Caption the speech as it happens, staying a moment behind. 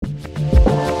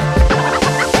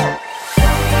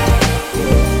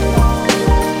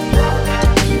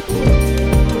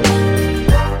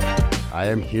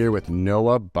am here with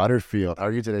Noah Butterfield. How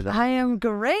are you today, Noah? I am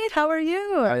great. How are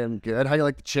you? I am good. How do you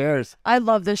like the chairs? I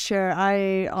love this chair.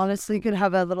 I honestly could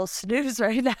have a little snooze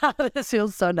right now. This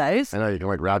feels so nice. I know you can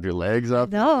like wrap your legs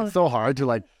up. No. It's so hard to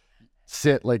like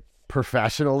sit like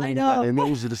professionally. I know. And then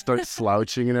you just start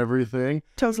slouching and everything.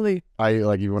 Totally. I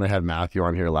like even when I had Matthew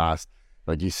on here last,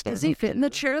 like you Does he fit in the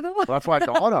chair though? Well, that's why I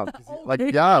got him.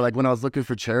 Like when I was looking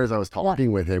for chairs, I was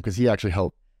talking with him because he actually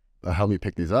helped me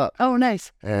pick these up. Oh,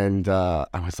 nice. And I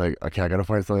was like, okay, I gotta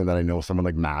find something that I know someone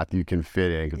like Matthew can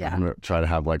fit in, because I'm gonna try to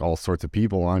have like all sorts of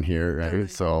people on here, right? Totally.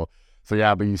 So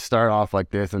yeah, but you start off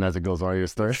like this, and as it goes on, you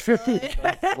start sink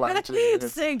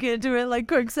into it like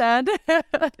quicksand.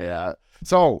 Yeah.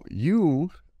 So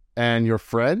you and your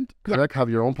friend, correct, have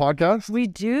your own podcast? We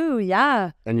do,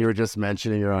 yeah. And you were just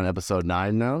mentioning you're on episode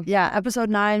 9 now? Yeah, episode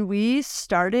 9. We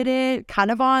started it kind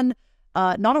of on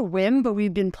not a whim, but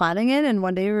we've been planning it, and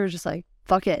one day we were just like,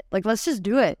 fuck it, like let's just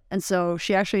do it. And so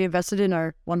she actually invested in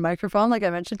our one microphone, like I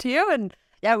mentioned to you, and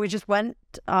yeah, we just went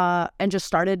and just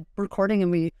started recording,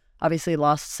 and we obviously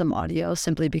lost some audio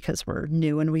simply because we're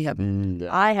new and we have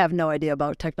I have no idea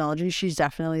about technology. She's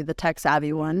definitely the tech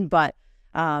savvy one, but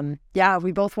yeah,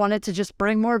 we both wanted to just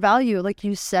bring more value, like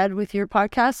you said with your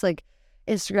podcast. Like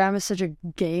Instagram is such a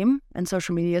game and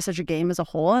social media is such a game as a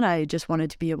whole, and I just wanted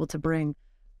to be able to bring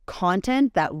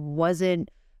content that wasn't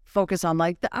focused on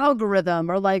like the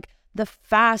algorithm or like the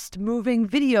fast moving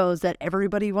videos that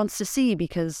everybody wants to see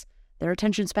because their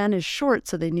attention span is short,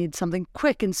 so they need something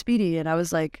quick and speedy. And I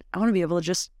was like, I want to be able to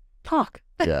just talk.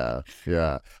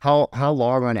 Yeah. How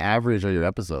long on average are your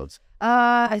episodes?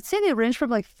 I'd say they range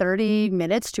from like 30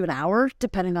 minutes to an hour,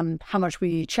 depending on how much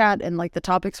we chat and like the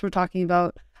topics we're talking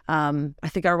about. I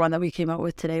think our one that we came out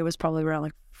with today was probably around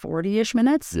like 40-ish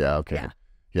minutes. Yeah, okay.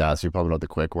 Yeah, so you're probably not the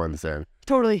quick ones there.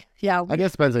 Totally, yeah. I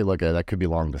guess depends how you look at it. That could be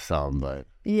long to some, but...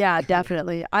 Yeah,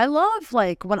 definitely. I love,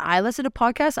 like, when I listen to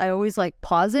podcasts, I always, like,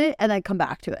 pause it and then come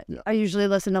back to it. Yeah. I usually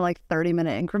listen to, like,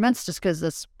 30-minute increments just because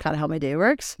that's kind of how my day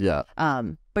works. Yeah.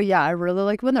 But, yeah, I really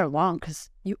like when they're long because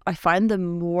I find the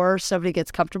more somebody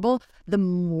gets comfortable, the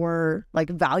more, like,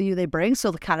 value they bring. So,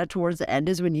 kind of towards the end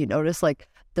is when you notice, like,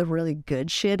 the really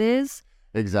good shit is.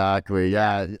 Exactly.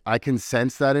 Yeah. I can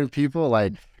sense that in people,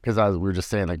 like... Because we were just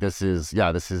saying, like, this is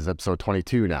episode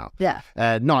 22 now. Yeah.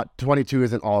 And not 22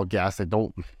 isn't all guests.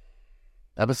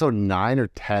 Episode 9 or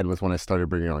 10 was when I started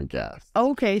bringing on guests.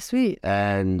 Okay, sweet.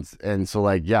 And so,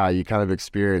 like, yeah, you kind of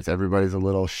experience everybody's a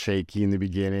little shaky in the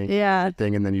beginning. Yeah.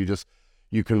 And then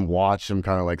you can watch them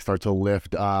kind of like start to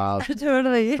lift up.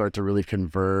 Totally. Start to really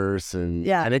converse. And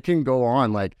it can go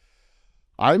on. Like,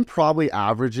 I'm probably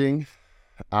averaging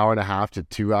 1.5 to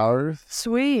 2 hours.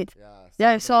 Sweet.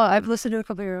 Yeah, I've listened to a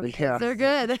couple of your Yeah. They're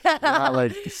good. Yeah,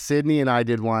 like Sydney and I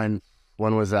did one.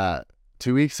 When was that?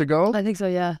 2 weeks ago? I think so,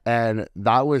 yeah. And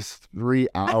that was 3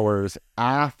 hours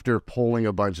after pulling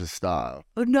a bunch of stuff.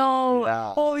 Oh, no.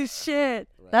 Yeah. Holy shit.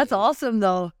 Right. That's awesome,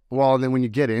 though. Well, and then when you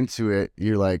get into it,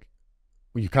 you're like,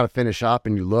 you kind of finish up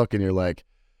and you look and you're like,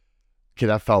 okay,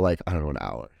 that felt like, I don't know, an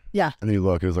hour. Yeah. And then you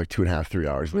look, it was like 2.5, 3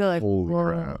 hours. We're like, holy whoa.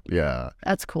 crap. Yeah.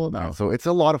 That's cool, though. So it's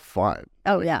a lot of fun.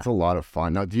 Oh, yeah. It's a lot of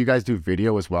fun. Now, do you guys do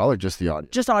video as well or just the audio?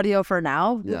 Just audio for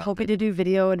now. Yeah. We're hoping to do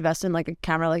video, invest in like a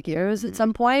camera like yours at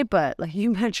some point. But like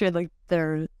you mentioned, like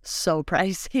they're so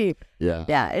pricey. Yeah.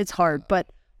 Yeah, it's hard. But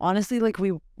honestly, like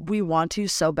we want to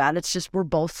so bad. It's just we're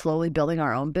both slowly building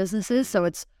our own businesses. So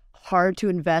it's hard to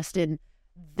invest in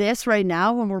this right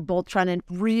now when we're both trying to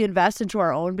reinvest into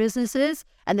our own businesses.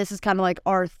 And this is kind of like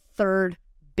our third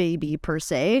baby per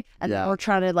se. And then we're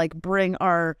trying to like bring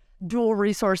our dual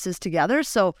resources together.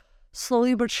 So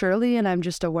slowly but surely, and I'm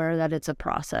just aware that it's a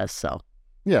process. So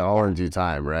yeah, all in due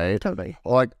time, right? Totally.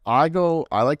 Well, like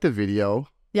I like the video.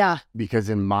 Yeah. Because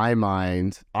in my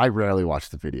mind, I rarely watch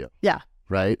the video. Yeah.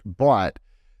 Right. But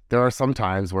there are some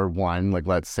times where one, like,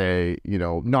 let's say,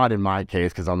 not in my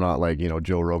case, because I'm not like,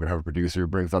 Joe Rogan, have a producer who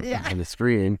brings up on the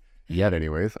screen yet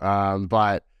anyways.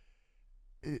 But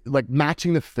like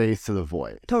matching the face to the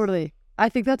voice. Totally. I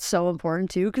think that's so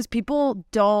important too, because people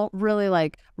don't really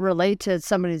like relate to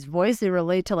somebody's voice. They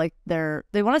relate to like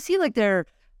they want to see like their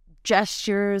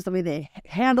gestures, the way they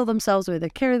handle themselves, the way they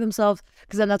carry themselves,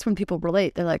 because then that's when people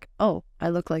relate. They're like, oh, I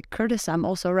look like Curtis. I'm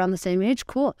also around the same age.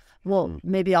 Cool. Well,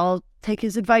 maybe I'll take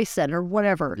his advice then or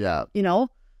whatever. Yeah.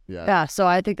 Yeah. So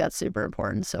I think that's super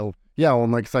important. So yeah. Well,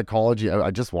 like psychology,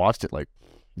 I just watched it like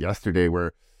yesterday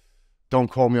where, don't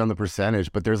quote me on the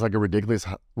percentage, but there's like a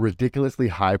ridiculously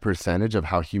high percentage of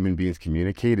how human beings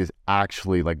communicate is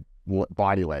actually like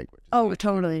body language. Oh,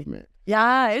 totally.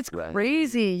 Yeah, it's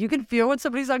crazy. You can feel when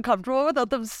somebody's uncomfortable without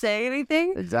them saying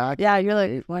anything. Exactly. Yeah, you're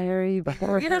like, why are you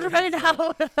right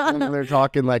now? They're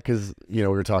talking like, because, we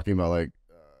were talking about like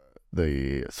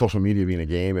the social media being a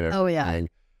game and everything. Oh, yeah.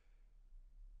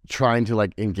 Trying to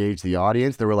like engage the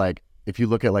audience. They were like, if you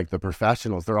look at like the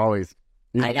professionals, they're always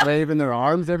waving their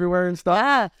arms everywhere and stuff.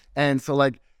 Yeah. And so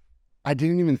like, I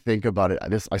didn't even think about it.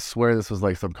 I swear this was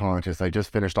like subconscious. I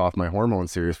just finished off my hormone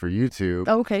series for YouTube.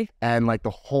 Okay. And like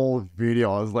the whole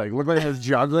video, I was like, look like I was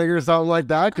juggling or something like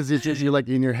that. Cause it's just, you're like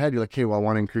in your head, you're like, okay, well, I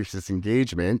want to increase this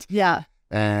engagement. Yeah.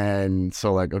 And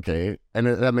so like, okay. And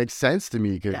that makes sense to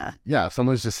me. Cause if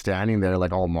someone's just standing there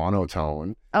like all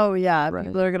monotone. Oh yeah. Right.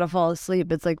 People are going to fall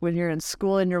asleep. It's like when you're in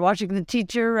school and you're watching the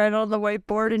teacher right on the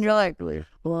whiteboard and you're like,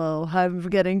 whoa, I'm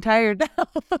getting tired now.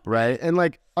 Right. And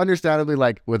like, understandably,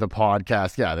 like with a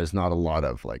podcast, there's not a lot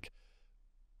of like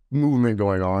movement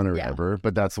going on or whatever,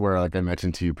 but that's where, like I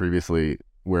mentioned to you previously,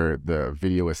 where the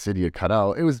video acidity had cut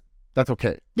out, that's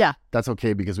okay. Yeah. That's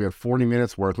okay because we have 40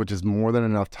 minutes worth, which is more than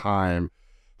enough time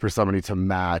for somebody to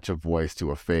match a voice to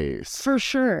a face. For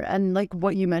sure. And like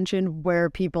what you mentioned, where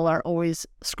people are always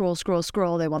scroll,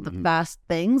 they want the fast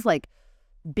things, like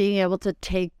being able to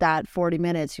take that 40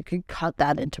 minutes, you could cut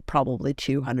that into probably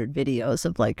 200 videos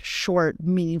of like short,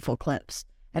 meaningful clips.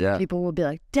 And people will be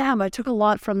like, damn, I took a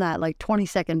lot from that like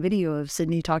 20-second video of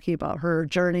Sydney talking about her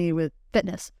journey with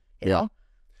fitness. You know?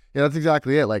 Yeah, that's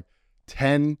exactly it. Like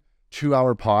 10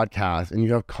 2-hour podcasts and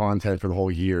you have content for the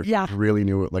whole year. Yeah. You really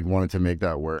wanted to make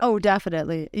that work. Oh,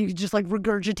 definitely. You could just like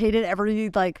regurgitate it every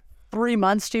like 3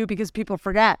 months too, because people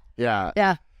forget. Yeah.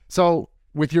 Yeah. So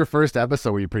with your first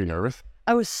episode, were you pretty nervous?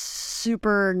 I was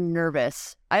super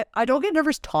nervous. I don't get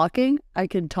nervous talking. I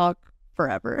can talk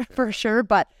forever for sure,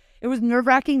 but it was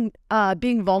nerve-wracking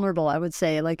being vulnerable, I would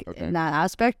say, like in that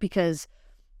aspect, because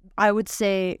I would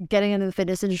say getting into the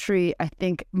fitness industry, I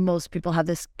think most people have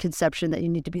this conception that you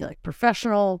need to be like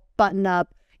professional, button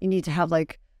up. You need to have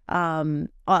like 4,000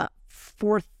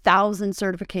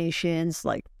 certifications,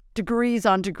 like degrees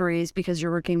on degrees, because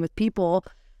you're working with people.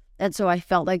 And so I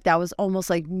felt like that was almost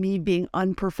like me being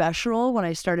unprofessional when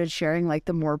I started sharing like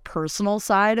the more personal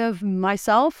side of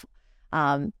myself.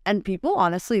 And people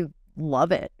honestly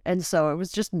love it. And so it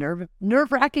was just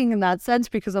nerve-wracking in that sense,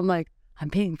 because I'm like, I'm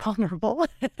being vulnerable.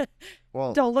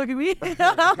 Well, don't look at me.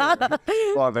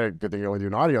 Well, good thing you're only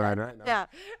doing audio right now. Yeah,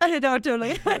 I know,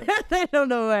 totally. They don't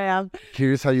know who I am.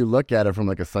 Curious how you look at it from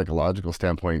like a psychological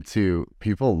standpoint too.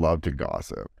 People love to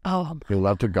gossip. Oh, they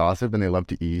love to gossip and they love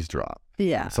to eavesdrop.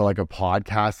 Yeah. So like a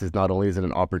podcast is not only is it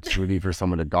an opportunity for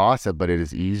someone to gossip, but it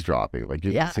is eavesdropping. Like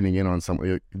you're listening in on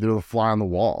something. They're the fly on the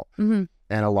wall. Mm-hmm.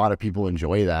 And a lot of people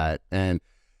enjoy that. And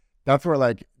that's where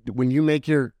like, when you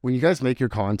guys make your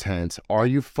content, are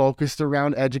you focused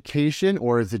around education,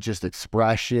 or is it just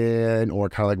expression, or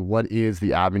kind of like what is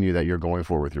the avenue that you're going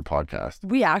for with your podcast?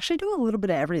 We actually do a little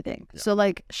bit of everything. Yeah. So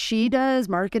like she does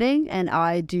marketing and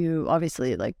I do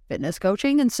obviously like fitness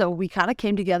coaching. And so we kind of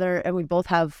came together and we both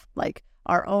have like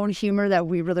our own humor that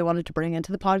we really wanted to bring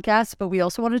into the podcast, but we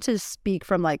also wanted to speak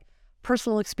from like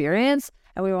personal experience,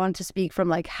 and we wanted to speak from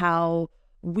like how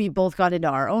we both got into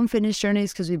our own fitness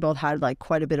journeys, because we both had like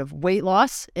quite a bit of weight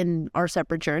loss in our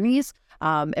separate journeys.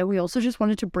 And we also just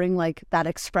wanted to bring like that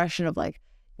expression of like,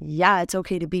 yeah, it's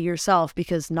okay to be yourself,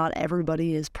 because not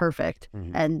everybody is perfect.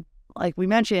 Mm-hmm. And like we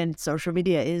mentioned, social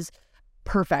media is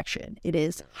perfection. It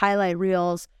is highlight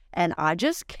reels. And I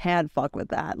just can't fuck with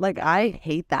that. Like I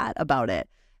hate that about it.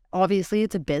 Obviously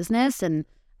it's a business, and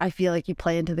I feel like you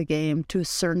play into the game to a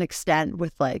certain extent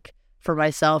with like, for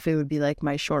myself, it would be like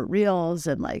my short reels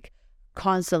and like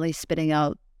constantly spitting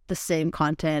out the same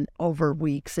content over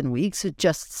weeks and weeks. It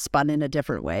just spun in a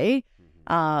different way.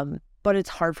 But it's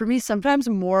hard for me sometimes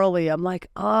morally. I'm like,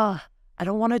 I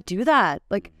don't want to do that.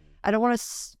 Like, I don't want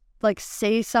to like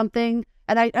say something.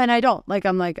 And I don't. Like,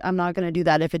 I'm not going to do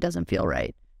that if it doesn't feel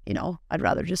right. You know, I'd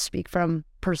rather just speak from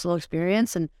personal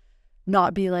experience and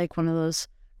not be like one of those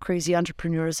crazy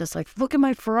entrepreneurs that's like, look at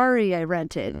my Ferrari I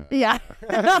rented. Yeah.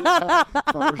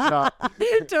 Totally.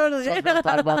 So I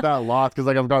thought about that a lot, because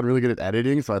like I've gotten really good at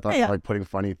editing, so I thought like putting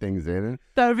funny things in.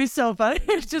 That would be so funny.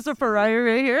 It's just a Ferrari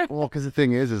right here. Well, because the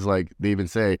thing is like they even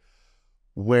say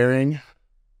wearing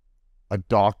a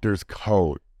doctor's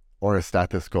coat or a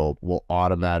stethoscope will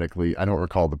automatically, I don't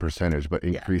recall the percentage, but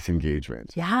increase engagement.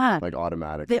 Yeah. Like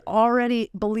automatically. They already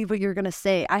believe what you're going to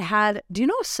say. Do you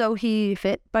know Sohi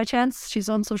Fit by chance? She's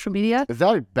on social media. Is that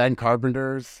like Ben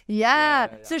Carpenter's? Yeah.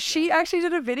 So she actually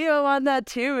did a video on that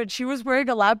too. And she was wearing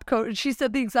a lab coat and she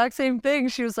said the exact same thing.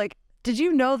 She was like, did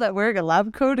you know that wearing a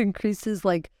lab coat increases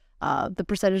like the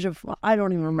percentage of, I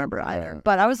don't even remember either.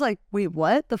 But I was like, wait,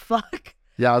 what the fuck?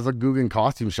 Yeah, I was like Googling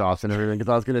costume shops and everything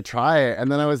because I was going to try it.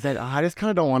 And then I was like, I just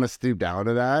kind of don't want to stoop down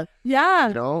to that. Yeah.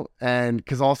 You know? And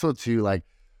because also too, like,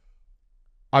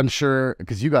 I'm sure,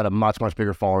 because you got a much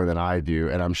bigger following than I do,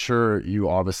 and I'm sure you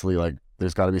obviously, like,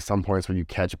 there's got to be some points where you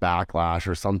catch backlash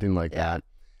or something like that,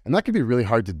 and that could be really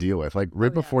hard to deal with. Like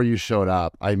before you showed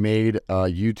up, I made a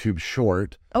YouTube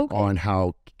short on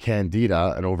how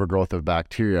candida, an overgrowth of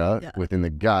bacteria within the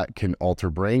gut, can alter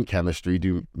brain chemistry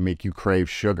to make you crave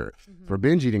sugar. Where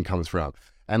binge eating comes from.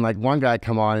 And like one guy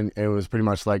come on and it was pretty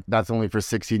much like, that's only for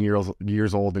 16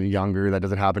 years old and younger. That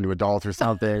doesn't happen to adults or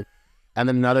something. And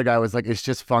then another guy was like, it's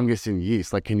just fungus and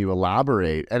yeast. Like, can you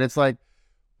elaborate? And it's like,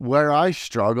 where I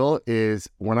struggle is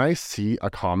when I see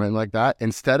a comment like that,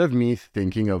 instead of me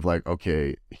thinking of like,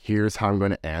 okay, here's how I'm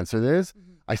going to answer this,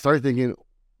 I start thinking,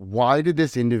 why did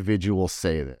this individual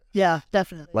say this? Yeah,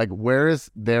 definitely. Like, where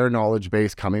is their knowledge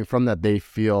base coming from that they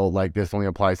feel like this only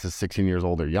applies to 16 years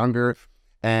old or younger?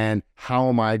 And how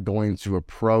am I going to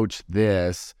approach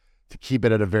this to keep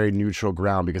it at a very neutral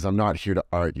ground? Because I'm not here to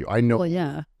argue. I know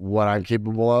what I'm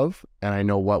capable of, and I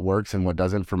know what works and what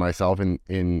doesn't for myself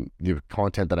in the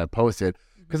content that I posted,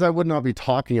 because I would not be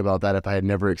talking about that if I had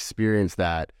never experienced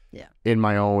that in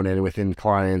my own and within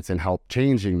clients and help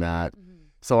changing that.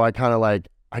 So I kind of like,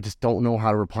 I just don't know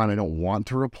how to reply, and I don't want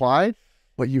to reply,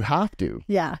 but you have to.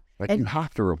 Yeah. Like, you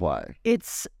have to reply.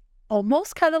 It's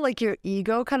almost kind of like your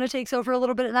ego kind of takes over a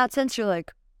little bit in that sense. You're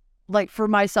like for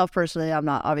myself personally, I'm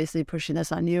not obviously pushing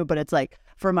this on you, but it's like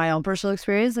for my own personal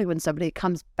experience, like when somebody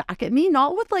comes back at me,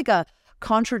 not with like a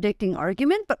contradicting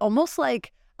argument, but almost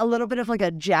like a little bit of like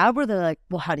a jab where they're like,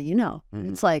 well, how do you know?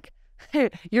 It's like,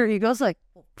 your ego's like,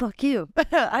 well, fuck you.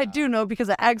 I do know because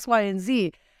of X, Y, and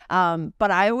Z.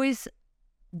 But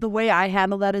the way I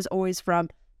handle that is always from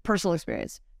personal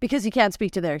experience, because you can't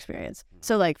speak to their experience.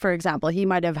 So like, for example, he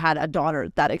might have had a daughter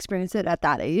that experienced it at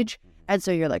that age. And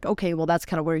so you're like, okay, well, that's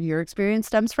kind of where your experience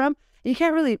stems from. You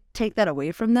can't really take that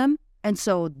away from them. And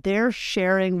so they're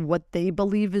sharing what they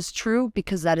believe is true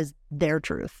because that is their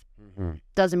truth.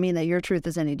 Doesn't mean that your truth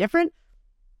is any different.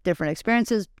 Different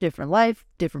experiences, different life,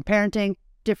 different parenting,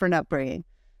 different upbringing.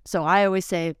 So I always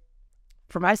say,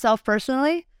 for myself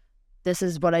personally, this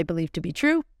is what I believe to be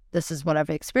true. This is what I've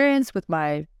experienced with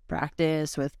my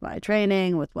practice, with my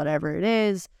training, with whatever it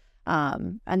is.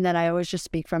 And then I always just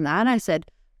speak from that. And I said,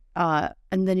 and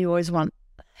then you always want,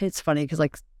 it's funny because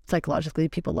like psychologically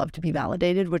people love to be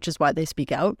validated, which is why they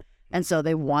speak out. And so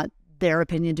they want their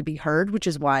opinion to be heard, which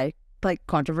is why like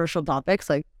controversial topics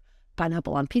like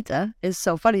pineapple on pizza is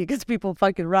so funny because people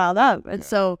fucking riled up. And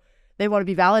so they want to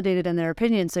be validated in their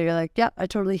opinion. So you're like, yeah, I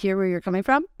totally hear where you're coming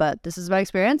from, but this is my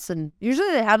experience. And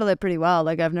usually they handle it pretty well.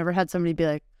 Like I've never had somebody be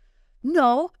like,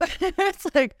 no. It's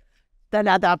like, then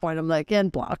at that point I'm like, in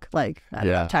block, like I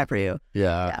don't have time for you.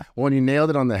 Well, when you nailed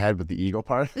it on the head with the ego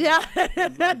part.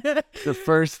 The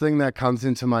first thing that comes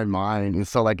into my mind, and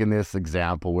so like in this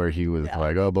example where he was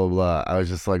like, oh, blah, blah, I was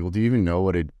just like, well, do you even know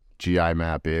what a GI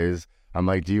map is? I'm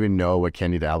like, do you even know what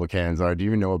candida albicans are? Do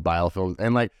you even know what biofilms?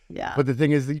 And like, but the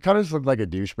thing is, you kind of just look like a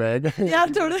douchebag. Yeah,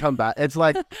 totally. Come back. It's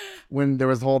like when there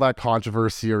was all that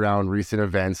controversy around recent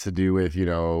events to do with, you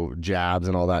know, jabs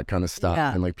and all that kind of stuff,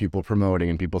 and like people promoting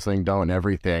and people saying don't and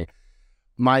everything.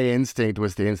 My instinct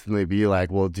was to instantly be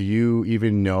like, well, do you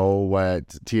even know what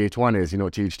TH1 is? You know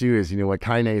what TH2 is? You know what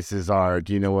kinases are?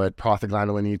 Do you know what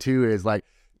prostaglandin E2 is? Like,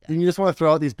 you just want to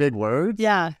throw out these big words.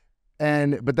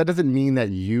 But that doesn't mean that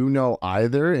you know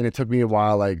either. And it took me a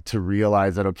while, like, to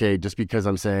realize that, okay, just because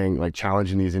I'm saying, like,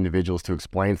 challenging these individuals to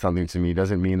explain something to me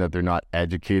doesn't mean that they're not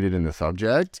educated in the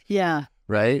subject.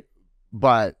 Right?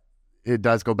 But it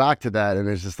does go back to that. And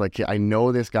it's just like, I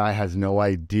know this guy has no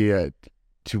idea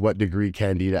to what degree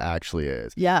candida actually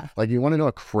is. Like, you want to know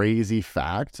a crazy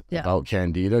fact about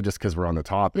candida just because we're on the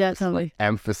topic. Totally.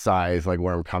 Emphasize, like,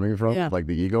 where I'm coming from, like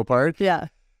the ego part. A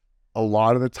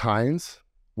lot of the times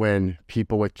when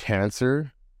people with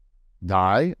cancer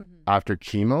die after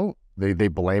chemo, they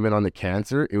blame it on the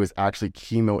cancer. It was actually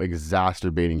chemo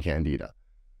exacerbating candida,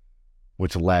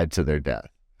 which led to their death.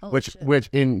 Which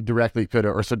indirectly could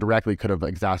have, or so directly could have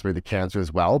exacerbated the cancer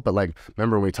as well. But like,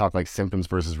 remember when we talk like symptoms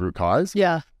versus root cause?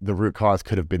 The root cause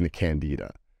could have been the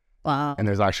candida. Wow. And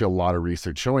there's actually a lot of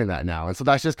research showing that now. And so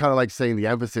that's just kind of like saying the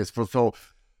emphasis for, so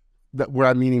that where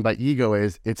I'm meaning by ego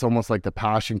is it's almost like the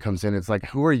passion comes in. It's like,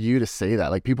 who are you to say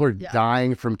that? Like, people are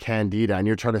dying from candida and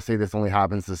you're trying to say this only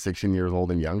happens to 16 years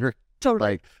old and younger.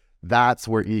 Like, that's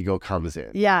where ego comes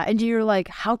in. And you're like,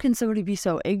 how can somebody be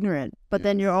so ignorant? But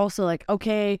then you're also like,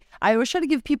 okay, I always try to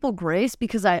give people grace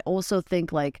because I also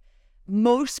think like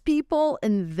most people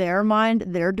in their mind,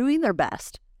 they're doing their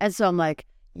best. And so I'm like,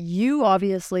 you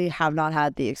obviously have not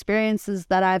had the experiences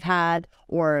that I've had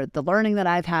or the learning that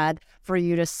I've had for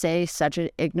you to say such an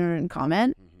ignorant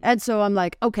comment. And so I'm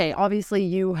like, okay, obviously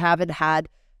you haven't had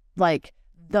like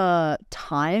the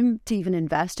time to even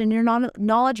invest in your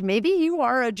knowledge. Maybe you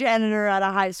are a janitor at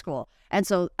a high school. And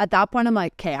so at that point, I'm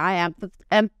like, okay,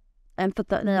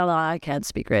 no, I can't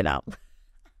speak right now.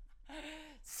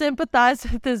 Sympathize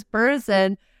with this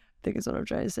person. I think is what I'm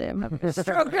trying to say. I'm having a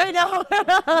stroke right now.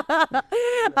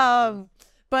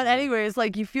 But anyways,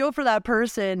 like you feel for that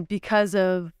person because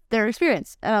of their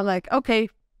experience. And I'm like, okay,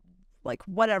 like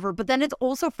whatever. But then it's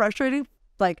also frustrating,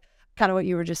 like kind of what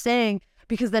you were just saying,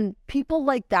 because then people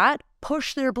like that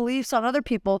push their beliefs on other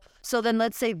people. So then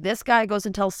let's say this guy goes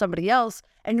and tells somebody else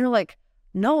and you're like,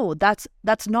 no, that's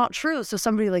not true. So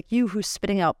somebody like you who's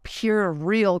spitting out pure,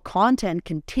 real content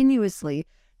continuously,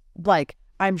 like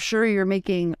I'm sure you're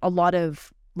making a lot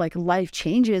of like life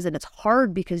changes, and it's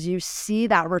hard because you see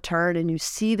that return and you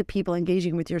see the people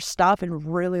engaging with your stuff and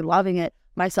really loving it,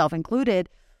 myself included.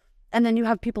 And then you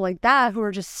have people like that who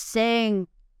are just saying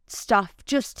stuff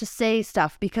just to say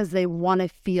stuff because they want to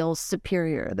feel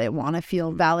superior. They want to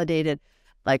feel validated.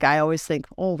 Like I always think,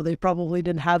 oh, they probably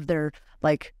didn't have their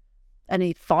like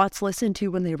any thoughts listened to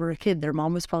when they were a kid. Their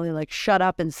mom was probably like, shut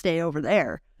up and stay over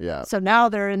there. Yeah. So now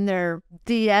they're in their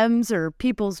DMs or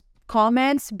people's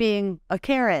comments being a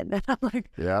Karen. And I'm like,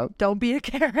 yeah, don't be a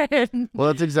Karen. Well,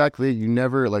 that's exactly, you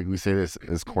never, like we say this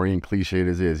as corny and cliched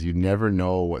as is, you never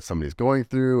know what somebody's going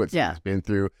through, what somebody's been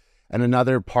through. And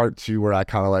another part too, where I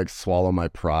kind of like swallow my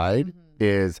pride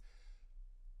is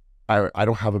I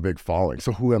don't have a big following.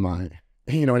 So who am I?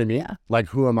 You know what I mean? Yeah. Like,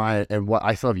 who am I and what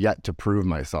I still have yet to prove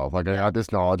myself. Like, I got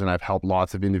this knowledge and I've helped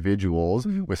lots of individuals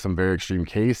with some very extreme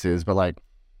cases, but like,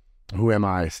 who am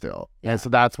I still? Yeah. And so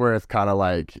that's where it's kind of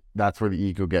like, that's where the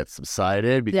ego gets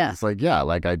subsided because it's like,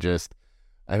 like I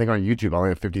think on YouTube, I only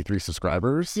have 53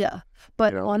 subscribers. Yeah.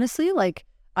 But honestly, like,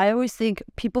 I always think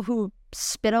people who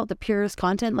spit out the purest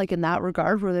content, like in that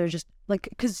regard, where they're just like,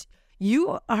 because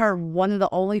you are one of the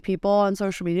only people on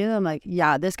social media that I'm like,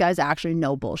 yeah, this guy's actually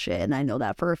no bullshit. And I know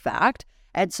that for a fact.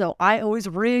 And so I always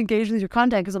re-engage with your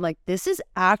content because I'm like, this is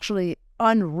actually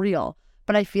unreal.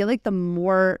 But I feel like the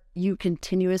more you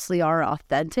continuously are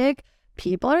authentic,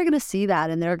 people are going to see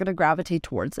that and they're going to gravitate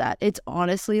towards that. It's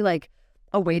honestly like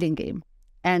a waiting game.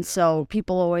 And so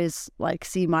people always like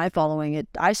see my following. It.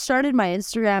 I started my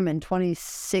Instagram in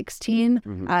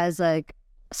 2016 as like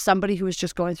somebody who was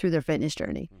just going through their fitness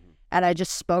journey. And I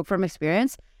just spoke from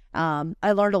experience.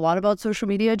 I learned a lot about social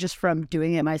media just from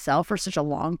doing it myself for such a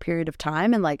long period of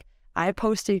time. And like I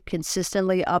posted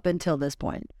consistently up until this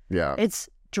point. Yeah. It's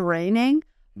draining,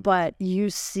 but you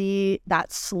see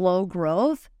that slow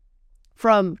growth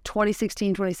from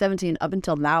 2016, 2017 up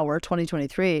until now, we're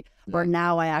 2023, where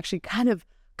now I actually kind of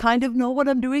know what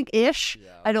I'm doing ish.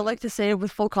 Yeah. I don't like to say it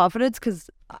with full confidence because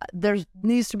there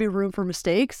needs to be room for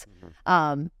mistakes.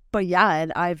 But yeah,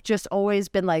 and I've just always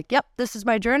been like, yep, this is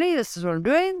my journey. This is what I'm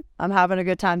doing. I'm having a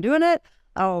good time doing it.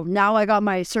 Oh, now I got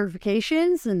my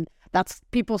certifications, and that's,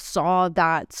 people saw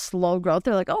that slow growth.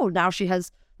 They're like, oh, now she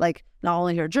has like not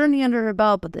only her journey under her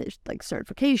belt, but there's like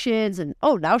certifications, and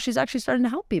oh, now she's actually starting to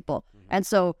help people. And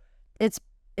so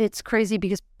it's crazy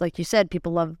because, like you said,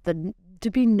 people love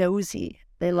to be nosy.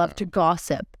 They love to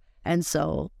gossip. And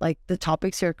so like the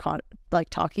topics you're like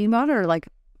talking about are like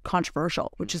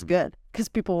controversial, which is good because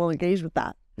people will engage with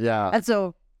that. Yeah. And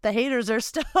so the haters are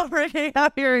still bringing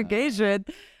out your engagement,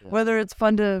 whether it's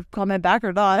fun to comment back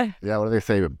or not. Yeah. What do they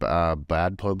say?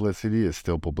 Bad publicity is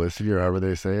still publicity, or however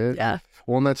they say it. Yeah.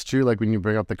 Well, and that's true. Like when you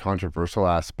bring up the controversial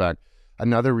aspect,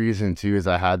 another reason too is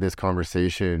I had this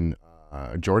conversation.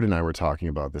 Jordan and I were talking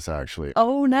about this actually.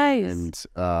 Oh, nice. And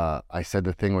I said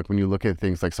the thing, like when you look at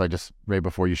things like, so I just, right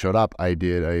before you showed up, I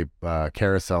did a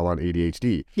carousel on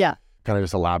ADHD. Yeah. Kind of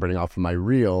just elaborating off of my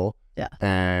reel. Yeah.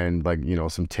 And like, you know,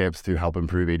 some tips to help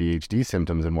improve ADHD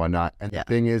symptoms and whatnot. And the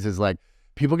thing is like,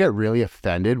 people get really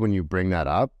offended when you bring that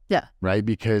up. Yeah. Right?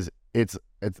 Because it's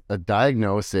a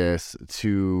diagnosis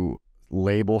to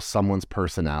label someone's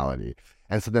personality.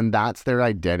 And so then that's their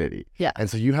identity. Yeah. And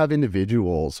so you have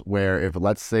individuals where if,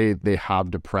 let's say they have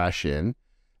depression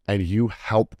and you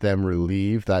help them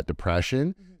relieve that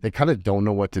depression, they kind of don't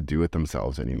know what to do with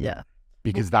themselves anymore. Yeah.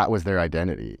 Because that was their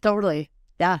identity. Totally.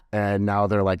 Yeah. And now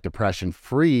they're like depression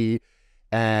free.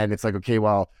 And it's like, okay,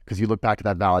 well, because you look back to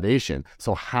that validation.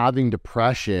 So having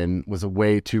depression was a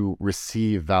way to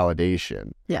receive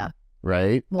validation. Yeah.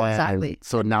 Right? Well, exactly. And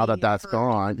so now that that's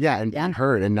gone, and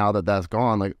hurt, and now that that's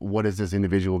gone, like, what is this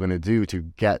individual going to do to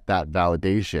get that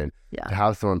validation? Yeah. To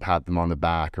have someone pat them on the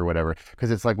back or whatever?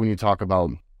 Because it's like when you talk about,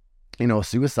 you know,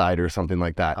 suicide or something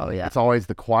like that. Oh, yeah. It's always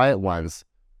the quiet ones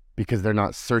because they're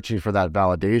not searching for that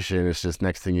validation. It's just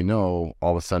next thing you know,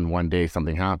 all of a sudden one day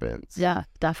something happens. Yeah,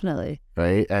 definitely.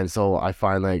 Right? And so I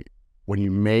find like when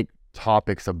you make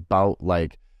topics about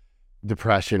like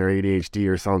depression or ADHD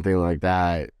or something like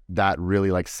that, that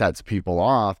really like sets people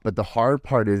off. But the hard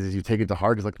part is you take it to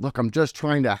heart. It's like, look, I'm just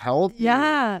trying to help you.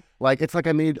 Like, it's like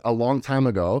I made a long time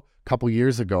ago, a couple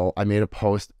years ago, I made a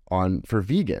post for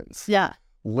vegans.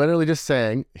 Literally just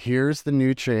saying, here's the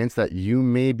nutrients that you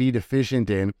may be deficient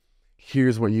in.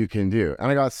 Here's what you can do.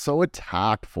 And I got so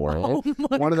attacked for it.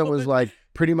 One of them was like,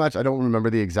 pretty much, I don't remember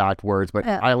the exact words, but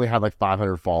I only had like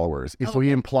 500 followers. So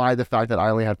he implied the fact that I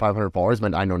only had 500 followers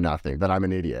meant I know nothing, that I'm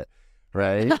an idiot,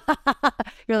 right?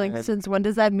 You're like, since when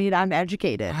does that mean I'm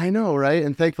educated? I know, right?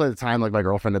 And thankfully at the time, like my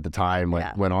girlfriend at the time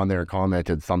went on there and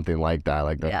commented something like that,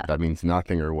 like that means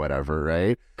nothing or whatever,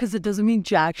 right? Because it doesn't mean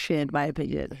jack shit, in my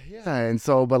opinion. Yeah, and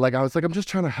so, but like I was like, I'm just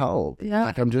trying to help.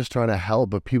 Like I'm just trying to help,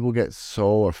 but people get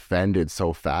so offended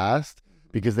so fast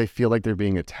because they feel like they're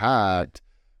being attacked.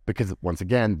 Because once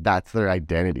again, that's their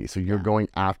identity. So you're going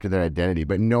after their identity,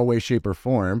 but no way, shape, or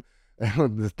form.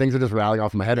 The things are just rattling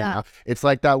off my head right now. It's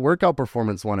like that workout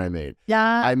performance one I made.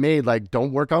 I made like,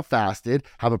 don't work out fasted,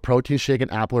 have a protein shake,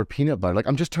 an apple or peanut butter. Like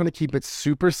I'm just trying to keep it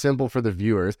super simple for the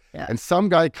viewers. And some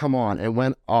guy come on and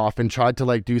went off and tried to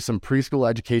like do some preschool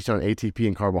education on ATP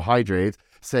and carbohydrates,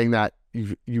 saying that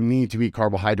you need to eat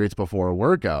carbohydrates before a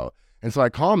workout. And so I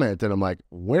commented, I'm like,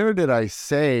 where did I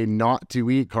say not to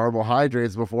eat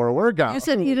carbohydrates before a workout? You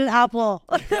said eat an apple.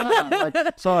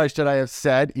 Sorry, should I have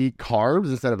said eat carbs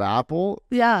instead of apple?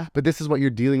 But this is what you're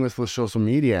dealing with social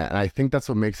media. And I think that's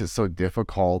what makes it so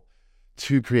difficult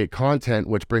to create content,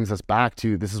 which brings us back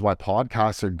to, this is why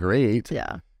podcasts are great.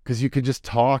 Because you could just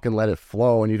talk and let it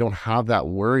flow and you don't have that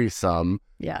worrisome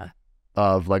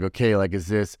of like, okay, like, is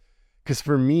this, because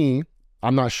for me,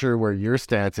 I'm not sure where your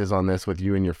stance is on this with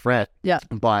you and your friend.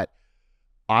 But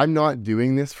I'm not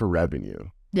doing this for revenue.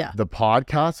 The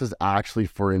podcast is actually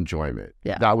for enjoyment.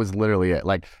 That was literally it.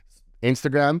 Like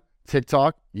Instagram,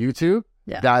 TikTok, YouTube,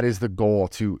 that is the goal,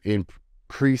 to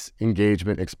increase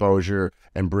engagement, exposure,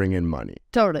 and bring in money.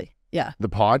 The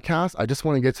podcast, I just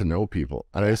want to get to know people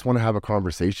and I just want to have a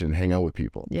conversation and hang out with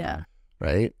people.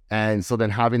 Right. And so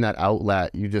then having that outlet,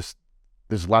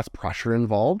 there's less pressure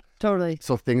involved.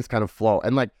 So things kind of flow.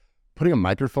 And like putting a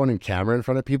microphone and camera in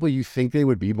front of people, you think they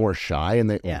would be more shy and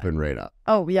they open right up.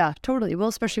 Well,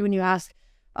 especially when you ask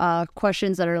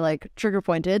questions that are like trigger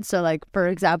pointed. So like, for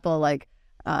example, like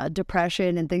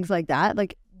depression and things like that,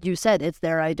 like you said, it's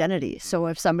their identity. So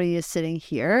if somebody is sitting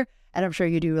here, and I'm sure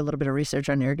you do a little bit of research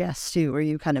on your guests too, where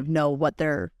you kind of know what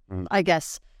their, I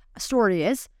guess, story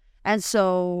is. And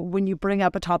so when you bring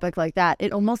up a topic like that,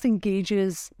 it almost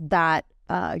engages that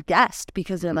guest,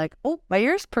 because they're like, oh, my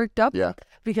ears perked up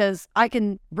because I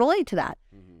can relate to that.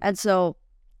 And so,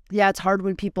 it's hard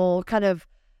when people kind of,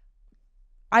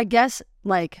 I guess,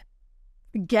 like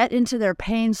get into their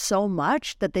pain so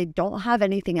much that they don't have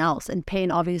anything else. And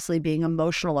pain obviously being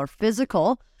emotional or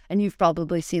physical. And you've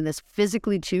probably seen this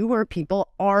physically too, where people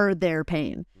are their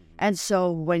pain. And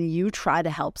so when you try to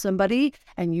help somebody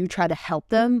and you try to help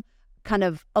them kind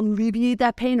of alleviate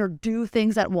that pain or do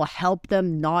things that will help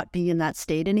them not be in that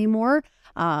state anymore,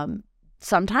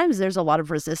 sometimes there's a lot of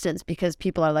resistance because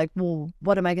people are like, well,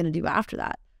 what am I going to do after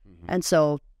that? And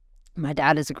so my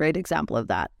dad is a great example of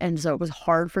that. And so it was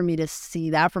hard for me to see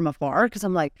that from afar, because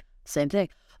I'm like, same thing,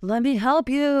 let me help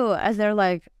you. As they're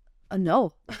like,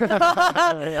 no.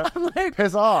 I'm like,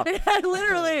 piss off.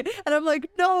 Literally. And I'm like,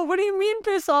 no, what do you mean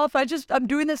piss off? I'm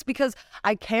doing this because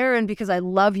I care and because I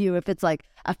love you, if it's like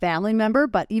a family member.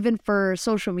 But even for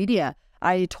social media,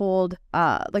 I told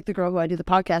like the girl who I do the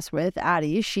podcast with,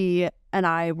 Addie, she and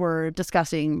I were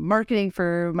discussing marketing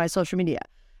for my social media.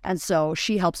 And so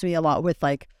she helps me a lot with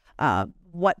like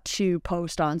what to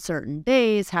post on certain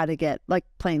days, how to get like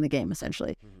playing the game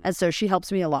essentially. And so she helps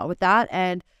me a lot with that.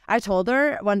 And I told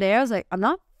her one day, I was like, I'm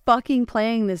not fucking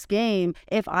playing this game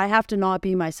if I have to not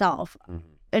be myself.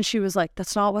 And she was like,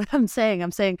 that's not what I'm saying.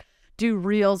 I'm saying do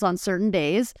reels on certain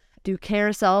days, do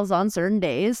carousels on certain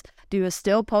days, do a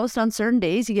still post on certain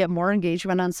days. You get more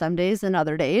engagement on some days than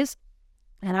other days.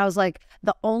 And I was like,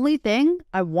 the only thing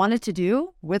I wanted to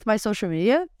do with my social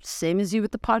media, same as you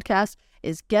with the podcast,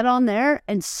 is get on there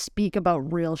and speak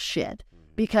about real shit.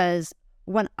 Because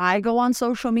when I go on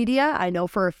social media, I know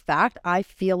for a fact I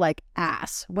feel like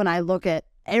ass when I look at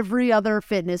every other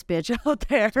fitness bitch out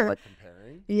there. Like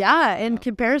comparing? In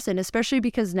comparison, especially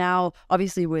because now,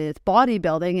 obviously with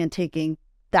bodybuilding and taking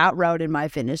that route in my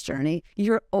fitness journey,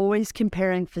 you're always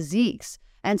comparing physiques.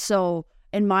 And so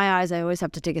in my eyes, I always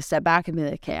have to take a step back and be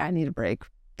like, okay, I need a break.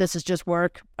 This is just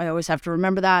work. I always have to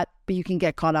remember that. But you can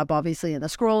get caught up, obviously, in the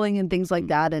scrolling and things like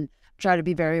that, and try to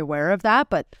be very aware of that.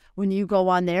 But when you go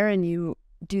on there and you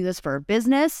do this for a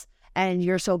business and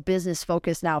you're so business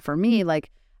focused now, for me, like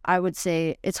I would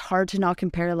say it's hard to not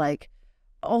compare like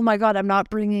oh my God, I'm not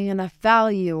bringing enough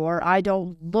value, or I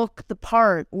don't look the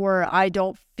part, or I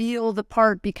don't feel the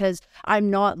part because I'm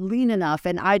not lean enough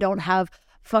and I don't have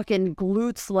fucking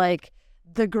glutes like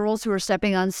the girls who are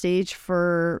stepping on stage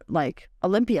for like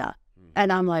Olympia.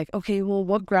 And I'm like, okay, well,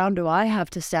 what ground do I have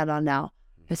to stand on now?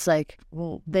 It's like,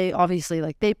 well, they obviously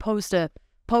like they post a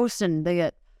post and they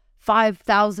get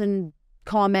 5,000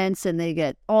 comments and they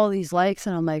get all these likes.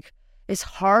 And I'm like, it's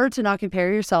hard to not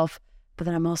compare yourself. But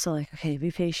then I'm also like, okay,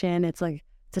 be patient. It's like,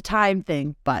 it's a time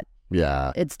thing, but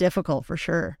yeah, it's difficult for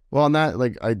sure. Well, and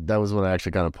that that was what I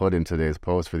actually kind of put in today's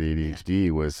post for the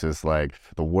ADHD was just like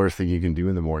the worst thing you can do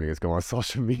in the morning is go on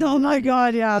social media. Oh my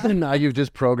God, yeah. And now you've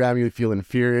just programmed you to feel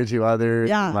inferior to others.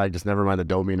 Yeah. Like just never mind the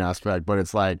dopamine aspect, but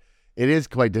it's like it is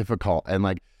quite difficult. And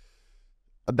like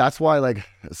that's why like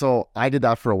so I did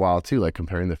that for a while too, like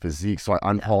comparing the physique. So I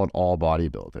unfollowed all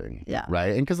bodybuilding. Yeah.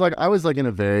 Right. And because like I was like in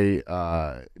a very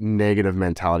negative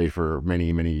mentality for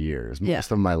many years,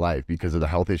 most of my life because of the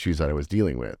health issues that I was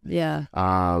dealing with. Yeah.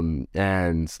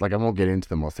 And like I won't get into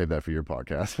them. I'll save that for your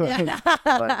podcast.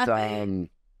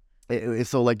 But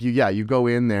so like you go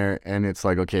in there and it's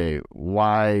like, okay,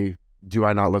 why do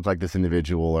I not look like this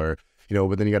individual? Or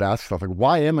but then you got to ask yourself, like,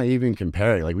 why am I even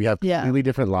comparing? Like, we have completely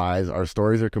different lives. Our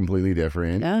stories are completely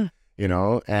different. Yeah.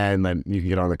 And then you can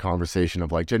get on the conversation of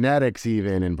like genetics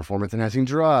even and performance enhancing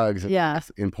drugs. Yeah. It's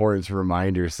important to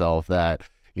remind yourself that,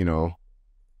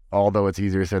 although it's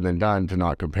easier said than done to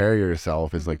not compare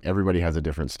yourself, is like everybody has a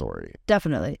different story.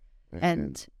 Definitely.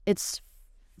 And it's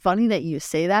funny that you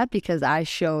say that because I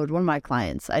showed one of my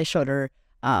clients, I showed her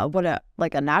what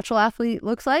a natural athlete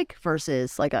looks like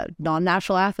versus like a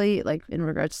non-natural athlete, like in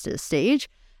regards to stage.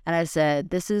 And I said,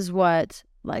 this is what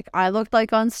like I looked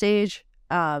like on stage,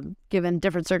 given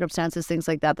different circumstances, things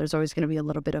like that. There's always going to be a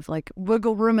little bit of like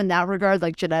wiggle room in that regard,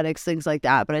 like genetics, things like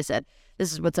that. But I said,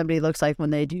 this is what somebody looks like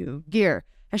when they do gear.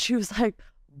 And she was like,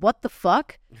 what the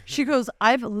fuck? She goes,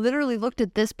 I've literally looked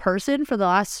at this person for the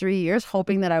last 3 years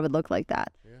hoping that I would look like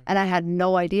that. Yeah. And I had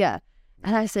no idea.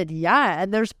 And I said, yeah.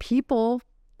 And there's people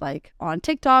like on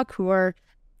TikTok who are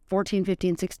 14,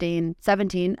 15, 16,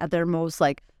 17 at their most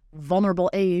like vulnerable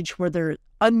age where they're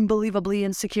unbelievably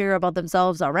insecure about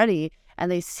themselves already. And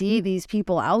they see these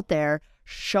people out there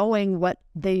showing what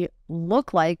they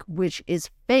look like, which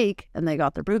is fake. And they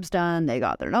got their boobs done, they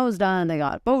got their nose done, they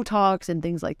got Botox and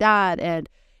things like that. And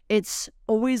it's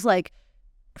always like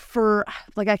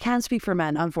I can't speak for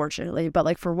men, unfortunately, but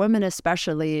like for women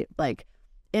especially, like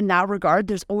in that regard,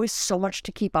 there's always so much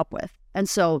to keep up with. And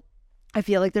so I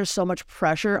feel like there's so much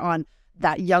pressure on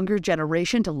that younger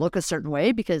generation to look a certain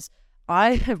way because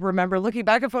I remember looking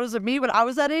back at photos of me when I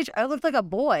was that age, I looked like a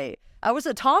boy. I was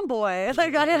a tomboy.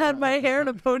 Like I had my hair in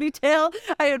a ponytail.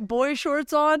 I had boy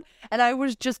shorts on and I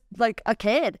was just like a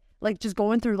kid, like just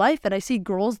going through life. And I see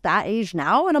girls that age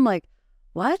now and I'm like,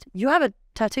 what? You have a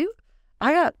tattoo?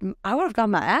 I would have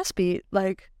gotten my ass beat.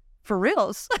 Like, for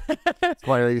reals. It's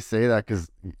funny you say that because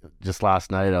just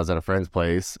last night I was at a friend's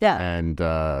place and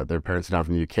their parents are down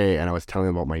from the UK and I was telling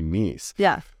them about my niece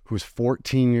who's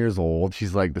 14 years old.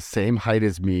 She's like the same height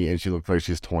as me and she looks like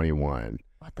she's 21.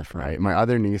 What the fuck? Right? My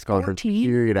other niece got her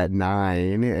period at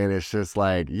 9 and it's just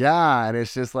like, and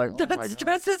it's just like, oh that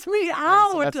stresses me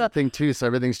out. So that's the thing too. So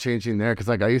everything's changing there because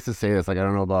like I used to say this, like I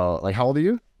don't know about, like how old are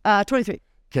you? 23.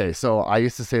 Okay, so I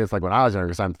used to say this like when I was younger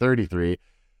because I'm 33.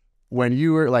 When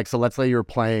you were like, so let's say you're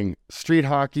playing street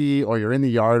hockey or you're in the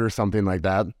yard or something like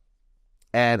that,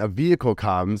 and a vehicle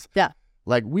comes,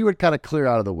 like we would kind of clear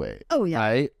out of the way. Oh, yeah.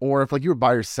 Right? Or if like you were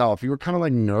by yourself, you were kind of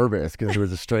like nervous because there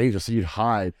was a stranger, so you'd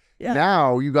hide. Yeah.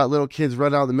 Now you got little kids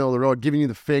running out in the middle of the road giving you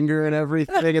the finger and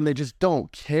everything, and they just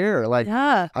don't care. Like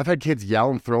I've had kids yell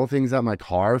and throw things at my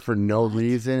car for no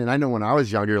reason. And I know when I was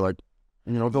younger, like,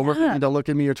 they'll look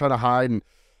at me or try to hide and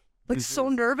like so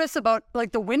nervous about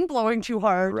like the wind blowing too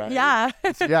hard. Right? Yeah.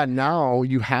 So, now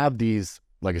you have these,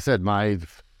 like I said,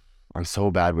 I'm so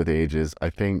bad with ages. I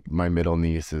think my middle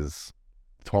niece is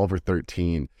 12 or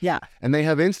 13. Yeah. And they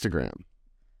have Instagram.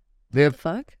 They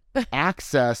have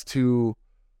access to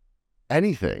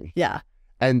anything. Yeah.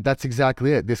 And that's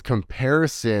exactly it. This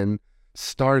comparison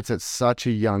starts at such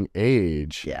a young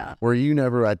age. Yeah. Where you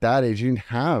never at that age, you didn't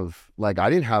have, like I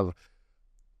don't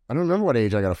remember what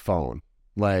age I got a phone.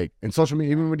 Like in social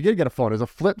media, even when you did get a phone, it was a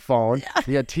flip phone. Yeah.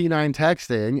 You had T9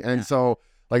 texting. And so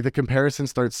like the comparison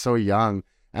starts so young.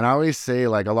 And I always say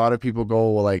like a lot of people go,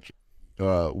 well, like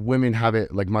women have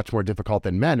it like much more difficult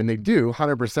than men. And they do,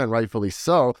 100% rightfully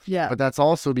so. Yeah. But that's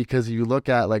also because you look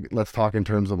at like, let's talk in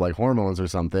terms of like hormones or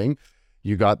something.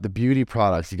 You got the beauty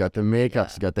products, you got the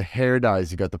makeups, you got the hair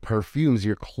dyes, you got the perfumes,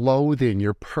 your clothing,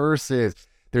 your purses.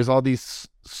 There's all these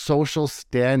social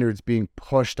standards being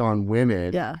pushed on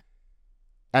women. Yeah.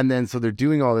 And then so they're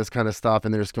doing all this kind of stuff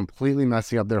and they're just completely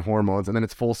messing up their hormones, and then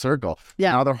it's full circle.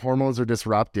 Yeah. Now their hormones are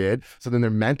disrupted. So then their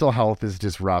mental health is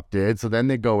disrupted. So then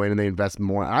they go in and they invest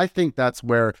more. And I think that's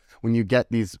where when you get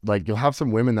these, like, you'll have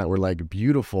some women that were like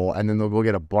beautiful and then they'll go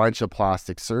get a bunch of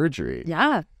plastic surgery.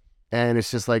 Yeah. And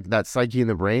it's just like that psyche in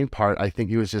the brain part. I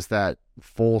think it was just that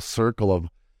full circle of,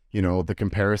 you know, the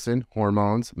comparison,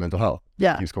 hormones, mental health.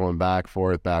 Yeah. Keeps going back,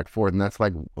 forth. And that's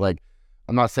like,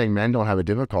 I'm not saying men don't have it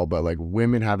difficult, but like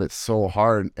women have it so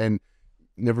hard. And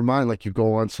never mind, like you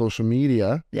go on social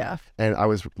media. Yeah. And I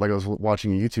was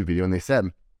watching a YouTube video and they said,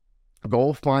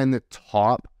 go find the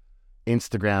top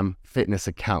Instagram fitness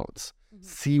accounts,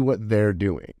 see what they're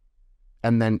doing,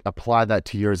 and then apply that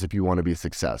to yours if you want to be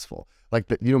successful. Like,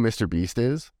 you know, Mr. Beast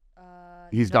is?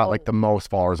 He's got like the most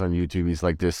followers on YouTube. He's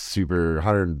like this super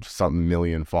 100-something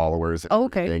million followers. Oh,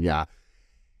 okay. Thing. Yeah.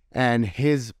 And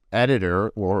his editor,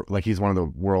 or like he's one of the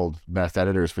world's best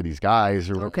editors for these guys,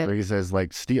 or whatever, he says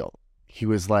like steal. He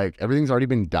was like, everything's already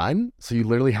been done, so you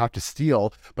literally have to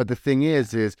steal. But the thing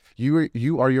is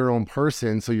you are your own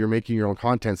person, so you're making your own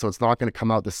content, so it's not going to come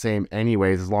out the same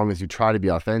anyways, as long as you try to be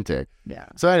authentic. Yeah.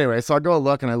 So anyway, so I go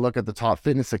look and I look at the top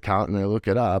fitness account and I look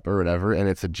it up or whatever, and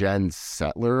it's a Jen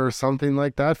Settler or something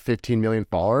like that, 15 million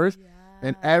followers. Yeah.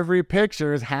 And every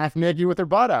picture is half naked with her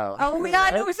butt out. Oh, yeah,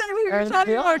 I know exactly what you're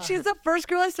talking about. She's the first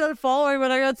girl I started following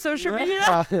when I got social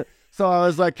media. So I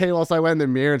was like, okay, well, so I went in the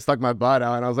mirror and stuck my butt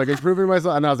out, and I was like, improving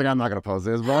myself. And I was like, I'm not gonna post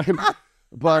this,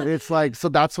 but it's like, so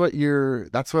that's what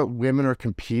women are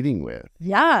competing with.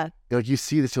 Yeah. Like you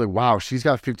see this, you're like, wow, she's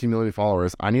got 15 million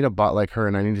followers. I need a butt like her,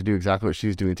 and I need to do exactly what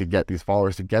she's doing to get these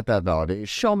followers, to get that validation.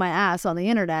 Show my ass on the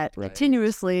internet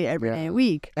continuously every day a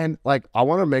week. And like, I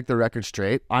want to make the record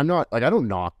straight. I'm not like, I don't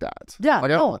knock that. Yeah.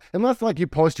 Like, unless like you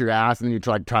post your ass and then you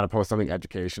try to post something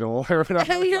educational or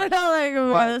whatever. You're not like,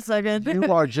 wait a second.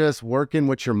 You are just working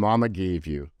what your mama gave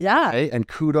you. Yeah. Okay? And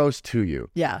kudos to you.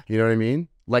 Yeah. You know what I mean?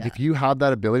 Like if you have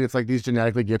that ability, it's like these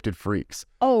genetically gifted freaks.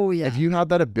 Oh yeah. If you have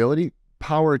that ability,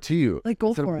 power to you. Like go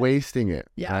instead for of it. wasting it.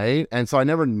 Yeah. Right? And so I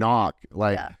never knock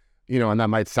like, you know, and that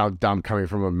might sound dumb coming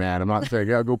from a man. I'm not saying,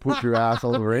 yeah, go poop your ass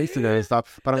all over racing and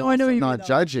stuff, but I'm also not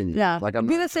judging you. Yeah. Like I'm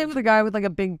be the same with a guy with like a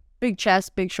big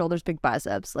chest, big shoulders, big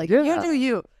biceps. Like you do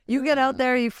you. You get out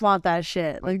there, you flaunt that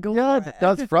shit. Like go for it.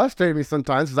 That's frustrating me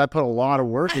sometimes because I put a lot of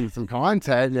work into some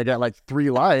content and I get like 3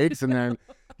 likes and then,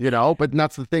 you know, but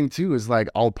that's the thing too, is like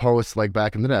I'll post, like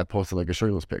back in the day, I posted like a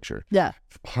shirtless picture. Yeah.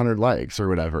 100 likes or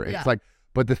whatever. It's like,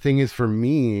 but the thing is for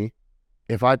me,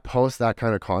 if I post that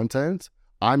kind of content,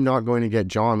 I'm not going to get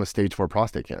John with stage 4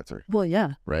 prostate cancer. Well,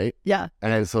 yeah. Right? Yeah.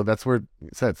 And so that's where it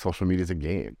said social media is a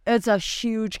game. It's a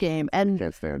huge game. And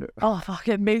can't stand it. Oh, fuck.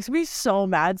 It makes me so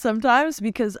mad sometimes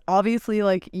because obviously,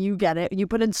 like, you get it. You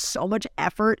put in so much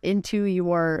effort into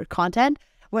your content.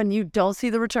 When you don't see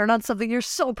the return on something you're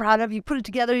so proud of, you put it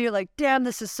together, you're like, damn,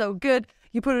 this is so good.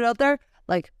 You put it out there,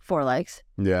 like 4 likes.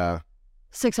 Yeah.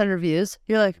 600 views.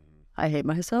 You're like, I hate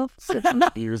myself.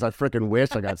 600 views. I freaking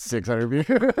wish I got 600 views.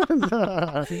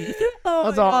 Oh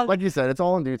that's all. Like you said, it's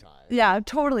all in due time. Yeah,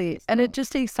 totally. And it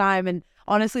just takes time. And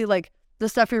honestly, like the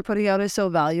stuff you're putting out is so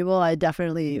valuable. I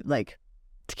definitely like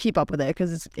to keep up with it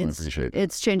because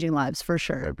it's changing lives for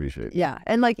sure. I appreciate it. Yeah,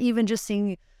 and like even just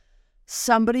seeing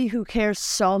somebody who cares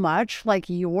so much, like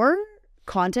your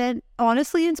content,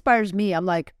 honestly inspires me. I'm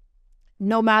like,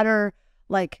 no matter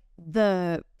like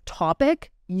the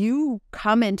topic, you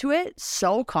come into it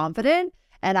so confident,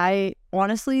 and I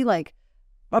honestly like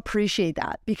appreciate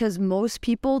that because most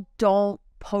people don't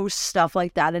post stuff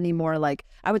like that anymore. Like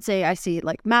I would say I see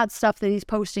like Matt's stuff that he's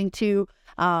posting too,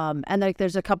 and like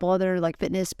there's a couple other like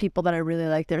fitness people that I really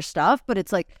like their stuff, but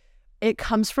it's like it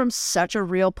comes from such a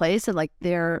real place, and like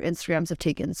their Instagrams have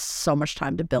taken so much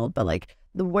time to build, but like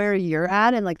the where you're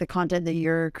at and like the content that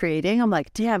you're creating, I'm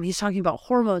like, damn, he's talking about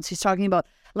hormones, he's talking about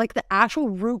like the actual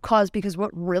root cause, because what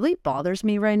really bothers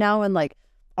me right now in like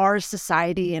our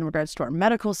society in regards to our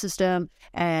medical system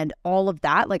and all of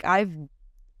that, like I've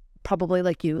probably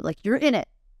like you, like you're in it,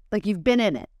 like you've been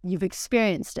in it, you've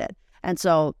experienced it. And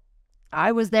so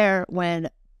I was there when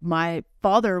my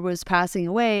father was passing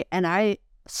away, and I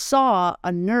saw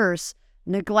a nurse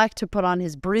neglect to put on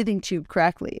his breathing tube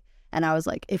correctly. And I was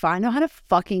like, if I know how to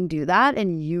fucking do that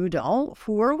and you don't,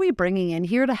 who are we bringing in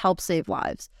here to help save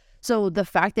lives? So the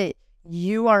fact that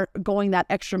you are going that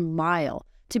extra mile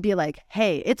to be like,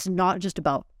 hey, it's not just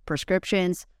about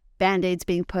prescriptions, Band-Aids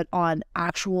being put on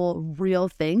actual real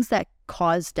things that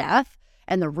cause death.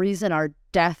 And the reason our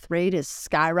death rate is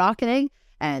skyrocketing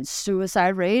and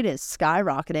suicide rate is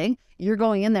skyrocketing, you're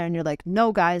going in there and you're like,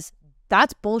 no, guys,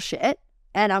 that's bullshit.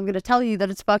 And I'm going to tell you that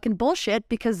it's fucking bullshit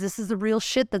because this is the real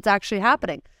shit that's actually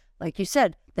happening. Like you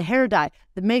said, the hair dye,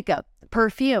 the makeup, the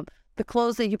perfume, the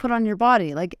clothes that you put on your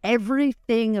body, like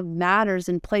everything matters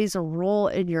and plays a role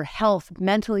in your health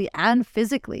mentally and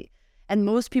physically. And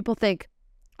most people think,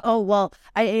 oh, well,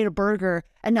 I ate a burger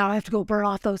and now I have to go burn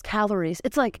off those calories.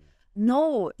 It's like,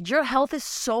 no, your health is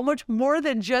so much more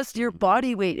than just your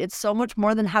body weight. It's so much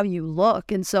more than how you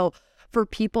look. And so for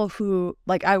people who,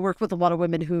 like, I work with a lot of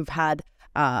women who've had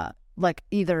like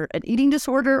either an eating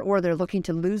disorder or they're looking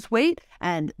to lose weight,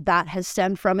 and that has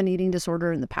stemmed from an eating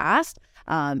disorder in the past.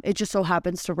 It just so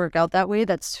happens to work out that way.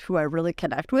 That's who I really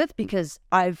connect with because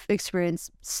I've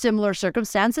experienced similar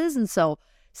circumstances. And so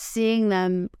seeing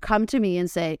them come to me and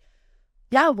say,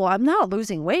 yeah, well, I'm not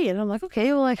losing weight. And I'm like,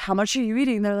 okay, well, like, how much are you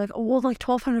eating? They're like, oh, well, like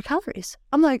 1,200 calories.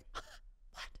 I'm like,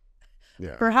 what?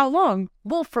 Yeah. For how long?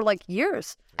 Well, for like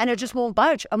years. And it just won't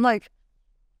budge. I'm like,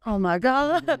 oh my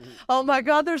God. Oh my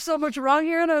God, there's so much wrong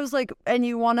here. And I was like, and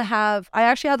you want to have, I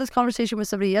actually had this conversation with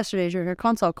somebody yesterday during a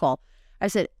consult call. I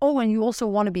said, oh, and you also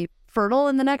want to be fertile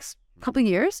in the next couple of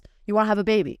years? You want to have a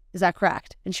baby. Is that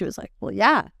correct? And she was like, well,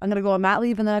 yeah, I'm going to go on mat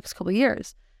leave in the next couple of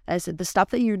years. And I said, the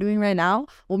stuff that you're doing right now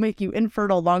will make you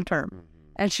infertile long term.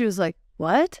 And she was like,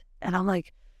 what? And I'm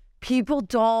like, people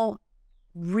don't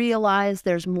realize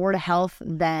there's more to health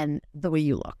than the way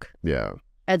you look. Yeah.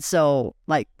 And so,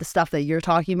 like, the stuff that you're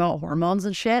talking about, hormones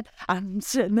and shit, I'm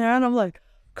sitting there and I'm like,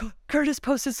 Curtis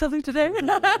posted something today.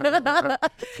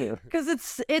 Because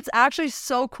it's actually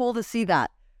so cool to see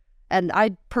that. And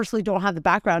I personally don't have the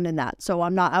background in that. So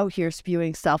I'm not out here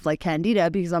spewing stuff like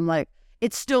Candida because I'm like,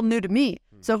 it's still new to me.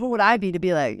 So who would I be to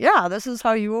be like, yeah, this is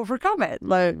how you overcome it?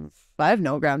 Like, I have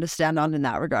no ground to stand on in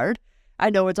that regard.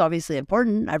 I know it's obviously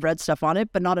important. I've read stuff on it,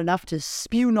 but not enough to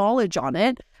spew knowledge on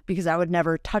it because I would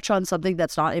never touch on something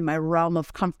that's not in my realm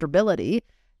of comfortability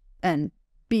and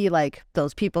be like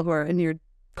those people who are in your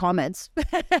comments.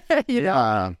 You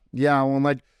know? Yeah. Well,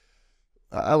 like,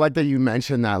 I like that you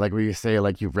mentioned that, like where you say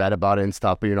like you've read about it and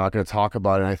stuff, but you're not going to talk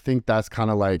about it. And I think that's kind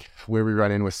of like where we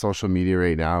run in with social media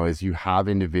right now is you have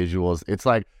individuals. It's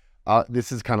like,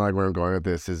 this is kind of like where I'm going with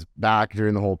this is back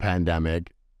during the whole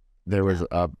pandemic, there was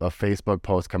a Facebook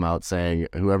post come out saying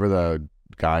whoever the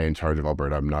guy in charge of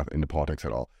Alberta, I'm not into politics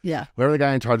at all. Yeah. Whoever the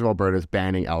guy in charge of Alberta is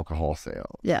banning alcohol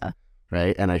sales. Yeah.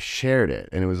 Right. And I shared it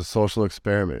and it was a social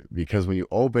experiment because when you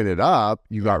open it up,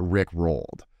 you got Rick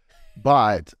rolled.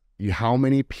 But how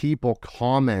many people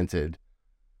commented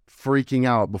freaking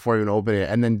out before you even open it,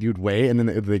 and then you'd wait, and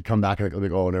then they'd come back and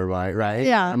like, oh, never mind, right?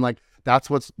 Yeah. I'm like, that's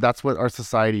what our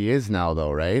society is now,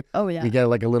 though, right? Oh yeah. We get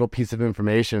like a little piece of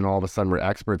information, and all of a sudden we're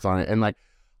experts on it. And like,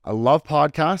 I love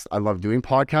podcasts, I love doing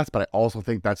podcasts, but I also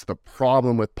think that's the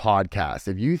problem with podcasts.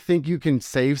 If you think you can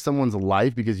save someone's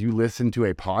life because you listen to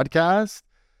a podcast,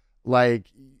 like,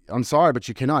 I'm sorry, but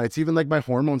you cannot. It's even like my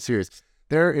hormone series.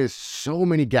 There is so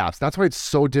many gaps. That's why it's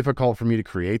so difficult for me to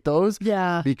create those.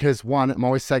 Yeah. Because one, I'm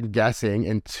always second guessing.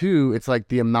 And two, it's like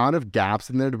the amount of gaps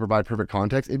in there to provide perfect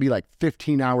context. It'd be like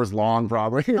 15 hours long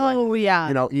probably. Oh, like, yeah.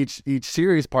 You know, each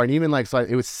series part. And even like, so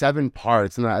it was 7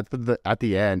 parts. And at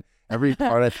the end, every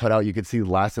part I put out, you could see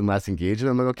less and less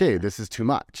engagement. I'm like, okay, this is too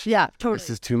much. Yeah, totally. This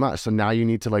is too much. So now you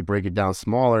need to like break it down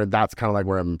smaller. That's kind of like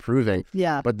where I'm improving.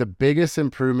 Yeah. But the biggest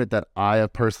improvement that I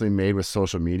have personally made with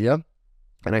social media,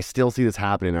 and I still see this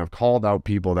happening. I've called out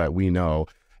people that we know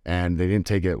and they didn't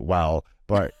take it well,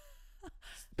 but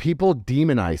people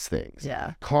demonize things.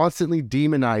 Yeah. Constantly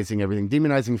demonizing everything,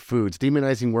 demonizing foods,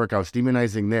 demonizing workouts,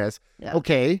 demonizing this. Yeah.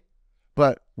 Okay,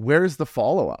 but where's the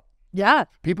follow-up? Yeah.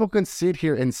 People can sit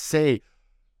here and say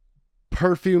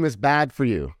perfume is bad for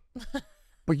you,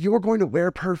 but you're going to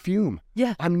wear perfume.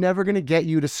 Yeah. I'm never going to get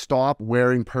you to stop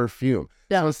wearing perfume.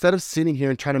 Yeah. So instead of sitting here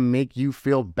and trying to make you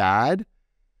feel bad,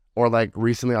 or like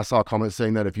recently I saw a comment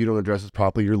saying that if you don't address this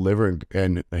properly, your liver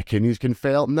and kidneys can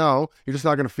fail. No, you're just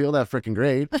not going to feel that freaking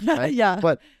great. Right? Yeah.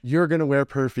 But you're going to wear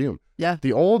perfume. Yeah.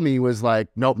 The old me was like,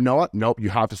 nope, you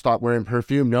have to stop wearing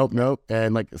perfume. Nope.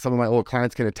 And like some of my old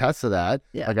clients can attest to that.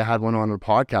 Yeah. Like I had one on a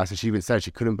podcast and she even said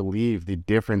she couldn't believe the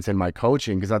difference in my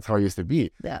coaching because that's how I used to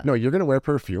be. Yeah. No, you're going to wear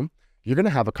perfume. You're going to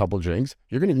have a couple drinks.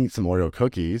 You're going to eat some Oreo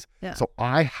cookies. Yeah. So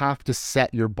I have to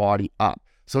set your body up.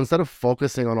 So instead of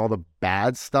focusing on all the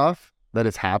bad stuff that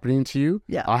is happening to you,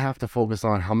 yeah, I have to focus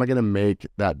on how am I going to make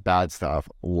that bad stuff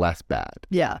less bad.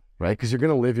 Yeah. Right? Because you're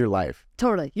going to live your life.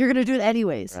 Totally. You're going to do it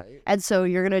anyways. Right. And so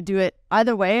you're going to do it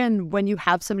either way. And when you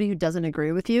have somebody who doesn't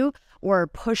agree with you or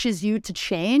pushes you to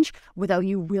change without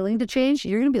you willing to change,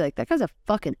 you're going to be like, that guy's a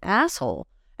fucking asshole.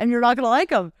 And you're not going to like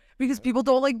him because people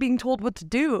don't like being told what to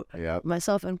do. Yep.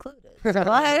 Myself included.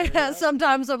 So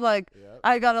sometimes I'm like,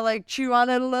 I got to like chew on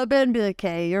it a little bit and be like,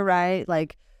 okay, you're right.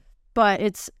 Like, But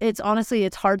it's honestly,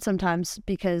 it's hard sometimes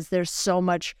because there's so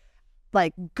much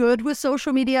like good with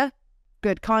social media,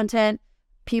 good content.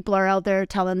 People are out there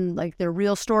telling like their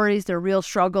real stories, their real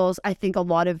struggles. I think a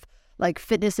lot of like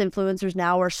fitness influencers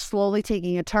now are slowly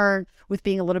taking a turn with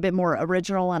being a little bit more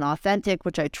original and authentic,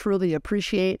 which I truly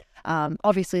appreciate.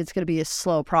 Obviously, it's going to be a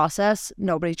slow process.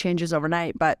 Nobody changes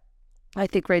overnight. But I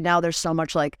think right now there's so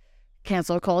much like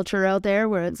cancel culture out there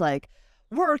where it's like,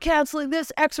 we're canceling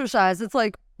this exercise. It's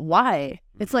like, why?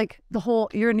 It's like the whole,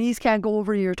 your knees can't go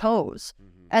over your toes.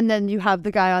 And then you have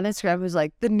the guy on Instagram who's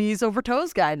like the knees over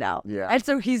toes guy now. Yeah. And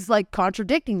so he's like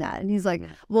contradicting that. And he's like,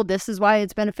 well, this is why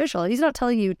it's beneficial. He's not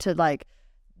telling you to like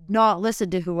not listen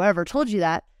to whoever told you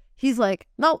that. He's like,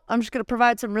 no, I'm just going to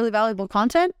provide some really valuable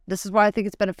content. This is why I think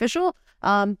it's beneficial.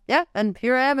 Yeah. And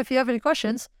here I am if you have any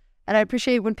questions. And I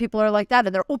appreciate when people are like that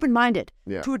and they're open-minded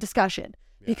to a discussion.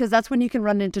 Because that's when you can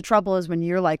run into trouble, is when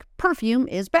you're like, perfume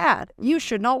is bad. You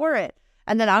should not wear it.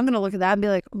 And then I'm going to look at that and be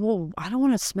like, well, I don't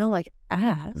want to smell like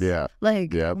ass. Yeah.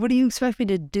 Like, what do you expect me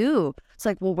to do? It's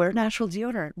like, well, wear natural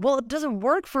deodorant. Well, it doesn't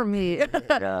work for me.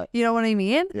 You know what I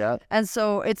mean? Yeah. And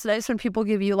so it's nice when people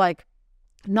give you like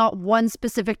not one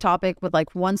specific topic with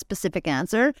like one specific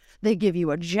answer. They give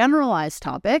you a generalized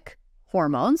topic,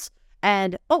 hormones,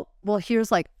 and, oh, well,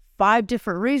 here's like 5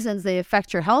 different reasons they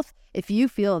affect your health. If you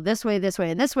feel this way,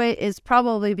 and this way, is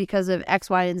probably because of X,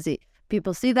 Y, and Z.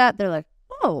 People see that, they're like,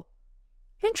 oh,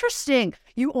 interesting.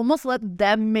 You almost let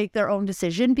them make their own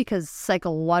decision because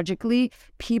psychologically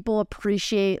people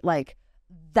appreciate like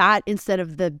that instead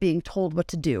of the being told what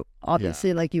to do.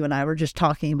 Obviously, like you and I were just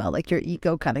talking about, like your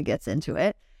ego kind of gets into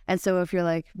it. And so if you're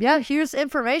like, yeah, here's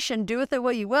information, do with it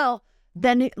what you will,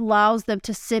 then it allows them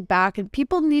to sit back, and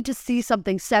people need to see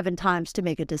something 7 times to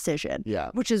make a decision. Yeah.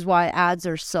 Which is why ads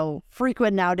are so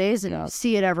frequent nowadays, and you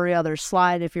see it every other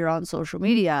slide if you're on social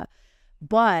media.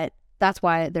 But that's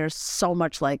why there's so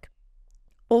much like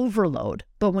overload.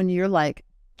 But when you're like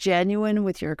genuine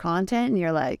with your content and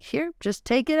you're like, here, just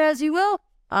take it as you will.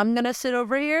 I'm going to sit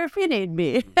over here if you need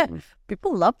me.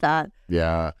 People love that.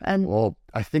 Yeah. And well,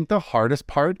 I think the hardest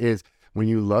part is when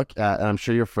you look at, and I'm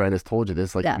sure your friend has told you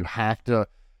this, like you have to,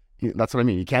 that's what I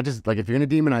mean. You can't just, like, if you're going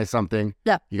to demonize something,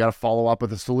 you got to follow up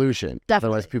with a solution. Definitely.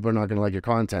 Otherwise, people are not going to like your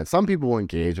content. Some people will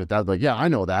engage with that. Like, yeah, I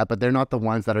know that, but they're not the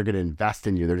ones that are going to invest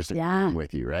in you. They're just agreeing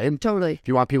with you, right? Totally. If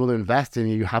you want people to invest in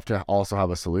you, you have to also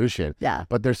have a solution. Yeah.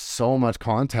 But there's so much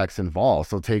context involved.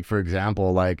 So take, for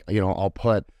example, like, I'll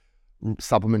put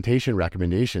supplementation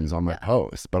recommendations on my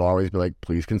post, but I'll always be like,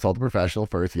 please consult a professional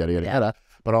first, yada, yada, yada.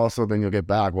 But also then you'll get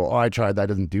back, well, I tried, that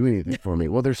doesn't do anything for me.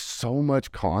 Well, there's so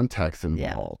much context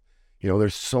involved.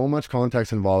 There's so much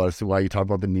context involved as to why you talk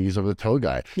about the knees over the toe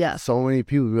guy. Yeah. So many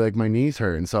people be like, my knees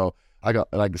hurt. And so I got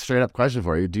like a straight up question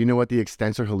for you. Do you know what the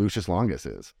extensor hallucis longus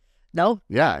is? No.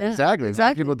 Yeah, exactly.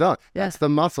 People don't. That's the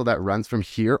muscle that runs from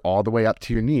here all the way up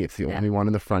to your knee. It's the only one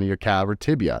in the front of your calf or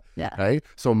tibia. Yeah. Right?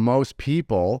 So most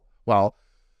people, well,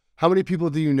 how many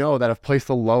people do you know that have placed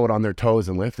a load on their toes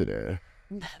and lifted it?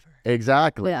 Never.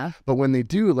 Exactly. Yeah. But when they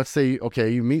do, let's say, okay,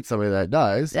 you meet somebody that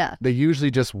does, they usually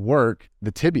just work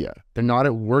the tibia. They're not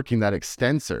at working that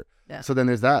extensor. Yeah. So then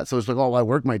there's that. So it's like, oh, I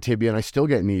work my tibia and I still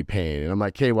get knee pain. And I'm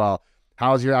like, okay, well,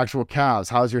 how's your actual calves?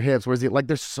 How's your hips? Where's the, like,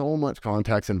 there's so much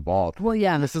context involved. Well,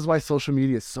 yeah. And this is why social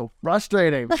media is so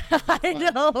frustrating. I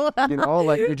know.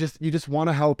 Like you just want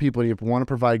to help people and you want to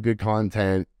provide good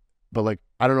content. But like,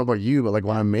 I don't know about you, but like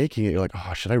when I'm making it, you're like,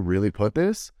 oh, should I really put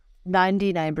this?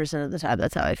 99% of the time,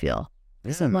 that's how I feel.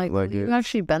 Yeah, so I'm like, do you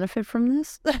actually benefit from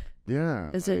this?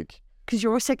 Yeah. Is it because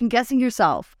you're second guessing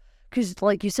yourself? Because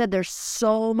like you said, there's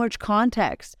so much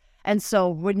context. And so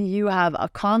when you have a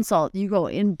consult, you go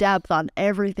in depth on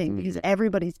everything because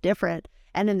everybody's different.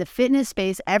 And in the fitness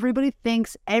space, everybody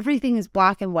thinks everything is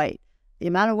black and white. The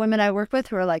amount of women I work with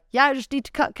who are like, yeah, I just need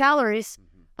to cut calories.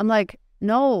 I'm like,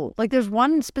 no, like there's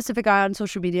one specific guy on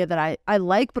social media that I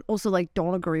like, but also like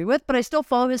don't agree with, but I still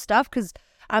follow his stuff because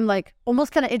I'm like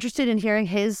almost kind of interested in hearing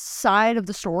his side of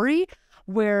the story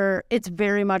where it's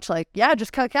very much like, yeah,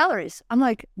 just cut calories. I'm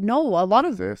like, no, a lot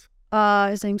of this.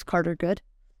 His name's Carter Good.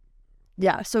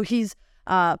 Yeah. So he's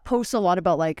posts a lot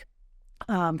about like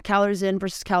calories in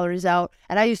versus calories out.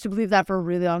 And I used to believe that for a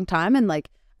really long time. And like,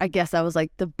 I guess that was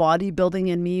like the bodybuilding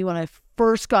in me when I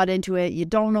first got into it. You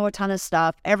don't know a ton of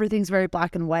stuff. Everything's very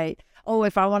black and white. Oh,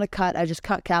 if I want to cut, I just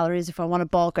cut calories. If I want to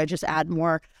bulk, I just add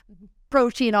more.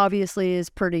 Protein obviously is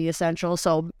pretty essential.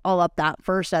 So I'll up that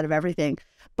first out of everything.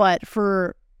 But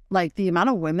for like the amount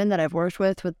of women that I've worked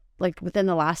with like within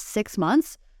the last 6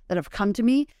 months that have come to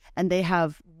me and they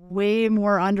have way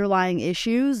more underlying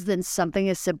issues than something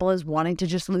as simple as wanting to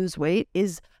just lose weight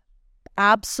is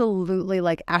absolutely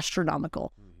like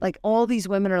astronomical. Like all these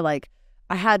women are like,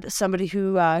 I had somebody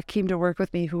who came to work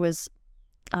with me who was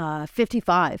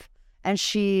 55. And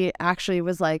she actually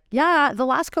was like, yeah, the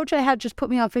last coach I had just put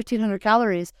me on 1,500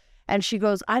 calories. And she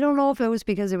goes, I don't know if it was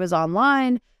because it was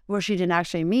online where she didn't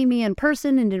actually meet me in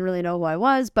person and didn't really know who I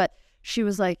was. But she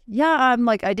was like, yeah, I'm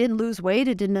like, I didn't lose weight.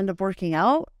 It didn't end up working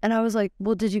out. And I was like,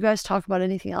 well, did you guys talk about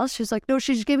anything else? She's like, no,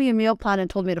 she just gave me a meal plan and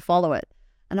told me to follow it.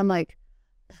 And I'm like,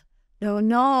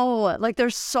 no, like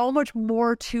there's so much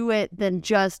more to it than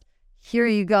just, here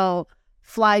you go,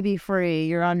 fly, be free,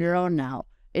 you're on your own now.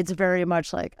 It's very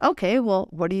much like, okay, well,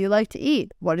 what do you like to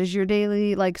eat? What does your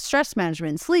daily like stress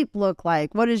management, sleep look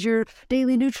like? What does your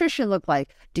daily nutrition look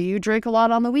like? Do you drink a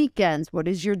lot on the weekends? What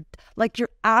is your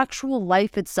actual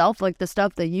life itself, like the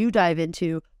stuff that you dive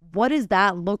into? What does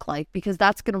that look like? Because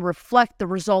that's going to reflect the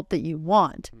result that you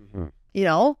want, you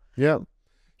know? Yeah.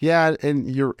 Yeah.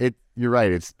 And you're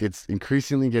right. It's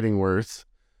increasingly getting worse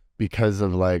because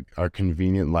of like our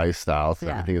convenient lifestyle. So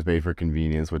everything is made for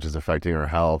convenience, which is affecting our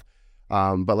health.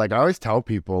 But like I always tell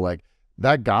people, like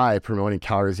that guy promoting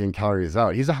calories in, calories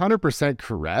out, he's 100%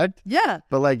 correct. Yeah.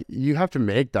 But like you have to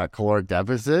make that caloric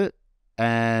deficit.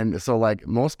 And so like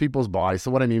most people's bodies,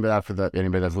 so what I mean by that for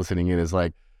anybody that's listening in is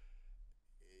like,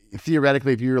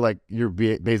 theoretically, if you're like your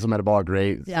basal metabolic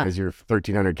rate is your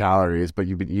 1,300 calories, but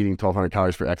you've been eating 1,200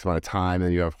 calories for X amount of time,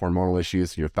 and you have hormonal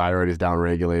issues, so your thyroid is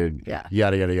downregulated,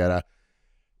 yada, yada, yada,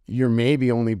 you're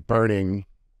maybe only burning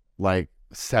like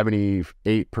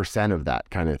 78% of that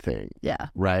kind of thing. Yeah.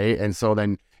 Right. And so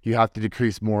then you have to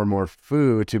decrease more and more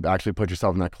food to actually put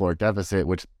yourself in that caloric deficit,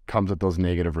 which comes with those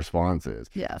negative responses.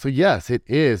 Yeah. So yes, it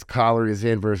is calories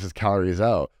in versus calories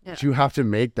out. Yeah. But you have to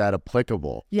make that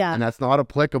applicable. Yeah. And that's not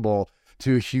applicable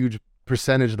to a huge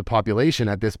percentage of the population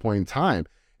at this point in time.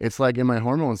 It's like in my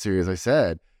hormone series, I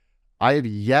said, I have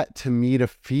yet to meet a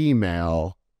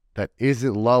female that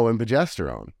isn't low in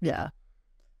progesterone. Yeah.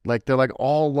 Like they're like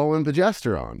all low in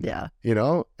progesterone. Yeah. You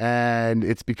know? And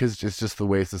it's because it's just the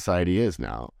way society is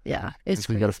now. Yeah. It's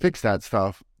so you got to fix that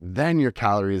stuff. Then your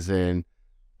calories in,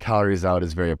 calories out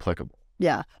is very applicable.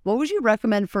 Yeah. What would you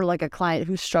recommend for like a client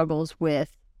who struggles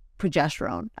with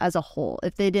progesterone as a whole?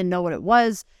 If they didn't know what it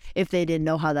was, if they didn't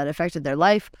know how that affected their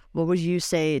life, what would you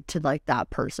say to like that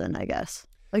person, I guess?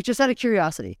 Like just out of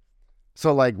curiosity.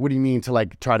 So like, what do you mean to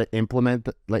like try to implement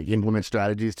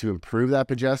strategies to improve that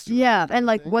progesterone? Yeah. And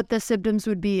like what the symptoms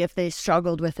would be if they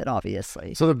struggled with it,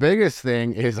 obviously. So the biggest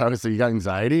thing is obviously you got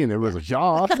anxiety and everyone's like,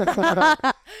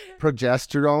 yeah.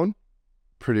 Progesterone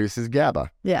produces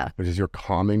GABA. Yeah. Which is your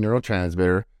calming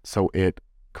neurotransmitter. So it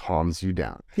calms you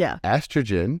down. Yeah.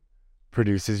 Estrogen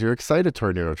produces your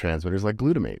excitatory neurotransmitters like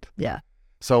glutamate. Yeah.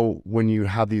 So when you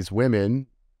have these women,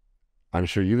 I'm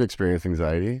sure you've experienced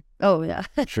anxiety. Oh, yeah.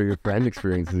 I'm sure your friend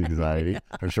experiences anxiety.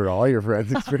 I'm sure all your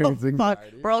friends experience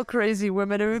anxiety. We're all crazy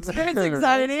women who experience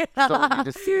anxiety. So you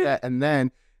just see that. And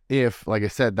then if, like I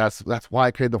said, that's why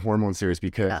I created the hormone series,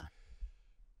 because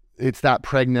it's that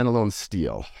pregnenolone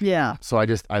steal. Yeah. So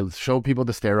I show people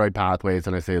the steroid pathways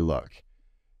and I say, look,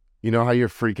 you know how you're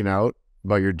freaking out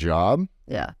about your job?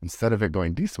 Yeah. Instead of it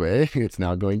going this way, it's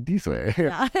now going this way.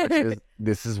 Yeah.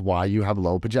 This is why you have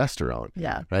low progesterone.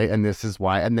 Yeah. Right. And this is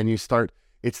why. And then you start,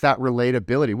 it's that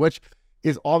relatability, which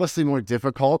is obviously more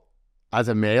difficult as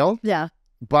a male. Yeah.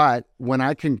 But when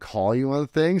I can call you on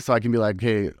things, so I can be like,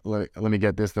 hey, let me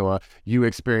get this, Noah. You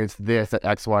experienced this at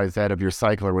X, Y, Z of your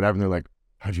cycle or whatever. And they're like,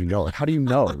 how do you know? Like, how do you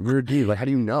know? You're a dude. Like, how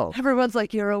do you know? Everyone's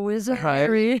like, you're a wizard.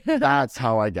 Right? That's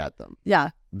how I get them.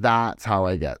 Yeah. That's how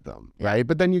I get them, right?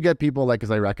 But then you get people like,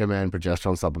 because I recommend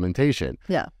progesterone supplementation.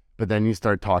 Yeah. But then you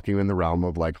start talking in the realm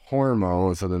of like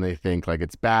hormones, so then they think like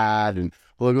it's bad and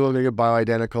look, they get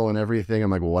bioidentical and everything. I'm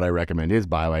like, well, what I recommend is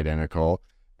bioidentical.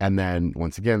 And then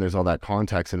once again, there's all that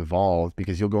context involved,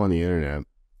 because you'll go on the internet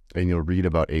and you'll read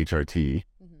about HRT,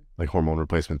 like hormone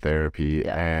replacement therapy,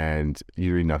 and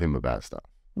you read nothing but bad stuff.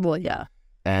 Well, yeah.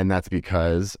 And that's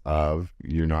because of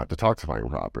you're not detoxifying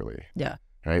properly. Yeah.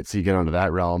 Right. So you get onto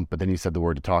that realm, but then you said the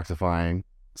word detoxifying.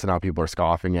 So now people are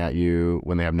scoffing at you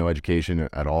when they have no education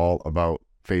at all about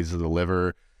phases of the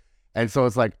liver. And so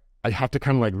it's like, I have to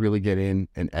kind of like really get in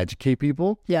and educate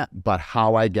people. Yeah. But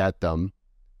how I get them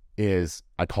is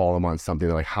I call them on something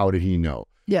like, how did he know?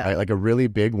 Yeah. Right? Like a really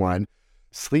big one,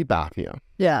 sleep apnea.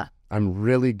 Yeah. I'm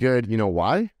really good. You know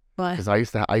why? Why? Because I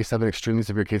used to have an extremely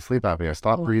severe case of sleep apnea. I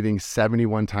stopped breathing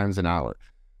 71 times an hour.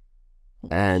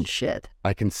 And shit,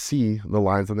 I can see the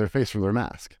lines on their face from their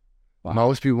mask. Wow.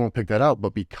 Most people won't pick that out,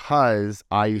 but because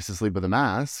I used to sleep with a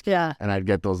mask, and I'd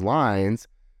get those lines,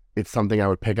 it's something I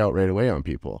would pick out right away on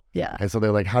people. Yeah. And so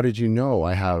they're like, how did you know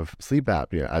I have sleep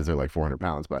apnea? As they're like 400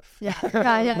 pounds, but Yeah,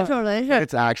 totally.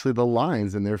 it's actually the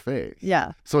lines in their face.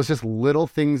 Yeah. So it's just little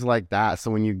things like that.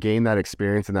 So when you gain that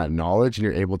experience and that knowledge and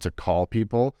you're able to call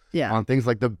people on things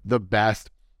like the best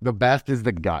is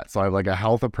the gut. So I have like a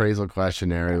health appraisal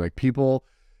questionnaire. Like people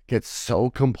get so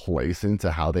complacent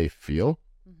to how they feel.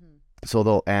 So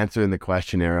they'll answer in the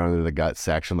questionnaire under the gut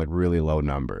section, like really low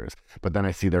numbers. But then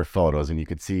I see their photos and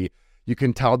you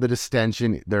can tell the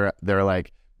distension. They're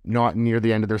like not near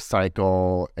the end of their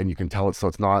cycle, and you can tell it. So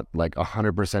it's not like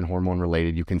 100% hormone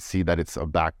related. You can see that it's a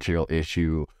bacterial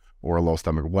issue or a low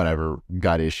stomach, whatever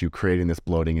gut issue, creating this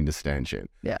bloating and distension.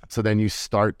 Yeah. So then you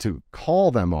start to call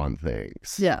them on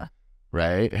things. Yeah.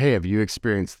 Right? Hey, have you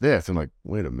experienced this? I'm like,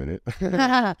 wait a minute.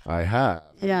 I have.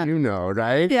 Yeah. You know,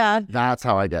 right? Yeah. That's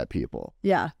how I get people.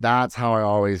 Yeah. That's how I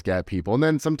always get people. And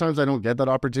then sometimes I don't get that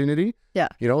opportunity. Yeah.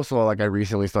 You know, so like I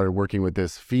recently started working with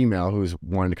this female who's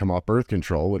wanting to come off birth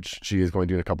control, which she is going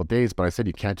to do in a couple of days. But I said,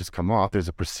 you can't just come off. There's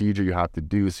a procedure you have to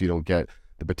do so you don't get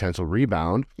the potential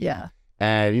rebound. Yeah.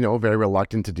 And, you know, very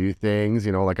reluctant to do things,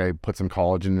 you know, like I put some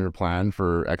collagen in her plan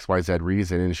for XYZ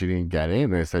reason and she didn't get it.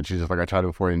 And I said, she's just like, I tried it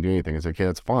before, I didn't do anything. I said, okay,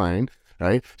 that's fine.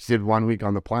 Right. She did 1 week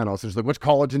on the plan. Also, she's like, which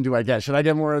collagen do I get? Should I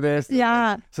get more of this?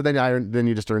 Yeah. So then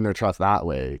you just earn their trust that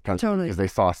way. Totally. Because they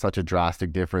saw such a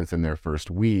drastic difference in their first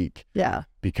week. Yeah.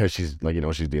 Because she's like, you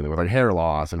know, she's dealing with like hair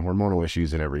loss and hormonal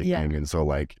issues and everything. Yeah. And so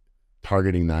like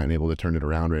targeting that and able to turn it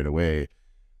around right away.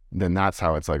 Then that's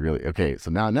how it's like really, okay,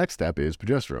 so now next step is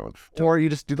progesterone. Or you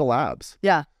just do the labs.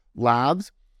 Yeah.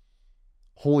 Labs,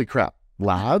 holy crap.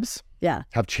 Labs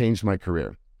have changed my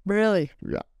career. Really?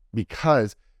 Yeah.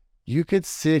 Because you could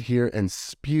sit here and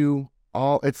spew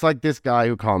it's like this guy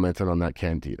who commented on that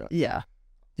candida. Yeah.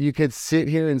 You could sit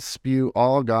here and spew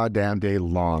all goddamn day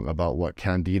long about what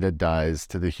candida does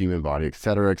to the human body, et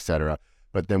cetera, et cetera.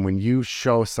 But then when you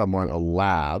show someone a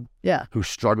lab who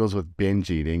struggles with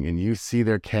binge eating and you see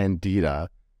their candida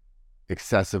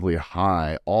excessively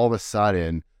high, all of a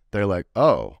sudden they're like,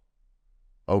 oh,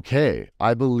 okay,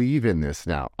 I believe in this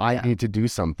now. I need to do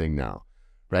something now,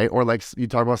 right? Or like you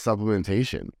talk about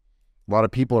supplementation. A lot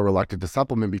of people are reluctant to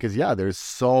supplement because, there's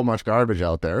so much garbage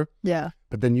out there. Yeah.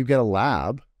 But then you get a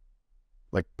lab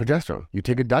like progesterone. You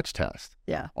take a Dutch test.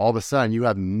 Yeah. All of a sudden you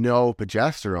have no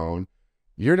progesterone.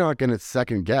 You're not going to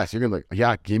second guess. You're going to be like,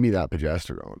 yeah, give me that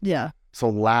progesterone. Yeah. So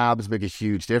labs make a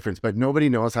huge difference, but nobody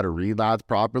knows how to read labs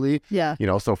properly. Yeah. You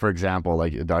know, so for example,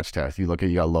 like a Dutch test, you got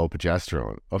low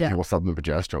progesterone. Okay, well, supplement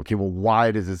progesterone. Okay, well, why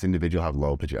does this individual have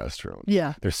low progesterone?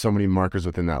 Yeah. There's so many markers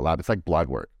within that lab. It's like blood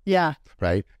work. Yeah.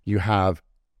 Right? You have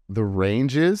the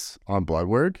ranges on blood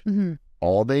work. Mm-hmm.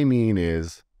 All they mean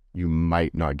is you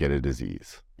might not get a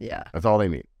disease. Yeah. That's all they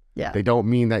mean. Yeah. They don't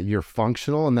mean that you're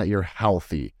functional and that you're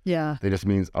healthy. Yeah. They just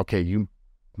means, okay, you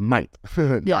might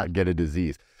not get a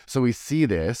disease. So we see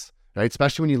this, right?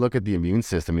 Especially when you look at the immune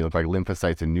system, you look like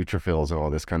lymphocytes and neutrophils and all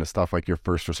this kind of stuff, like your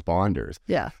first responders.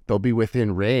 Yeah. They'll be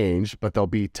within range, but they'll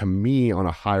be, to me, on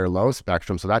a higher low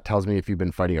spectrum. So that tells me if you've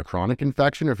been fighting a chronic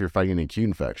infection or if you're fighting an acute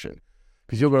infection.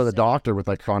 Because you'll go to the doctor with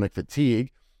like chronic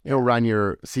fatigue, he'll run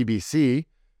your CBC.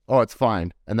 Oh, it's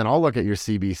fine. And then I'll look at your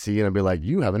CBC and I'll be like,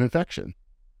 you have an infection.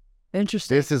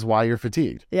 Interesting. This is why you're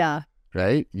fatigued. Yeah.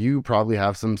 Right? You probably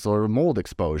have some sort of mold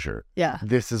exposure. Yeah.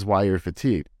 This is why you're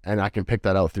fatigued. And I can pick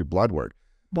that out through blood work.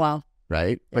 Wow.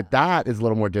 Right? Yeah. But that is a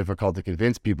little more difficult to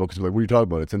convince people because like, what are you talking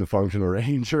about? It's in the functional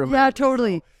range. Yeah,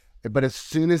 totally. But as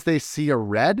soon as they see a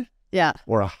red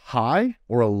or a high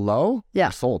or a low,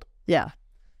 they're sold. Yeah.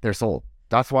 They're sold.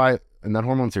 That's why in that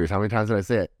hormone series, how many times did I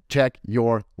say it? Check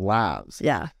your labs.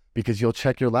 Yeah. Because you'll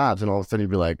check your labs and all of a sudden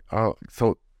you'll be like, oh,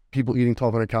 so people eating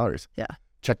 1,200 calories. Yeah.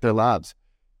 Check their labs.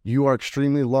 You are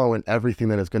extremely low in everything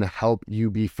that is going to help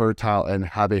you be fertile and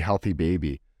have a healthy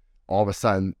baby. All of a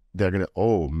sudden, they're going to,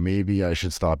 oh, maybe I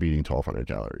should stop eating 1,200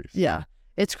 calories. Yeah.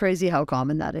 It's crazy how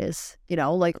common that is. You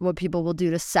know, like what people will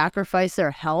do to sacrifice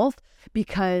their health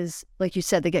because, like you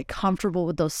said, they get comfortable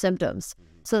with those symptoms.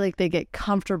 So like they get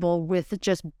comfortable with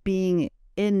just being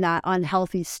in that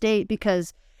unhealthy state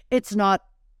because it's not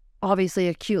obviously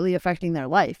acutely affecting their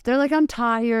life. They're like, I'm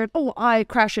tired. Oh, I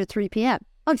crashed at 3 p.m.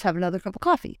 I'll just have another cup of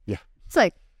coffee. Yeah. It's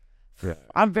like,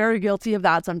 I'm very guilty of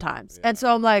that sometimes. Yeah. And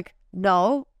so I'm like,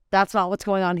 no, that's not what's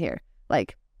going on here.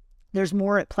 Like, there's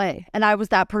more at play. And I was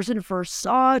that person for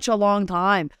such a long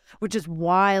time, which is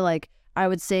why, like, I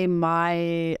would say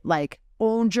my, like,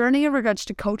 own journey in regards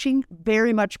to coaching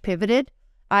very much pivoted.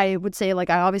 I would say, like,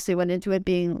 I obviously went into it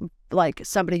being, like,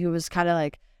 somebody who was kind of,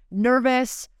 like,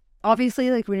 nervous. Obviously,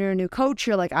 like when you're a new coach,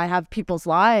 you're like, I have people's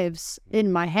lives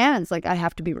in my hands. Like I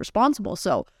have to be responsible.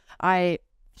 So I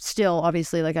still,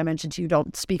 obviously, like I mentioned to you,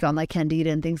 don't speak on like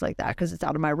candida and things like that because it's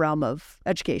out of my realm of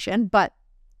education. But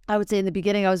I would say in the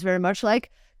beginning, I was very much like,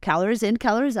 calories in,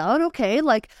 calories out. Okay,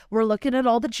 like we're looking at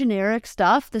all the generic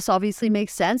stuff. This obviously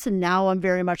makes sense. And now I'm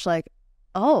very much like,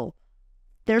 oh,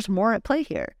 there's more at play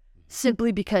here.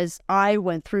 Simply because I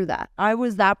went through that. I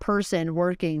was that person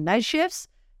working night shifts,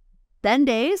 then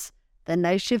days, then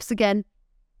night shifts again,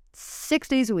 6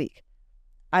 days a week.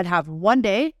 I'd have one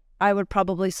day, I would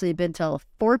probably sleep until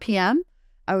 4 p.m.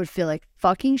 I would feel like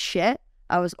fucking shit.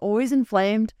 I was always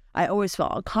inflamed. I always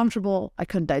felt uncomfortable. I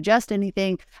couldn't digest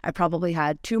anything. I probably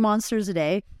had 2 monsters a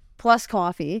day plus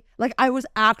coffee. Like I was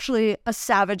actually a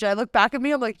savage. I look back at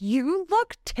me, I'm like, you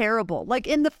look terrible, like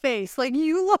in the face. Like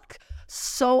you look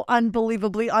so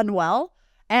unbelievably unwell.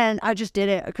 And I just did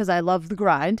it because I love the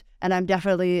grind. And I'm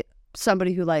definitely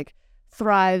somebody who like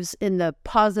thrives in the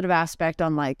positive aspect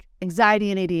on like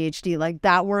anxiety and ADHD. Like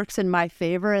that works in my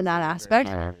favor in that aspect.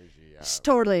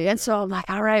 Totally. And so I'm like,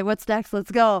 all right, what's next?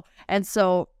 Let's go. And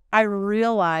so I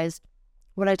realized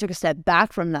when I took a step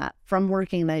back from that, from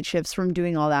working night shifts, from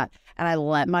doing all that, and I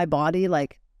let my body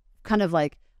like kind of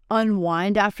like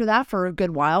unwind after that for a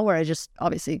good while, where I just,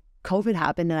 obviously COVID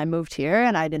happened and I moved here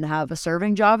and I didn't have a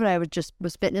serving job and I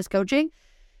was fitness coaching.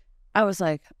 I was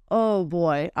like, oh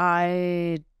boy,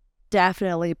 I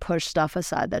definitely pushed stuff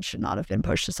aside that should not have been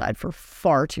pushed aside for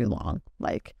far too long.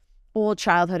 Like old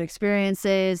childhood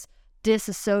experiences,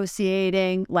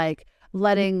 disassociating, like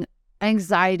letting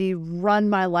anxiety run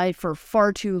my life for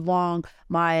far too long.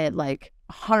 My like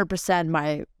 100%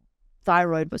 my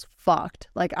thyroid was fucked.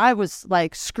 Like I was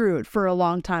like screwed for a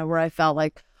long time, where I felt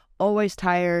like always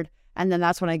tired. And then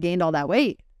that's when I gained all that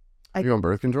weight. Are you on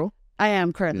birth control? I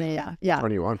am currently, yeah.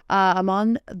 21. I'm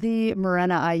on the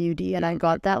Mirena IUD, and I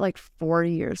got that like 4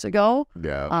 years ago.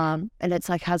 Yeah. And it's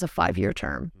like has a 5-year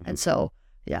term. And so,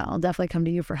 yeah, I'll definitely come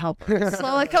to you for help.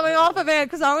 Slowly coming off of it,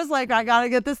 because I was like, I got to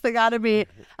get this thing out of me.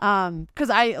 Because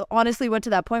I honestly went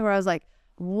to that point where I was like,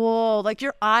 whoa, like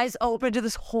your eyes open to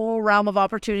this whole realm of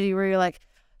opportunity where you're like,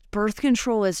 birth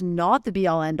control is not the be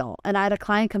all end all. And I had a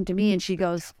client come to me and she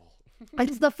goes,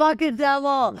 it's the fucking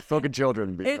devil. Fucking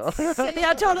children.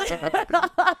 Yeah, totally.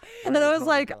 And then I was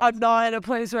like, I'm not in a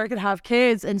place where I can have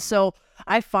kids. And so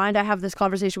I find I have this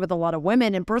conversation with a lot of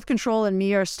women, and birth control and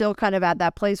me are still kind of at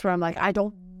that place where I'm like, I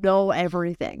don't know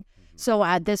everything. So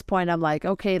at this point, I'm like,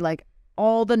 okay, like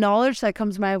all the knowledge that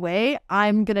comes my way,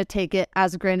 I'm going to take it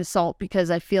as a grain of salt, because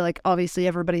I feel like obviously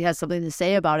everybody has something to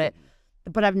say about it.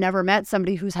 But I've never met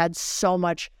somebody who's had so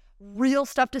much real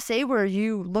stuff to say, where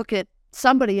you look at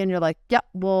somebody and you're like, yeah,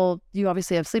 well, you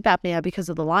obviously have sleep apnea because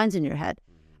of the lines in your head.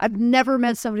 I've never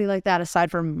met somebody like that aside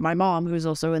from my mom, who's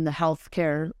also in the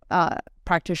healthcare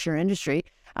practitioner industry.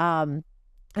 And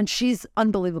she's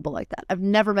unbelievable like that. I've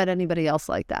never met anybody else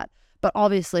like that. But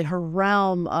obviously her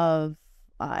realm of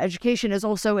education is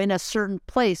also in a certain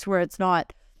place where it's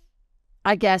not,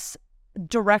 I guess,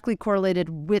 directly correlated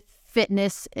with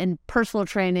fitness and personal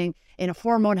training and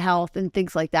hormone health and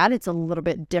things like that. It's a little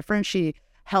bit different. She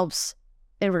helps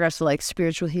in regards to like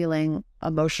spiritual healing,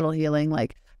 emotional healing,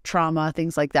 like trauma,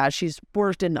 things like that. She's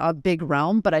worked in a big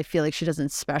realm, but I feel like she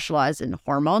doesn't specialize in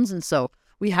hormones. And so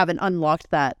we haven't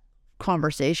unlocked that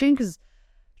conversation, because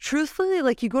truthfully,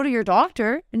 like you go to your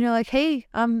doctor and you're like, hey,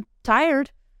 I'm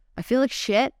tired. I feel like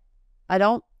shit. I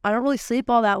don't really sleep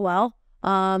all that well.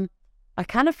 I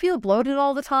kind of feel bloated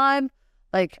all the time.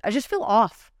 Like I just feel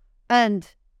off. And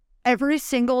every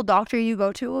single doctor you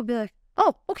go to will be like,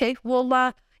 oh, okay,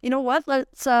 well, you know what?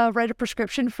 Let's write a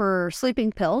prescription for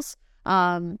sleeping pills.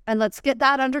 And let's get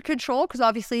that under control, because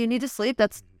obviously you need to sleep.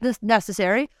 That's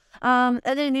necessary. And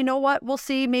then you know what? We'll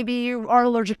see. Maybe you are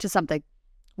allergic to something.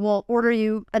 We'll order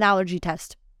you an allergy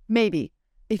test. Maybe,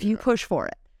 if you push for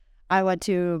it. I went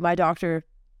to my doctor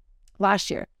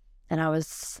last year, and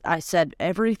I said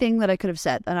everything that I could have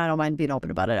said, and I don't mind being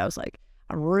open about it. I was like,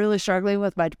 I'm really struggling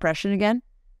with my depression again.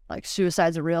 Like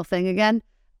suicide's a real thing again.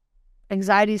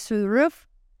 Anxiety's through the roof.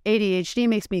 ADHD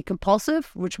makes me compulsive,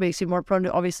 which makes you more prone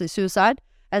to obviously suicide.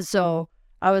 And so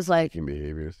I was like,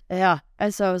 behaviors. Yeah.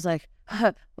 And so I was like,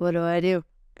 what do?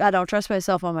 I don't trust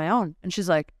myself on my own. And she's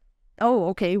like, oh,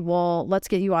 okay, well, let's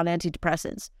get you on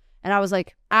antidepressants. And I was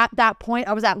like, at that point,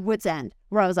 I was at wit's end,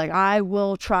 where I was like, I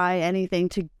will try anything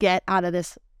to get out of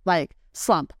this like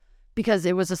slump, because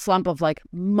it was a slump of like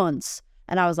months.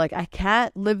 And I was like, I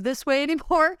can't live this way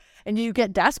anymore. And you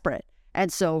get desperate.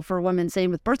 And so for women,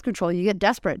 same with birth control, you get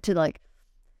desperate to like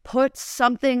put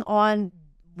something on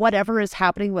whatever is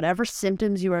happening, whatever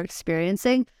symptoms you are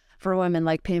experiencing. For women,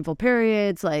 like painful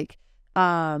periods, like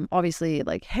obviously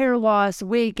like hair loss,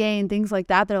 weight gain, things like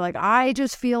that. They're like, I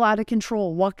just feel out of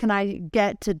control. What can I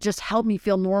get to just help me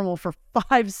feel normal for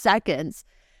 5 seconds?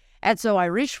 And so I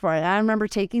reached for it. I remember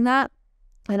taking that,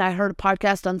 and I heard a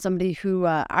podcast on somebody who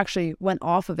actually went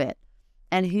off of it.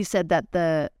 And he said that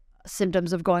the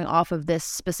symptoms of going off of this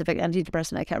specific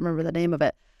antidepressant, I can't remember the name of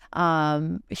it,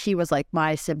 he was like,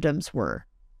 my symptoms were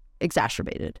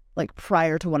exacerbated, like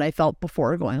prior to what I felt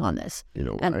before going on this. You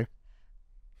know why? And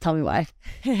tell me why.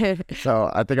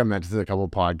 So I think I mentioned this in a couple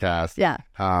of podcasts. Yeah.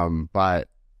 But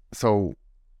so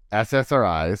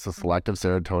SSRIs, so selective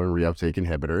serotonin reuptake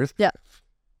inhibitors. Yeah.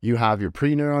 You have your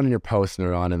pre-neuron and your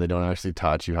post-neuron, and they don't actually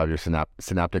touch. You have your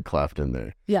synaptic cleft in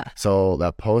there. Yeah. So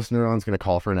that post-neuron is going to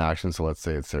call for an action. So let's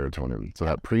say it's serotonin. So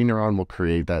that pre-neuron will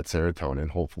create that serotonin,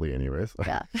 hopefully anyways.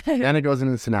 Yeah. Then it goes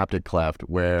into the synaptic cleft,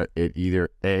 where it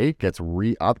either A, gets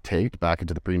reuptaked back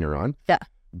into the pre-neuron. Yeah.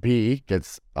 B,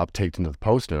 gets uptaked into the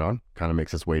post-neuron, kind of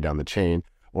makes its way down the chain.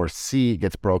 Or C,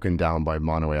 gets broken down by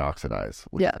mono-A oxidase,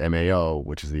 which is MAO,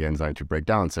 which is the enzyme to break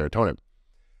down serotonin.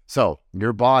 So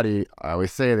your body, I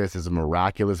always say this, is a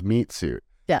miraculous meat suit.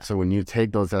 Yeah. So when you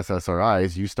take those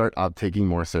SSRIs, you start uptaking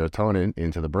more serotonin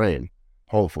into the brain,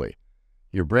 hopefully.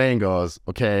 Your brain goes,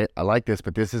 okay, I like this,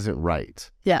 but this isn't right.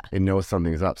 Yeah. It knows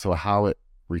something's up. So how it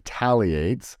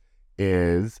retaliates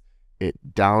is it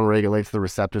downregulates the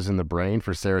receptors in the brain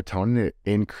for serotonin. It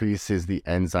increases the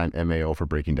enzyme MAO for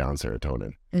breaking down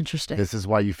serotonin. Interesting. This is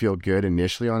why you feel good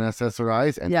initially on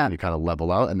SSRIs, and then you kind of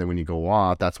level out. And then when you go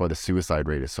off, that's why the suicide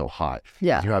rate is so high.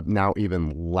 Yeah. You have now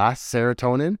even less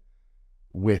serotonin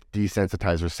with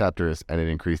desensitized receptors and an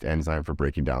increased enzyme for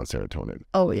breaking down serotonin.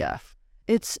 Oh, yeah.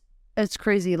 It's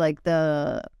crazy. Like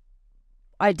I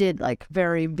did like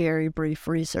very, very brief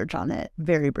research on it.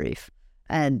 Very brief.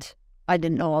 And I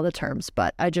didn't know all the terms,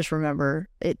 but I just remember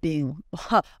it being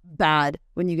bad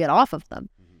when you get off of them.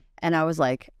 Mm-hmm. And I was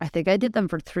like, I think I did them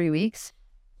for 3 weeks.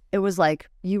 It was like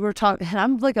you were talking, and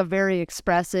I'm like a very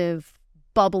expressive,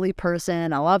 bubbly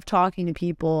person. I love talking to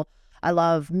people. I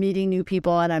love meeting new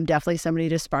people, and I'm definitely somebody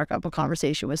to spark up a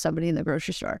conversation with somebody in the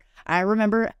grocery store. I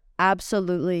remember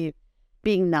absolutely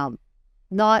being numb,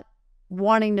 not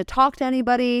wanting to talk to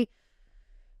anybody,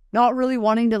 not really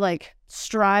wanting to like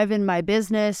strive in my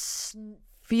business,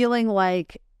 feeling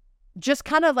like just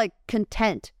kind of like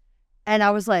content. And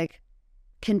I was like,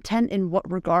 content in what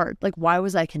regard? Like, why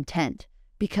was I content?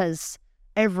 Because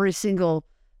every single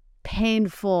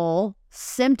painful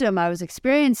symptom I was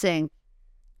experiencing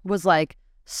was like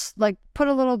put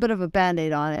a little bit of a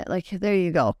Band-Aid on it. Like, there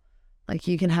you go. Like,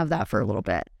 you can have that for a little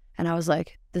bit. And I was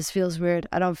like, this feels weird.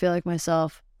 I don't feel like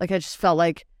myself. Like, I just felt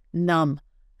like numb.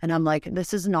 And I'm like,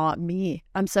 this is not me.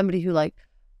 I'm somebody who like,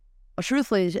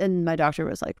 truthfully, and my doctor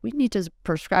was like, we need to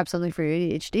prescribe something for your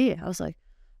ADHD. I was like,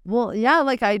 well, yeah,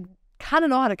 like I kind of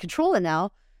know how to control it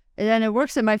now. And then it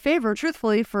works in my favor,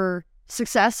 truthfully, for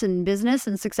success in business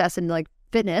and success in like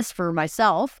fitness for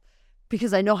myself,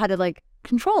 because I know how to like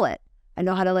control it. I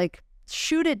know how to like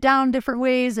shoot it down different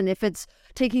ways. And if it's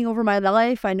taking over my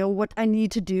life, I know what I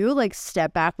need to do, like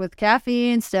step back with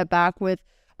caffeine, step back with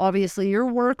obviously your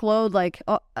workload. Like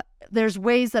there's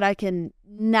ways that I can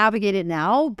navigate it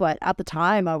now. But at the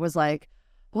time I was like,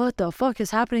 what the fuck is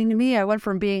happening to me? I went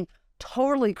from being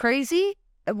totally crazy,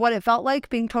 what it felt like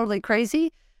being totally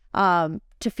crazy,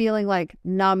 to feeling like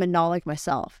numb and not like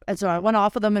myself. And so I went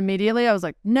off of them immediately. I was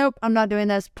like, nope, I'm not doing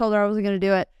this. Told her I wasn't going to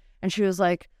do it. And she was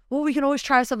like, well, we can always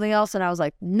try something else. And I was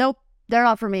like, nope, they're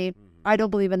not for me. I don't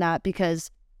believe in that, because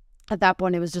at that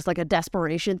point it was just like a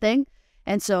desperation thing.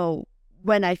 And so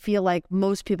when I feel like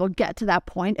most people get to that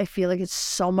point, I feel like it's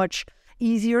so much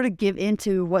easier to give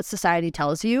into what society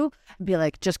tells you and be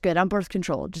like, just get on birth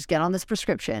control, just get on this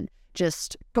prescription,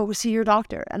 just go see your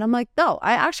doctor. And I'm like, no,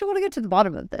 I actually want to get to the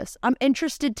bottom of this. I'm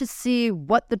interested to see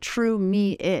what the true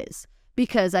me is,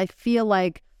 because I feel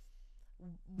like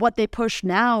what they push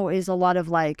now is a lot of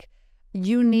like,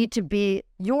 you need to be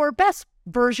your best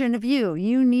version of you.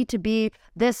 You need to be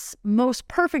this most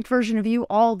perfect version of you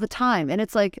all the time. And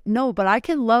it's like, no, but I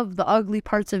can love the ugly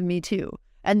parts of me too.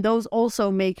 And those also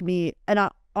make me an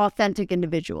authentic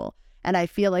individual. And I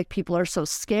feel like people are so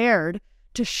scared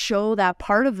to show that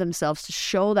part of themselves, to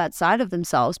show that side of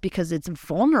themselves, because it's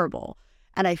vulnerable.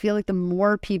 And I feel like the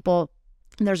more people,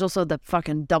 and there's also the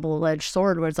fucking double-edged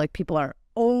sword where it's like people are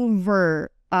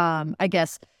over, I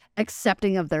guess,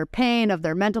 accepting of their pain, of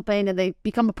their mental pain, and they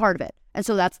become a part of it. And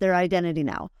so that's their identity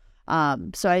now.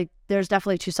 There's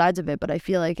definitely two sides of it, but I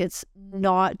feel like it's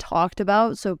not talked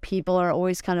about. So people are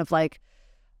always kind of like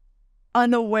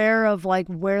unaware of like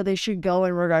where they should go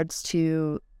in regards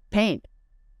to pain,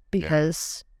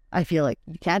 because I feel like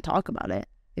you can't talk about it.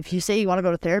 if you say you want to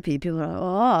go to therapy, people are like,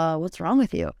 oh, what's wrong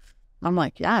with you? I'm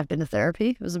like, yeah, I've been to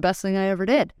therapy. It was the best thing I ever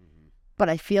did. But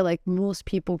I feel like most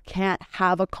people can't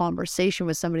have a conversation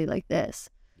with somebody like this.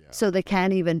 So they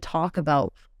can't even talk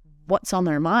about what's on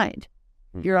their mind.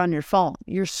 You're on your phone.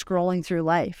 You're scrolling through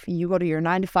life. You go to your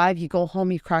 9 to 5, you go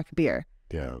home, you crack a beer.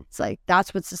 Yeah. It's like,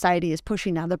 that's what society is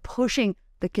pushing now. They're pushing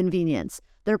the convenience.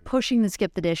 They're pushing the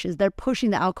skip the dishes. They're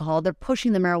pushing the alcohol. They're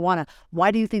pushing the marijuana.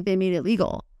 Why do you think they made it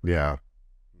legal? Yeah.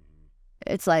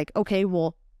 It's like, okay,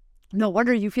 well, no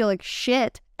wonder you feel like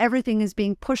shit. Everything is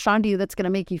being pushed onto you that's going to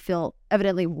make you feel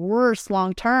evidently worse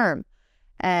long term.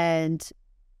 And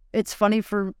it's funny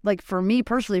for me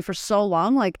personally, for so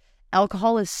long, like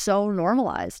alcohol is so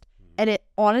normalized, and it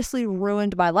honestly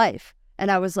ruined my life.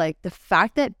 And I was like, the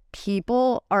fact that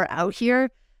people are out here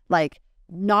like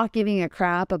not giving a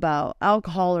crap about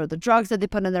alcohol or the drugs that they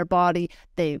put in their body,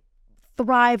 they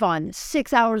thrive on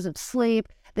 6 hours of sleep.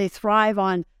 They thrive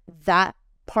on that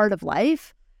part of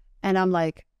life. And I'm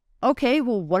like, okay,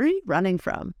 well, what are you running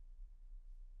from?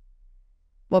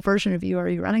 What version of you are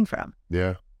you running from?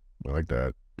 Yeah. I like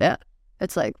that. Yeah.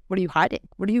 It's like, what are you hiding?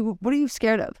 What are you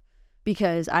scared of?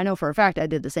 Because I know for a fact I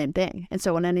did the same thing. And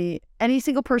so when any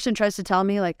single person tries to tell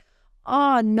me like,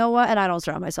 oh, Noah, and I don't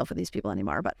surround myself with these people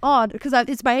anymore, but because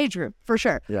it's my age group for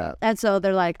sure. Yeah. And so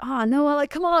they're like, oh, Noah, like,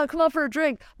 come on for a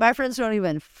drink. My friends don't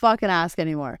even fucking ask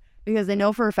anymore because they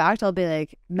know for a fact I'll be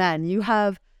like, man, you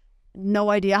have no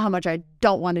idea how much I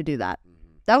don't want to do that.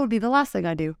 That would be the last thing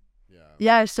I do.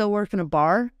 Yeah, I still work in a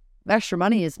bar. Extra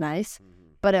money is nice,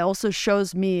 but it also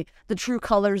shows me the true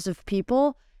colors of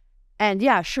people. And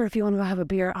yeah, sure, if you want to go have a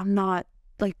beer, I'm not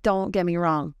like, don't get me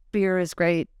wrong. Beer is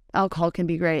great. Alcohol can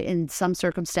be great in some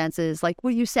circumstances, like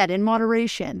what you said, in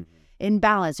moderation, in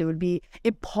balance. It would be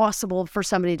impossible for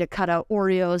somebody to cut out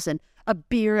Oreos and a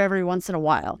beer every once in a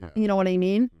while. Yeah. You know what I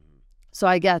mean? So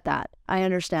I get that. I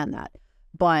understand that.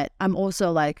 But I'm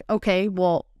also like, okay,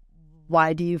 well,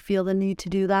 why do you feel the need to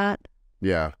do that?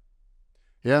 Yeah.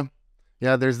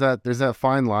 There's that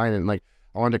fine line. And like,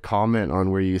 I wanted to comment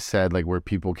on where you said like where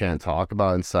people can't talk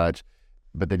about and such,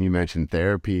 but then you mentioned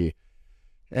therapy.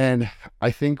 And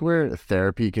I think where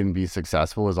therapy can be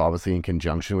successful is obviously in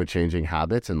conjunction with changing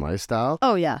habits and lifestyle.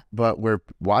 Oh, yeah. But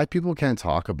why people can't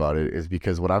talk about it is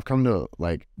because what I've come to,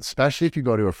 like, especially if you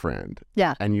go to a friend.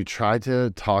 Yeah. And you try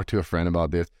to talk to a friend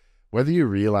about this, whether you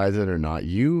realize it or not,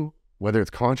 whether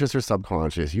it's conscious or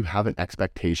subconscious, you have an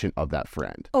expectation of that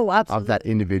friend. Oh, absolutely. Of that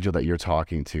individual that you're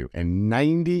talking to. And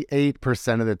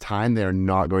 98% of the time, they're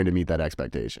not going to meet that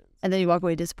expectation. And then you walk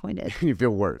away disappointed. You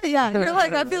feel worse. Yeah, you're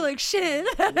like, I feel like shit.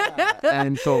 Yeah.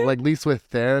 And so, like, at least with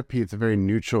therapy, it's a very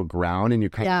neutral ground, and you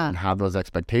kind of have those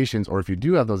expectations. Or if you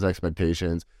do have those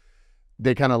expectations,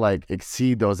 they kind of like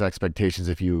exceed those expectations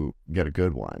if you get a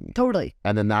good one. Totally.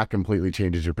 And then that completely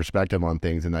changes your perspective on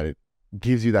things, and that it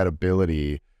gives you that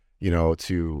ability, you know,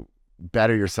 to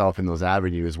better yourself in those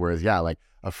avenues. Whereas, yeah, like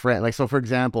a friend, like, so for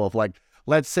example, if like,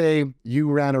 let's say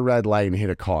you ran a red light and hit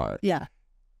a car. Yeah.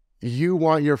 You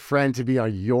want your friend to be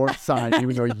on your side,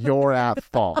 even though you're at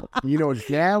fault. You know,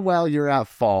 yeah, well, you're at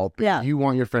fault, but you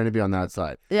want your friend to be on that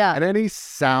side. Yeah. And any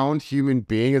sound human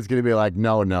being is going to be like,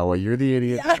 no, Noah, you're the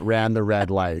idiot that ran the red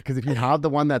light. Because if you have the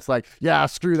one that's like, yeah,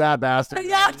 screw that bastard.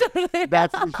 Yeah, totally. You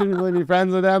shouldn't really be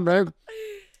friends with them, right?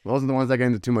 Those are the ones that get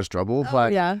into too much trouble.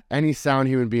 But any sound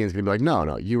human being is going to be like,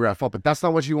 no, you were at fault. But that's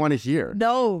not what you want to hear.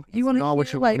 No, you want to hear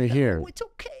what you want to hear. Oh, it's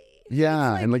okay.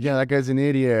 Yeah, like, and like, yeah, that guy's an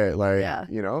idiot. Like,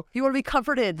 you know, you want to be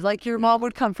comforted, like your mom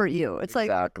would comfort you. It's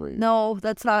exactly. Like, no,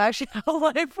 that's not actually how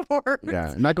life works.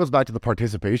 Yeah, and that goes back to the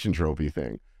participation trophy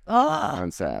thing.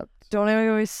 Concept. Don't even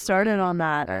get me started on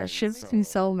that. That shit makes me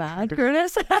so mad,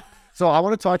 Curtis. So I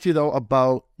want to talk to you though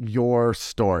about your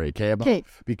story, okay?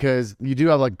 Because you do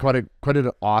have like quite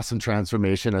an awesome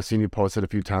transformation. I've seen you post it a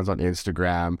few times on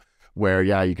Instagram, where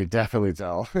you could definitely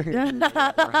tell.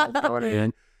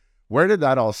 Where did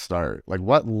that all start? Like,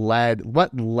 what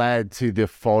led to the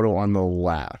photo on the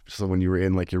left? So when you were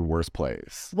in like your worst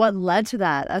place. What led to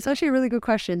that? That's actually a really good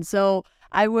question. So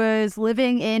I was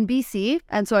living in BC,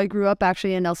 and so I grew up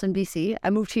actually in Nelson, BC. I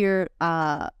moved here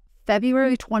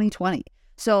February 2020.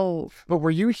 So, but were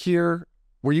you here?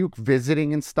 Were you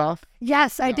visiting and stuff?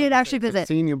 Yes, I did actually visit. I've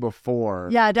seen you before.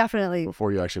 Yeah, definitely.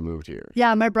 Before you actually moved here.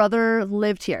 Yeah, my brother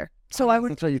lived here. So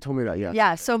that's right. You told me that. Yeah.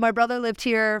 Yeah. So my brother lived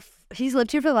here. He's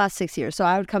lived here for the last 6 years. So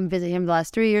I would come visit him the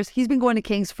last 3 years. He's been going to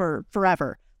Kings for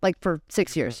forever, like for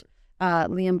 6 years.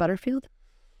 Liam Butterfield.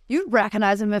 You'd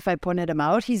recognize him if I pointed him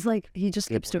out. He's like, he just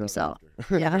keeps to himself.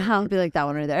 Yeah, I'll be like that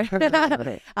one right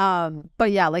there.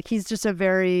 But yeah, like he's just a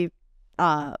very,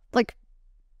 like,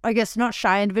 I guess not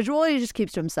shy individual. He just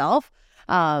keeps to himself,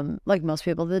 like most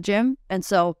people at the gym. And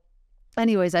so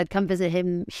anyways, I'd come visit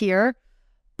him here.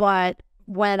 But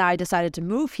when I decided to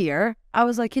move here, I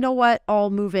was like, you know what? I'll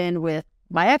move in with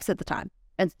my ex at the time.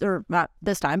 Or not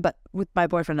this time, but with my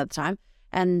boyfriend at the time.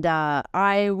 And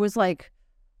I was like,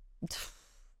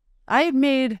 I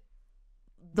made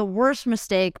the worst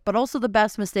mistake, but also the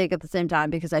best mistake at the same time,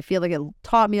 because I feel like it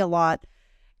taught me a lot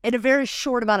in a very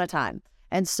short amount of time.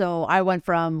 And so I went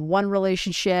from one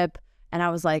relationship and I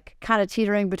was like kind of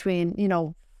teetering between,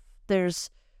 there's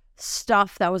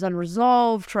stuff that was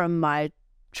unresolved from my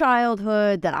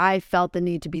childhood that I felt the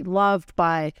need to be loved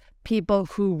by people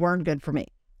who weren't good for me.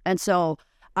 And so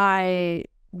I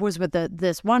was with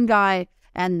this one guy,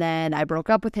 and then I broke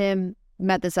up with him,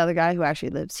 met this other guy who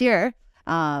actually lives here.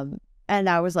 And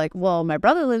I was like, well, my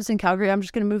brother lives in Calgary. I'm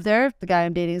just going to move there. The guy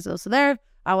I'm dating is also there.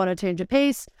 I want to change the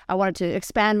pace. I wanted to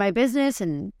expand my business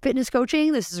and fitness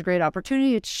coaching. This is a great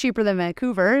opportunity. It's cheaper than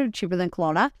Vancouver, cheaper than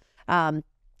Kelowna. That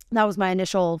was my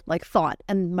initial thought.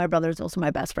 And my brother's also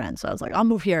my best friend. So I was like, I'll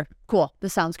move here. Cool.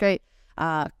 This sounds great.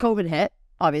 COVID hit,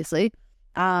 obviously.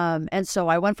 And so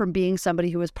I went from being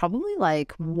somebody who was probably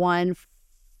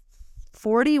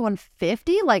 140,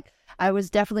 150. I was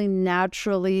definitely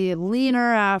naturally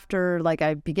leaner after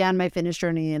I began my fitness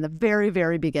journey in the very,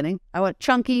 very beginning. I went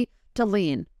chunky to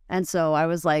lean. And so I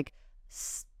was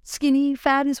skinny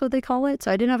fat is what they call it.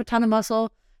 So I didn't have a ton of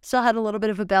muscle, still had a little bit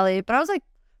of a belly, but I was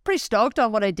pretty stoked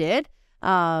on what I did.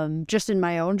 Just in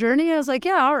my own journey, I was like,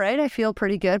 yeah, all right, I feel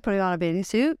pretty good putting on a bathing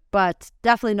suit, but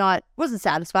definitely wasn't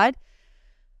satisfied.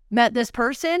 Met this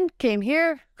person, came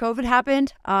here, COVID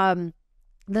happened.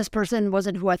 This person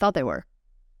wasn't who I thought they were.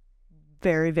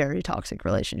 Very, very toxic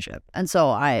relationship. And so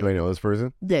Do I know this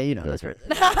person? Yeah, you know this person.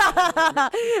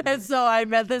 And so I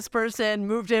met this person,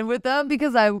 moved in with them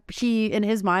because he, in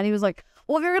his mind, he was like,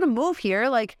 well, if you're going to move here,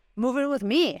 move in with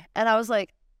me. And I was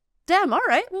like, damn, all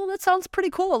right, well, that sounds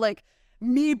pretty cool.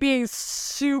 Me being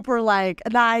super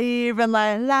naive and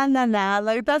la la la,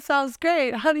 that sounds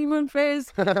great. Honeymoon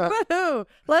phase. Woohoo,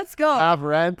 let's go. Have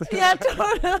rent. Yeah,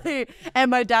 totally. And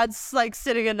my dad's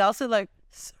sitting in Nelson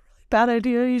it's a really bad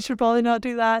idea. You should probably not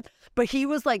do that. But he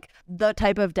was the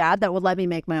type of dad that would let me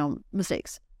make my own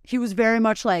mistakes. He was very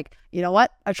much you know what?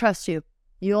 I trust you.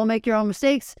 You'll make your own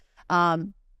mistakes.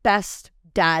 Best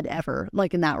dad ever.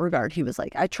 In that regard, he was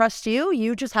I trust you.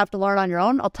 You just have to learn on your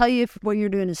own. I'll tell you if what you're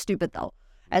doing is stupid though.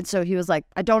 And so he was I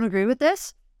don't agree with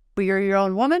this, but you're your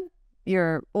own woman.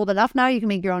 You're old enough now. You can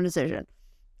make your own decision.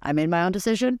 I made my own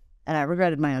decision and I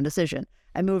regretted my own decision.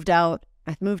 I moved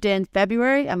in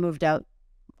February. I moved out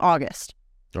August.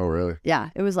 Oh, really? Yeah.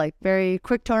 It was very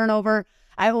quick turnover.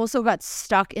 I also got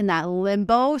stuck in that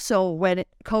limbo. So when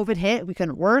COVID hit, we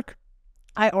couldn't work.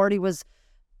 I already was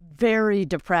very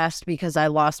depressed because I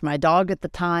lost my dog at the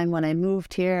time when I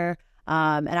moved here.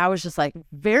 And I was just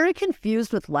very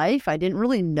confused with life. I didn't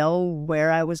really know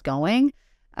where I was going.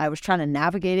 I was trying to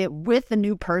navigate it with a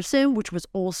new person, which was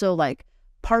also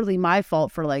partly my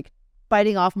fault for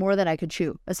biting off more than I could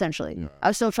chew, essentially. Yeah. I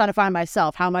was still trying to find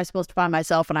myself. How am I supposed to find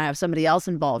myself when I have somebody else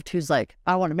involved who's I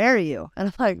want to marry you?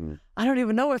 And I'm I don't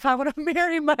even know if I want to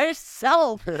marry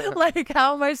myself.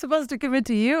 How am I supposed to commit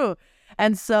to you?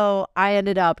 And so I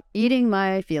ended up eating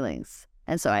my feelings.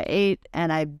 And so I ate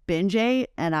and I binge ate,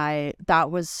 and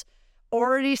that was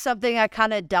already something I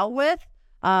kind of dealt with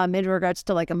in regards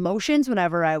to emotions.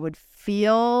 Whenever I would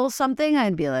feel something,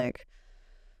 I'd be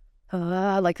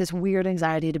this weird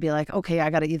anxiety to be okay, I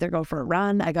got to either go for a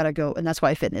run, I got to go. And that's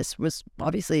why fitness was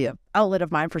obviously an outlet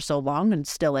of mine for so long and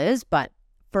still is. But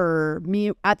for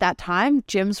me at that time,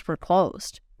 gyms were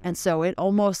closed. And so it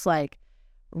almost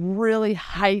really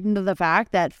heightened the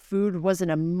fact that food was an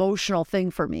emotional thing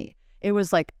for me. It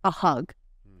was a hug,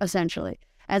 essentially.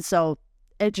 And so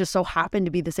it just so happened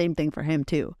to be the same thing for him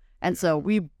too. And so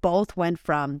we both went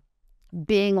from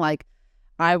being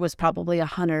I was probably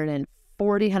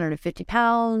 140, 150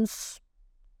 pounds,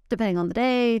 depending on the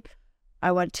day.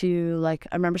 I went to I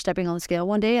remember stepping on the scale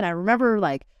one day, and I remember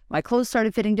my clothes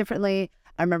started fitting differently.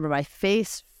 I remember my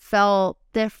face felt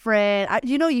different.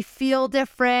 You feel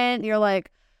different. You're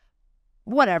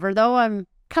whatever, though, I'm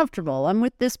comfortable. I'm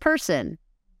with this person.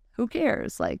 Who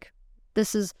cares?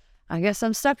 This is, I guess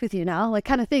I'm stuck with you now,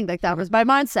 kind of thing. That was my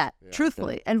mindset,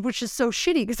 truthfully. Yeah. And which is so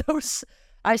shitty because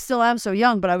I still am so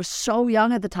young, but I was so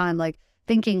young at the time,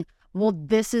 thinking, well,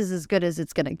 this is as good as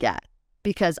it's going to get,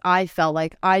 because I felt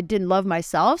I didn't love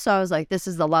myself. So I was this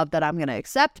is the love that I'm going to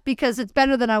accept because it's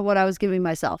better than what I was giving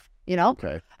myself,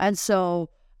 Okay. And so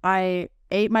I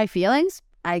ate my feelings.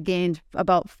 I gained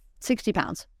about 60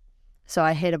 pounds. So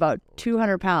I hit about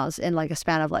 200 pounds in a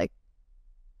span of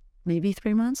maybe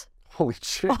 3 months. Holy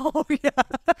shit. Oh, yeah.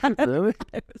 Really?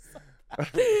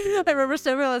 I remember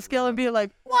stepping on the scale and being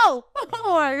like, whoa,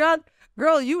 oh my God,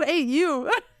 girl, you ate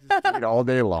you. All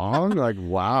day long? Like,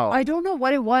 wow. I don't know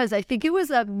what it was. I think it was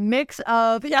a mix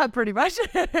of, yeah, pretty much.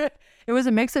 It was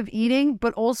a mix of eating,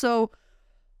 but also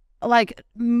like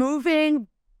moving.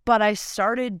 But I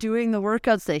started doing the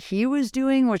workouts that he was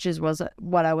doing, which was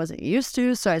what I wasn't used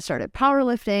to. So I started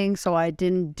powerlifting. So I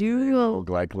didn't do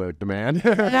glycolytic demand.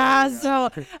 Yeah, so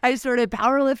I started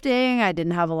powerlifting. I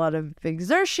didn't have a lot of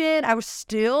exertion. I was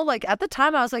still like, at the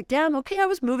time I was like, damn, okay, I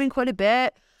was moving quite a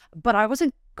bit, but I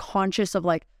wasn't conscious of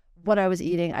like what I was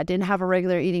eating. I didn't have a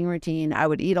regular eating routine. I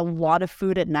would eat a lot of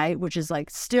food at night, which is like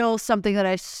still something that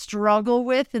I struggle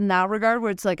with in that regard,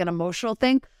 where it's like an emotional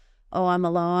thing. Oh, I'm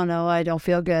alone. Oh, I don't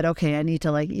feel good. Okay, I need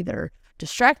to like either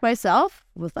distract myself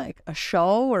with like a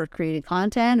show or creating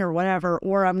content or whatever,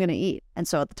 or I'm going to eat. And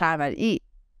so at the time I'd eat.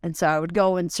 And so I would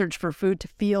go and search for food to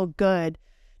feel good,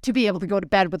 to be able to go to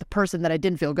bed with a person that I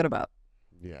didn't feel good about.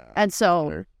 Yeah. And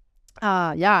so,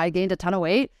 I gained a ton of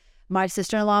weight. My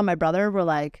sister-in-law and my brother were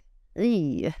like,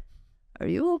 hey, are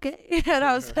you okay? And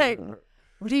I was like,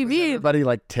 what do you mean? Everybody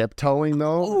like tiptoeing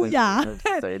though? Oh, yeah.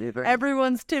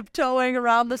 Everyone's tiptoeing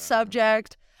around the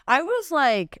subject. I was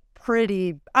like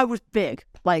I was big,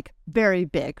 like very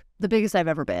big, the biggest I've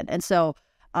ever been. And so,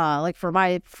 like for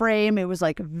my frame, it was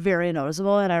like very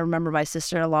noticeable. And I remember my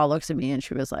sister-in-law looks at me and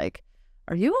she was like,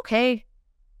 are you okay?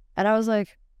 And I was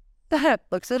like,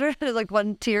 looks at her, like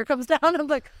one tear comes down. I'm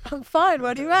like, I'm fine.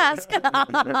 Why do you ask?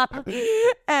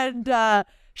 And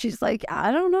she's like,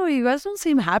 I don't know. You guys don't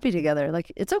seem happy together.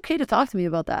 Like, it's okay to talk to me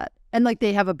about that. And like,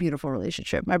 they have a beautiful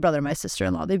relationship. My brother and my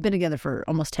sister-in-law, they've been together for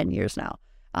almost 10 years now.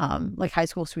 Like high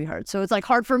school sweethearts. So it's like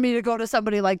hard for me to go to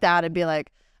somebody like that and be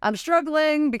like, I'm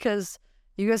struggling because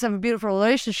you guys have a beautiful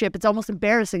relationship. It's almost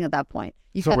embarrassing at that point.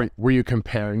 Were you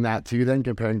comparing that to then,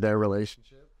 comparing their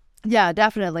relationship? Yeah,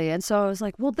 definitely. And so I was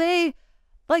like, well, they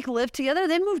like lived together.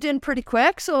 They moved in pretty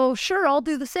quick. So sure, I'll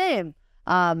do the same.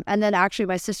 And then actually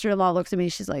my sister-in-law looks at me.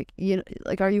 She's like,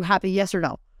 are you happy? Yes or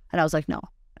no? And I was like, no.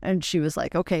 And she was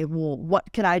like, okay, well,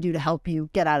 what can I do to help you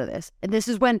get out of this? And this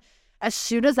is when, as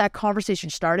soon as that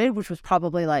conversation started, which was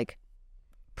probably like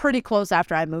pretty close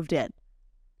after I moved in,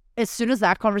 as soon as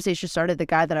that conversation started, the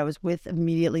guy that I was with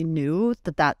immediately knew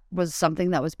that was something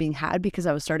that was being had because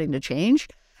I was starting to change.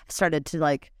 I started to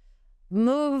like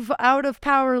move out of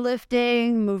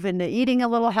powerlifting, move into eating a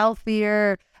little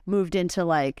healthier, moved into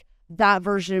like that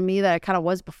version of me that I kind of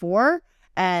was before.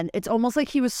 And it's almost like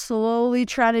he was slowly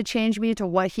trying to change me to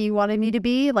what he wanted me to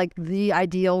be, like the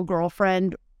ideal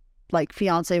girlfriend, like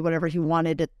fiance, whatever he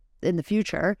wanted in the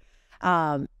future.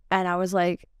 And I was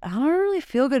like, I don't really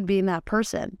feel good being that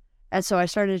person. And so I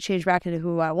started to change back into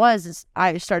who I was.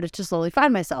 I started to slowly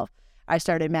find myself. I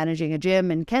started managing a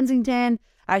gym in Kensington.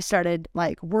 I started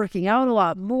like working out a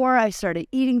lot more. I started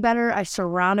eating better. I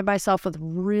surrounded myself with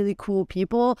really cool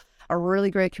people, a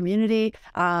really great community.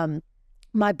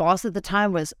 My boss at the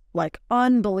time was like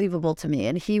unbelievable to me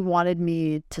and he wanted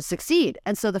me to succeed.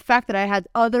 And so the fact that I had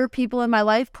other people in my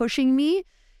life pushing me,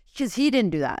 because he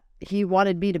didn't do that. He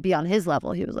wanted me to be on his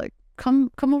level. He was like,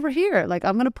 come over here. Like,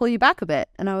 I'm going to pull you back a bit.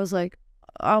 And I was like,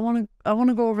 I want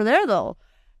to go over there though.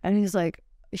 And he's like,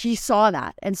 he saw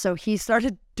that. And so he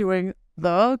started doing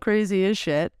the craziest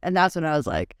shit. And that's when I was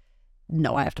like,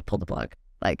 no, I have to pull the plug.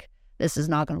 Like, this is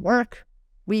not going to work.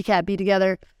 We can't be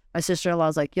together. My sister-in-law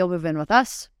was like, you'll move in with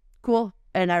us. Cool.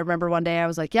 And I remember one day I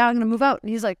was like, yeah, I'm going to move out. And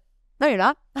he's like, no, you're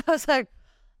not. I was like,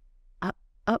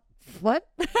 what?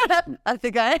 I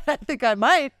think I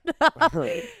might.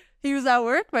 He was at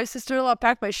work. My sister-in-law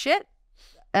packed my shit.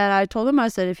 And I told him, I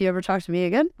said, if you ever talk to me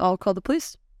again, I'll call the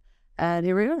police. And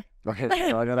here we are. Okay,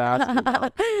 so I got to ask you now,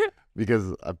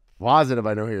 because I'm positive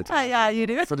I know who you're talking yeah, you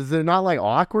do. So is it not like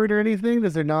awkward or anything?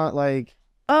 Is there not like...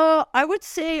 I would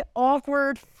say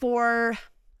awkward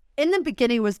in the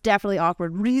beginning was definitely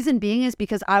awkward. Reason being is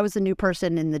because I was a new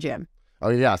person in the gym. Oh,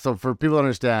 yeah. So for people to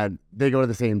understand, they go to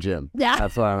the same gym. Yeah.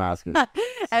 That's what I'm asking.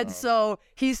 And so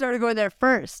he started going there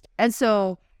first. And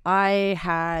so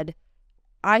I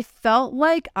felt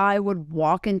like I would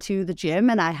walk into the gym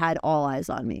and I had all eyes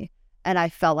on me. And I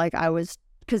felt like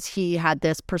because he had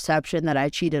this perception that I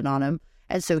cheated on him.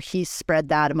 And so he spread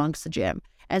that amongst the gym.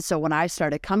 And so when I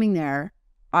started coming there,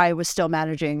 I was still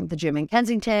managing the gym in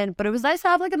Kensington, but it was nice to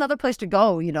have like another place to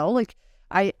go, like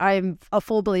I'm a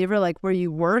full believer, like where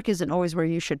you work isn't always where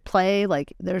you should play.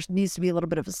 Like there needs to be a little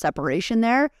bit of a separation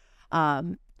there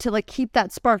to like keep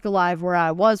that spark alive where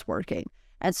I was working.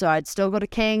 And so I'd still go to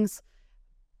King's,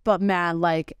 but man,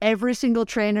 like every single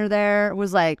trainer there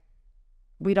was like,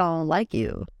 we don't like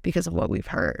you because of what we've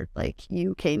heard. Like,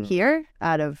 you came here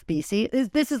out of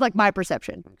BC. This is like my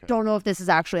perception. Okay. Don't know if this is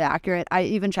actually accurate. I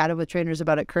even chatted with trainers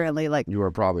about it currently. Like, you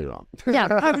were probably wrong. Yeah,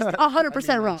 I was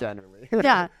 100% wrong. Generally.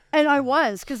 Yeah. And I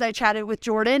was, because I chatted with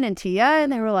Jordan and Tia,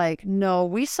 and they were like, no,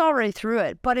 we saw right through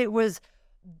it. But it was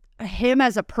him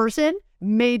as a person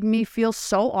made me feel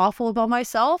so awful about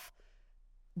myself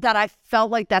that I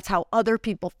felt like that's how other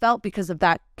people felt because of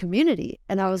that community.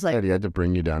 And I was like, he had to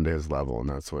bring you down to his level, and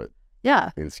that's what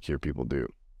insecure people do.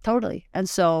 Totally. And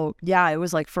so, yeah, it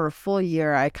was like for a full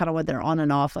year, I kind of went there on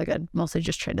and off. Like, I mostly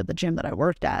just trained at the gym that I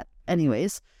worked at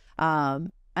anyways.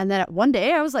 And then one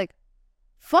day I was like,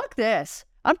 fuck this.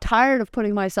 I'm tired of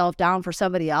putting myself down for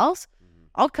somebody else.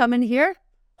 I'll come in here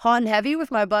hot and heavy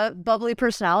with my bubbly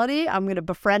personality. I'm going to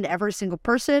befriend every single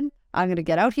person. I'm going to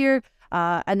get out here.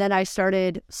 And then I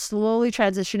started slowly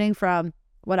transitioning from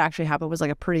what actually happened was like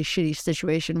a pretty shitty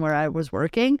situation where I was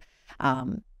working.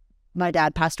 My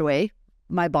dad passed away.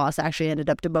 My boss actually ended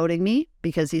up demoting me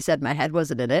because he said my head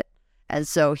wasn't in it. And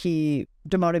so he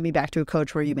demoted me back to a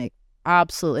coach where you make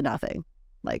absolutely nothing.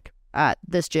 Like, at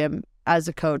this gym as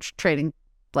a coach, training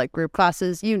like group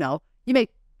classes, you make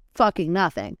fucking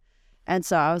nothing. And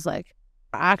so I was like,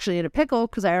 actually in a pickle,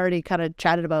 because I already kind of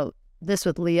chatted about this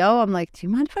with Leo. I'm like, do you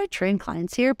mind if I train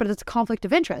clients here? But it's a conflict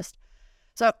of interest.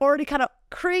 So I already kind of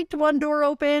creaked one door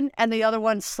open and the other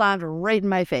one slammed right in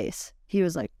my face. He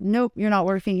was like, nope, you're not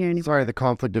working here anymore. Sorry, the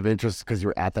conflict of interest because you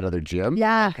were at that other gym?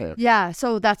 Yeah. Okay. Yeah.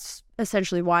 So that's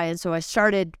essentially why. And so I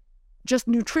started just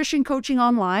nutrition coaching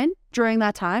online during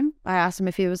that time. I asked him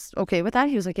if he was okay with that.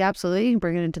 He was like, yeah, absolutely. You can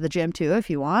bring it into the gym too if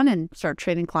you want and start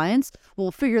training clients.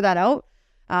 We'll figure that out.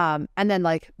 And then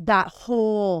like that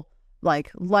whole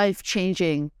like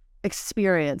life-changing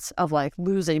experience of like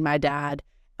losing my dad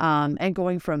and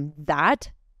going from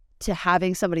that to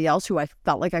having somebody else who I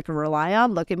felt like I could rely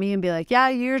on look at me and be like, yeah,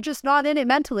 you're just not in it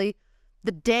mentally.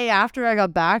 The day after I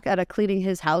got back out of cleaning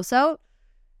his house out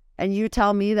and you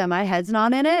tell me that my head's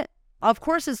not in it, of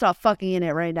course it's not fucking in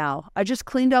it right now. I just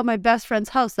cleaned out my best friend's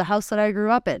house, the house that I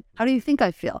grew up in. How do you think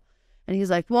I feel? And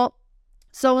he's like, well,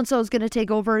 so-and-so is going to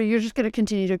take over. You're just going to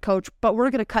continue to coach, but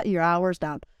we're going to cut your hours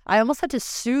down. I almost had to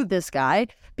sue this guy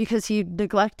because he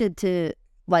neglected to,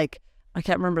 like, I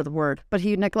can't remember the word, but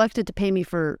he neglected to pay me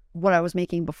for what I was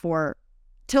making before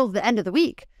till the end of the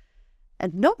week.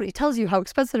 And nobody tells you how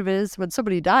expensive it is when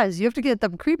somebody dies. You have to get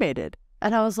them cremated.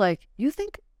 And I was like, you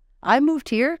think I moved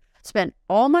here, spent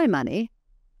all my money,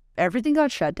 everything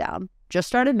got shut down, just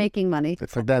started making money.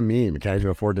 It's like that meme, can't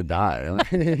you afford to die?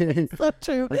 So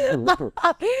true.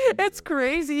 It's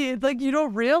crazy. Like, you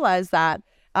don't realize that.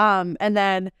 And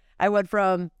then I went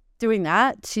from doing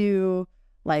that to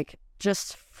like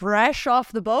just fresh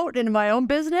off the boat into my own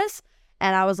business.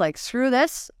 And I was like, screw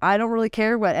this. I don't really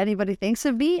care what anybody thinks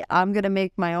of me. I'm going to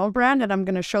make my own brand and I'm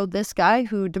going to show this guy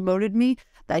who demoted me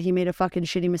that he made a fucking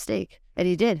shitty mistake. And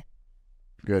he did.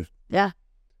 Good. Yeah.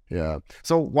 Yeah.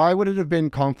 So why would it have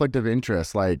been conflict of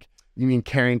interest? Like, you mean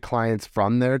carrying clients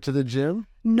from there to the gym?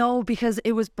 No, because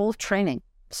it was both training.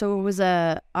 So it was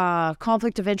a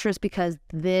conflict of interest because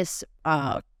this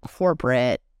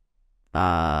corporate,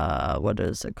 what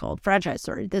is it called? Franchise,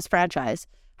 sorry. This franchise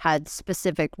had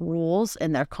specific rules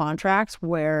in their contracts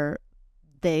where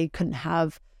they couldn't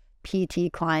have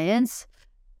PT clients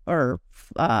or,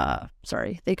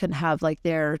 they couldn't have like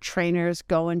their trainers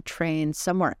go and train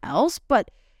somewhere else. But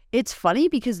it's funny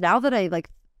because now that I like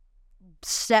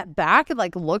stepped back and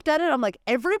like looked at it, I'm like,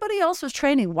 everybody else was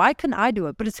training. Why couldn't I do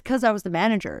it? But it's because I was the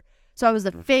manager. So I was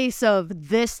the face of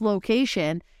this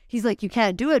location. He's like, you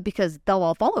can't do it because they'll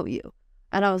all follow you.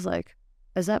 And I was like,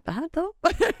 is that bad though?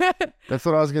 That's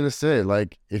what I was going to say.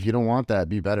 Like, if you don't want that,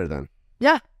 be better then.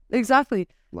 Yeah, exactly.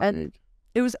 Like, and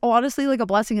it was honestly like a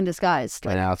blessing in disguise.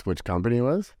 Can I ask which company it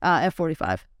was?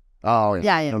 F45. Oh,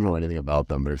 yeah. Yeah. I don't know anything about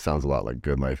them, but it sounds a lot like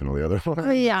Good Life and all the other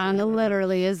ones. Yeah, and it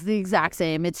literally is the exact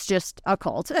same. It's just a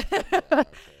cult.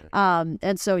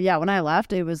 And so, yeah, when I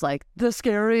left, it was like the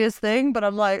scariest thing. But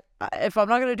I'm like, if I'm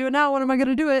not going to do it now, when am I going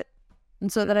to do it?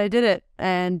 And so then I did it.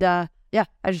 And yeah,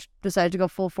 I just decided to go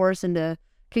full force into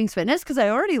King's Fitness because I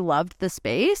already loved the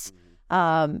space.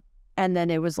 And then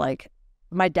it was like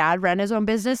my dad ran his own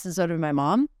business and so did my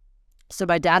mom. So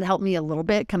my dad helped me a little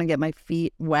bit, kind of get my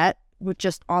feet wet with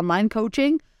just online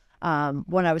coaching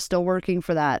when I was still working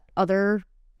for that other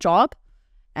job.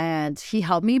 And he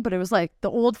helped me, but it was like the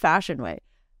old fashioned way.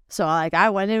 So like I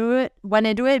went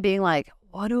into it being like,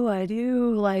 what do I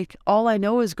do? Like all I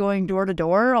know is going door to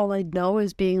door. All I know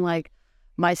is being like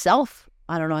myself.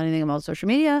 I don't know anything about social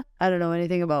media. I don't know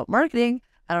anything about marketing.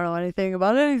 I don't know anything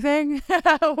about anything.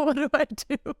 What do I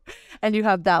do? And you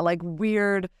have that like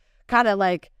weird kind of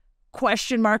like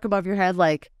question mark above your head,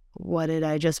 like, what did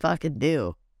I just fucking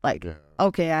do? Like,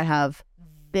 okay, I have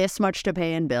this much to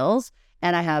pay in bills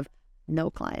and I have no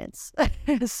clients.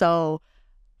 So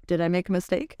did I make a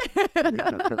mistake?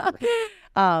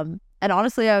 And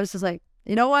honestly, I was just like,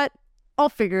 you know what? I'll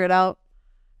figure it out.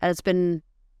 And it's been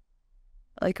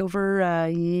like over a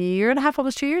year and a half,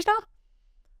 almost 2 years now.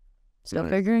 Still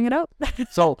figuring it out.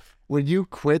 So when you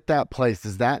quit that place,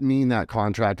 does that mean that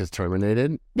contract is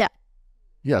terminated? Yeah.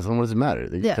 Yeah, so what does it matter?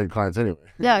 They take clients anyway.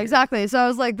 Yeah, exactly. So I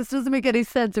was like, this doesn't make any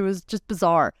sense. It was just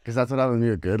bizarre. Because that's what happened to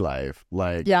me with Good Life.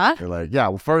 Like, yeah? They're like, yeah,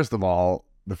 well, first of all,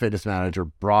 the fitness manager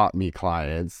brought me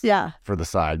clients for the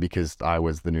side because I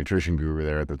was the nutrition guru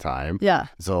there at the time. Yeah.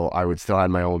 So I would still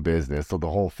have my own business. So the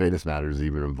whole fitness manager was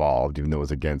even involved, even though it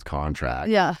was against contract.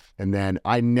 Yeah. And then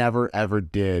I never, ever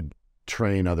did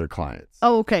train other clients.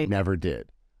 Oh, okay. Never did.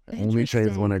 I only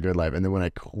trained one at Good Life. And then when I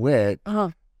quit,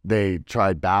 they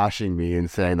tried bashing me and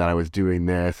saying that I was doing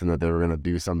this and that they were going to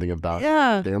do something about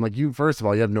it. I'm like, first of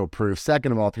all, you have no proof.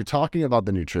 Second of all, if you're talking about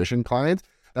the nutrition clients,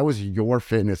 that was your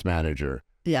fitness manager.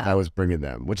 Yeah. I was bringing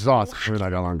them, which is awesome. She and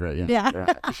I got along great.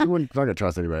 Yeah. She wouldn't not gonna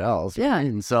trust anybody else. Yeah.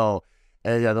 And so,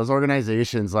 those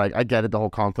organizations, like, I get it, the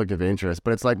whole conflict of interest,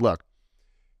 but it's like, look,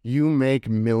 you make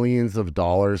millions of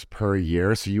dollars per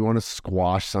year, so you want to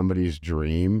squash somebody's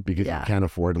dream because you can't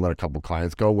afford to let a couple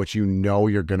clients go, which you know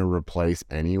you're going to replace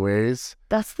anyways.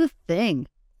 That's the thing.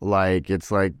 Like,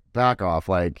 it's like, back off.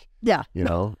 Like,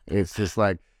 it's just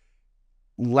like,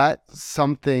 let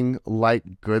something like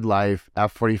Good Life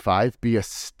F45 be a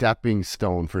stepping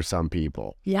stone for some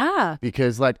people. Yeah.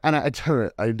 Because, like, and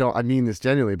I mean this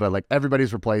genuinely, but like,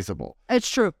 everybody's replaceable. It's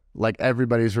true. Like,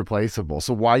 everybody's replaceable.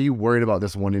 So why are you worried about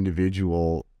this one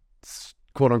individual,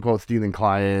 quote unquote, stealing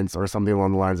clients or something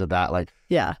along the lines of that? Like,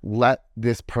 let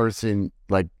this person,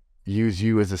 like, use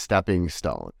you as a stepping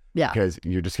stone. Yeah. Because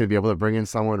you're just going to be able to bring in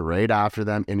someone right after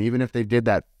them. And even if they did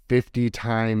that 50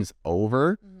 times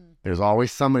over, there's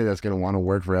always somebody that's going to want to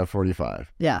work for F45.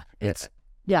 Yeah.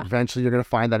 Eventually you're going to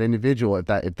find that individual. If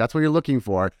that's what you're looking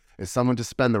for, is someone to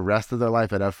spend the rest of their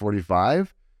life at F45,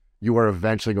 you are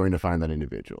eventually going to find that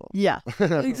individual. Yeah,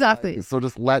 exactly. So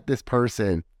just let this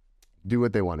person do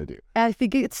what they want to do. And I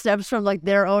think it stems from like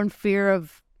their own fear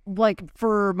of, like,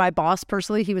 for my boss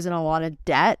personally, he was in a lot of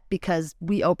debt because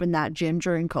we opened that gym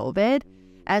during COVID.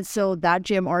 And so that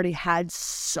gym already had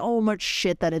so much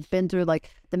shit that had been through, like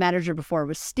the manager before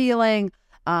was stealing.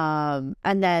 And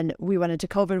then we went into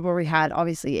COVID where we had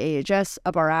obviously AHS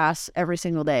up our ass every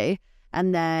single day.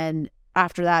 And then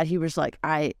after that, he was like,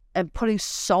 I am putting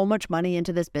so much money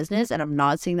into this business and I'm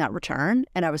not seeing that return.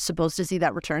 And I was supposed to see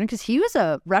that return because he was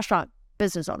a restaurant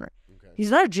business owner. Okay.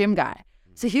 He's not a gym guy.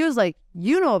 So he was like,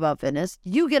 you know about fitness,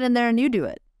 you get in there and you do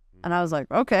it. And I was like,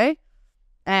 okay.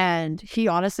 And he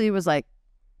honestly was like,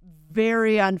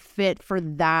 very unfit for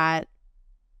that,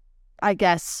 I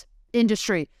guess,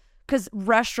 industry, because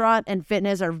restaurant and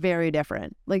fitness are very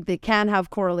different. Like, they can have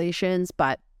correlations,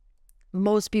 but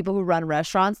most people who run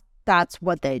restaurants, that's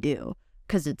what they do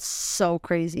because it's so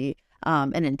crazy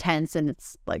and intense, and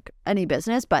it's like any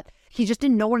business. But he just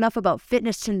didn't know enough about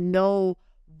fitness to know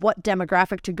what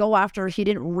demographic to go after. He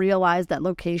didn't realize that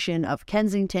location of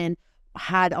Kensington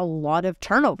had a lot of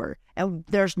turnover, and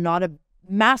there's not a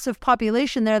massive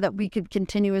population there that we could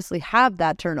continuously have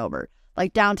that turnover.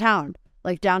 Like downtown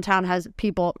has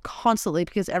people constantly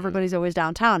because everybody's always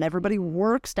downtown. Everybody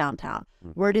works downtown.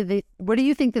 Where do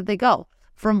you think that they go?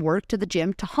 From work to the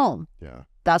gym to home. Yeah.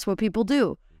 That's what people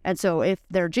do. And so if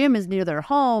their gym is near their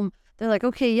home, they're like,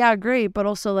 okay, yeah, great. But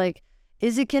also, like,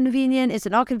 is it convenient? Is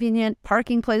it not convenient?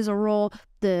 Parking plays a role.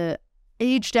 The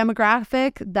age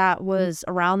demographic that was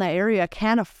around that area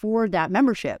can't afford that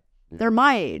membership. They're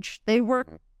my age. They work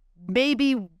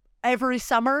maybe every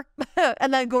summer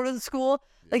and then go to the school.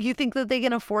 Like, you think that they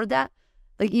can afford that?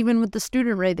 Like, even with the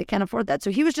student rate, they can't afford that.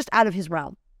 So he was just out of his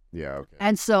realm. Yeah. Okay.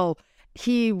 And so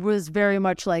he was very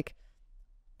much like,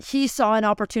 he saw an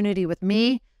opportunity with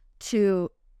me to,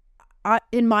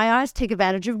 in my eyes, take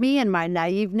advantage of me and my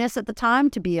naiveness at the time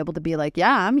to be able to be like,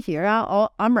 yeah, I'm here.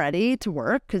 I'm ready to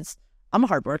work because I'm a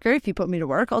hard worker. If you put me to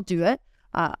work, I'll do it.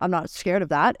 I'm not scared of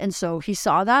that. And so he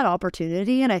saw that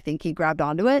opportunity, and I think he grabbed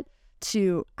onto it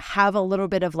to have a little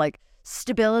bit of like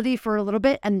stability for a little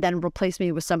bit and then replace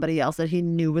me with somebody else that he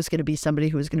knew was going to be somebody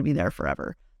who was going to be there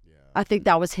forever. Yeah. I think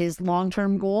that was his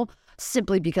long-term goal,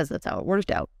 simply because that's how it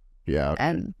worked out. Yeah. Okay.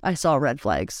 And I saw red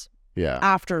flags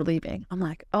after leaving. I'm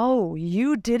like, oh,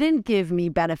 you didn't give me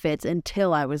benefits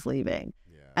until I was leaving.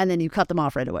 Yeah. And then you cut them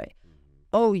off right away.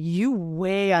 Oh, you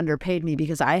way underpaid me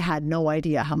because I had no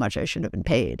idea how much I should have been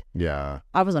paid. Yeah.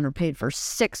 I was underpaid for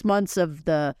 6 months of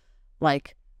the,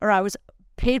 like, or I was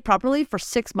paid properly for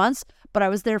 6 months, but I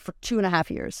was there for 2.5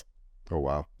 years. Oh,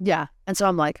 wow. Yeah. And so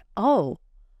I'm like, oh,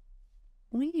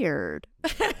 weird.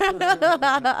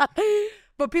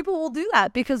 But people will do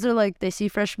that because they're like, they see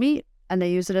fresh meat and they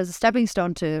use it as a stepping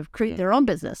stone to create their own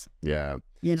business. Yeah.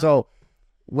 You know? So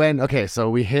so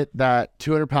we hit that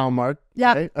 200-pound mark.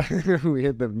 Yeah. Right? We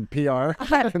hit the PR.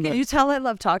 Can you tell I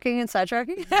love talking and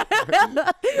sidetracking?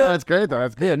 No, that's great though.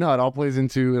 That's good. No, it all plays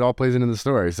into the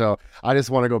story. So I just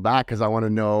want to go back because I want to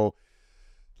know,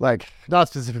 like, not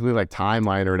specifically like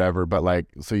timeline or whatever, but like,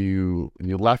 so you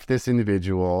left this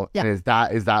individual. Yeah. And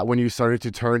is that when you started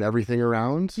to turn everything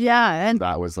around? Yeah. And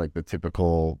That was like the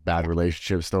typical bad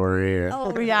relationship story.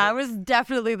 oh yeah, it was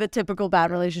definitely the typical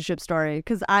bad relationship story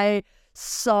because I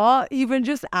saw, even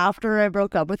just after I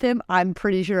broke up with him, I'm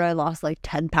pretty sure I lost like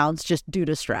 10 pounds just due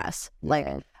to stress. Like,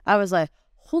 I was like,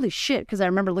 holy shit, because I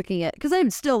remember looking at, because I'm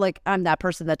still like, I'm that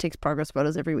person that takes progress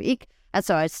photos every week. And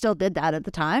so I still did that at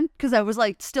the time because I was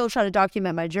like still trying to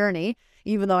document my journey,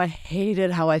 even though I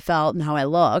hated how I felt and how I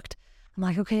looked. I'm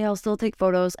like, okay, I'll still take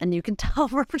photos. And you can tell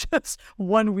we're just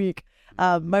 1 week.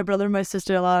 My brother and my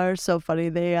sister-in-law are so funny.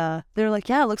 They're like,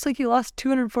 yeah, it looks like you lost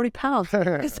 240 pounds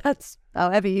because that's how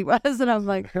heavy he was. And I'm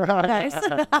like, nice.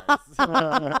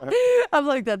 I'm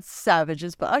like, that's savage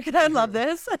as fuck. I love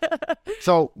this.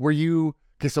 So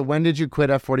so when did you quit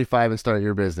F45 and start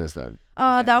your business then?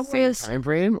 That was Time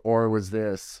frame, or was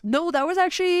this? No, that was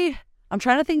actually, I'm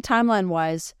trying to think timeline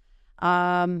wise.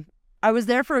 I was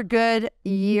there for a good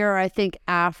year, I think,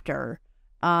 after.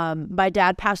 My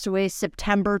dad passed away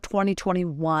September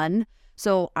 2021.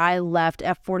 So I left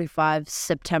F45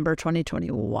 September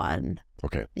 2021.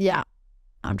 Okay. Yeah.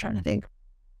 I'm trying to think.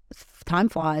 Time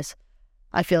flies.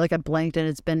 I feel like I blanked and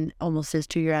it's been almost his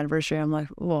 2-year anniversary. I'm like,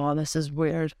 whoa, this is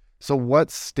weird. So what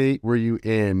state were you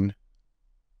in,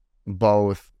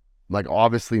 both, like,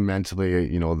 obviously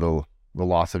mentally, you know, the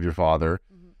loss of your father,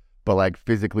 but like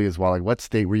physically as well? Like, what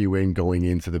state were you in going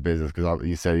into the business? Because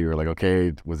you said you were like,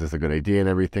 okay, was this a good idea and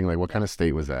everything? Like, what kind of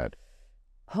state was that?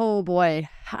 Oh boy,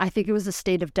 I think it was a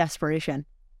state of desperation,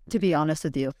 to be honest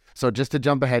with you. So just to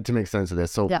jump ahead to make sense of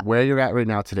this. So where you're at right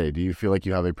now today, do you feel like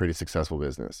you have a pretty successful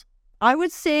business? I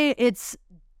would say it's,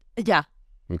 yeah.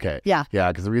 Okay. Yeah.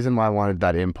 Yeah, because the reason why I wanted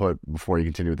that input before you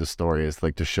continue with the story is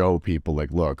like to show people,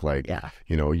 like, look, like,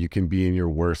 you know, you can be in your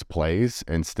worst place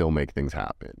and still make things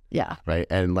happen. Yeah. Right.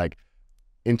 And like,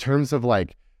 in terms of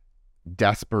like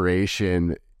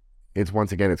desperation, it's,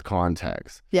 once again, it's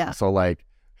context. Yeah. So like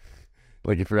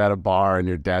if you're at a bar and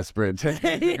you're desperate,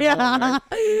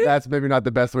 that's maybe not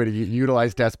the best way to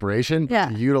utilize desperation. Yeah.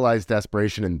 To utilize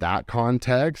desperation in that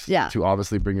context. Yeah. To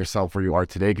obviously bring yourself where you are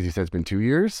today, because you said it's been 2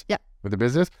 years. Yeah. With the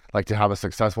business, like to have a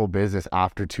successful business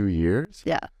after 2 years.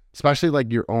 Yeah. Especially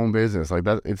like your own business, like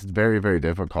that, it's very, very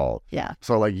difficult. Yeah.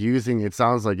 So like it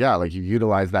sounds like, like you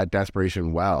utilize that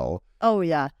desperation well. Oh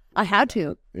yeah. I had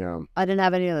to. Yeah. I didn't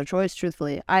have any other choice,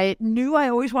 truthfully. I knew I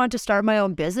always wanted to start my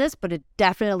own business, but it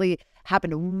definitely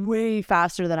happened way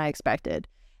faster than I expected.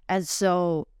 And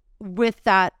so with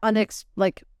that,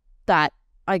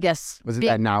 I guess. Was it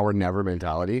that now or never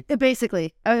mentality?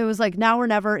 Basically, it was like now or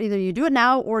never. Either you do it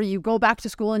now or you go back to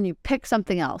school and you pick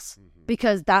something else,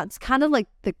 because that's kind of like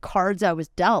the cards I was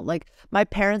dealt. Like, my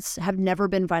parents have never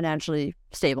been financially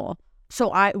stable.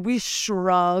 So we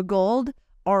struggled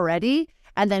already,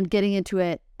 and then getting into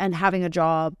it and having a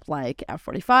job like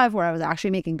F45 where I was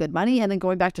actually making good money and then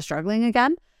going back to struggling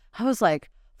again. I was like,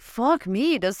 fuck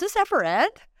me, does this ever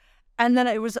end? And then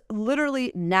it was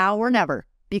literally now or never.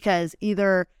 Because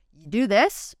either you do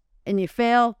this and you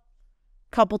fail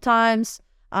a couple times,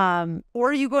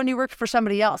 or you go and you work for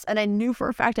somebody else. And I knew for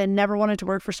a fact I never wanted to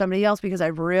work for somebody else because I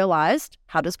realized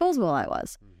how disposable I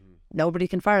was. Nobody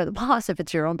can fire the boss if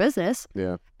it's your own business.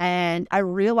 Yeah. And I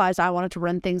realized I wanted to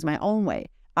run things my own way.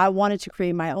 I wanted to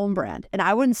create my own brand. And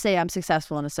I wouldn't say I'm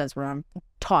successful in a sense where I'm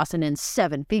tossing in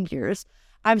 7 figures.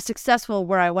 I'm successful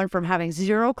where I went from having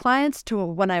 0 clients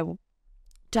to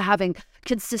having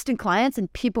consistent clients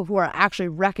and people who are actually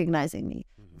recognizing me.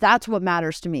 That's what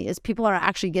matters to me, is people are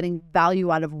actually getting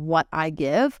value out of what I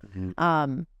give.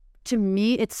 To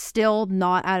me, it's still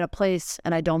not at a place,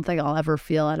 and I don't think I'll ever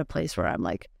feel at a place where I'm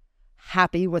like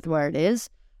happy with where it is,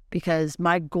 because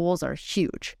my goals are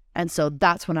huge. And so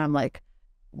that's when I'm like,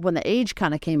 when the age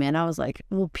kind of came in, I was like,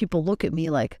 well, people look at me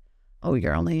like, oh,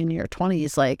 you're only in your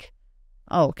 20s. Like,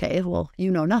 oh, okay, well,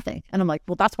 you know nothing. And I'm like,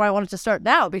 well, that's why I wanted to start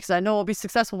now, because I know I'll be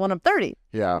successful when I'm 30.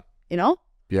 Yeah. You know?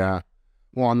 Yeah.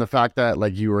 Well, on the fact that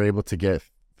like you were able to get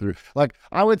through, like,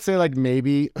 I would say like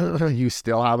maybe you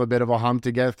still have a bit of a hump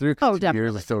to get through. Oh, 2 definitely.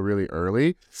 years is still really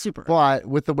early. Super. But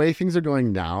with the way things are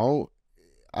going now,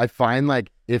 I find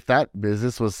like if that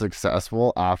business was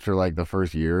successful after like the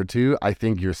first year or two, I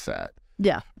think you're set.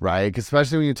 Yeah. Right? 'Cause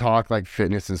especially when you talk like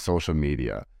fitness and social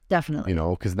media. Definitely. You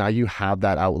know, because now you have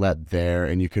that outlet there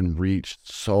and you can reach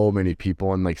so many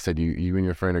people. And like I said, you and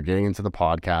your friend are getting into the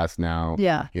podcast now.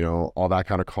 Yeah. You know, all that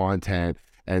kind of content.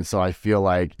 And so I feel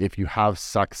like if you have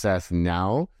success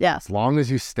now, Yes. as long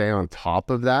as you stay on top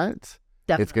of that,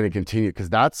 Definitely. it's going to continue. Because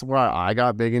that's where I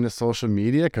got big into social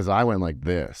media, because I went like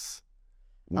this.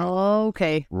 Oh,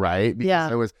 okay. Right?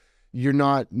 Because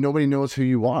Yeah. nobody knows who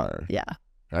you are. Yeah.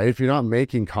 Right? If you're not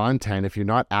making content, if you're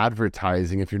not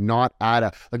advertising, if you're not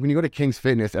like when you go to King's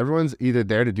Fitness, everyone's either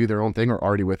there to do their own thing or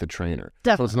already with a trainer.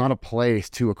 Definitely. So it's not a place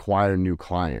to acquire new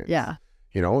clients. Yeah.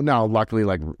 You know, now luckily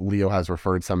like Leo has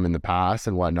referred some in the past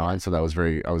and whatnot. So I was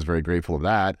very grateful of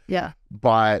that. Yeah.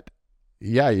 But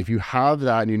yeah, if you have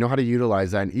that and you know how to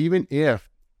utilize that, and even if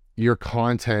your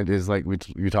content is like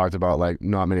we talked about, like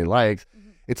not many likes,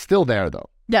 it's still there though.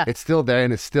 Yeah. It's still there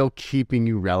and it's still keeping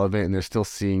you relevant and they're still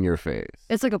seeing your face.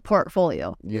 It's like a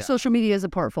portfolio. Yeah. Social media is a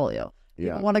portfolio.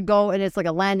 Yeah. You want to go and it's like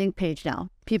a landing page now.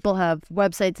 People have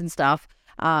websites and stuff.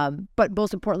 But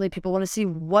most importantly, people want to see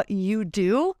what you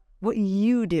do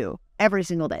every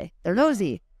single day. They're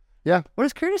nosy. Yeah. What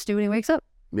does Curtis do when he wakes up?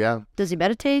 Yeah. Does he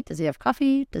meditate? Does he have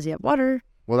coffee? Does he have water?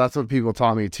 Well, that's what people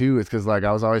taught me too, is because like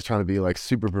I was always trying to be like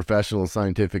super professional,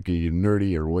 scientific, and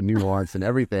nerdy, or what nuance and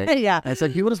everything. Yeah. And it's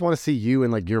like people just want to see you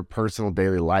in like your personal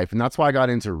daily life. And that's why I got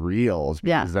into reels.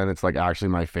 Yeah. Because then it's like actually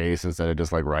my face instead of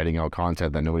just like writing out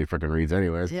content that nobody freaking reads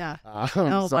anyways. Yeah.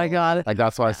 So, my God. Like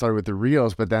that's why I started with the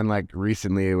reels. But then like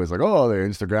recently it was like, oh, the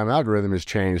Instagram algorithm has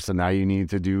changed. So now you need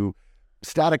to do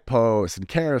static posts and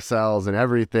carousels and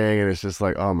everything. And it's just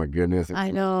like, oh my goodness.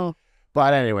 I know.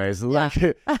 But anyways,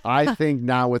 like I think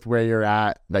now with where you're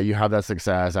at, that you have that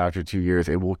success after 2 years,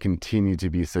 it will continue to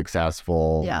be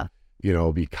successful. Yeah. You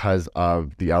know, because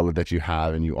of the outlet that you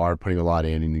have and you are putting a lot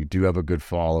in and you do have a good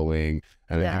following.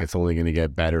 And I think it's only going to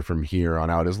get better from here on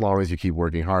out as long as you keep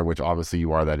working hard, which obviously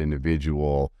you are that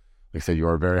individual. Like I said, you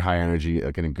are a very high energy,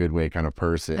 like in a good way kind of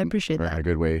person. I appreciate that. In a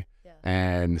good way. Yeah.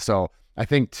 And so I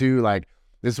think too, like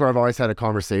this is where I've always had a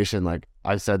conversation. Like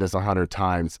I've said this 100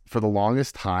 times. For the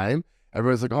longest time,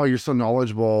 everyone's like, oh, you're so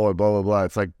knowledgeable or blah, blah, blah.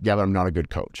 It's like, yeah, but I'm not a good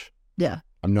coach. Yeah.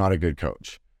 I'm not a good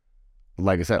coach.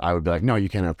 Like I said, I would be like, no, you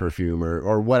can't have perfume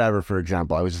or whatever, for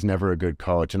example. I was just never a good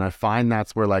coach. And I find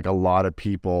that's where like a lot of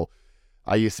people,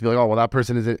 I used to be like, oh, well, that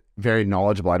person isn't very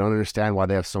knowledgeable. I don't understand why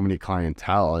they have so many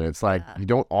clientele. And it's like, you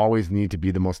don't always need to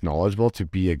be the most knowledgeable to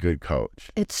be a good coach.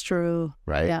 It's true.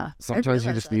 Right? Yeah. Sometimes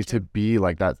you just need to be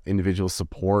like that individual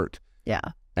support. Yeah.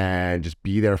 And just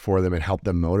be there for them and help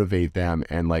them, motivate them,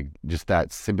 and like just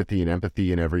that sympathy and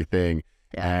empathy and everything.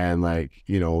 Yeah. And like,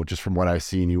 you know, just from what I've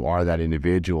seen, you are that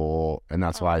individual. And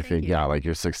that's why I think, like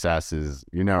your success is,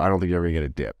 I don't think you're ever going to get a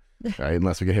dip. Right?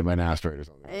 Unless we get hit by an asteroid or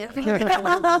something.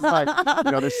 Like,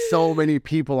 there's so many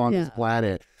people on this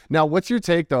planet. Now, what's your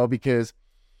take though? Because,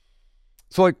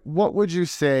 so like, what would you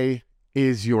say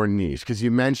is your niche? Because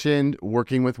you mentioned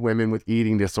working with women with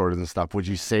eating disorders and stuff. Would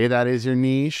you say that is your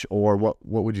niche, or what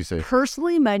would you say?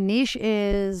 Personally, my niche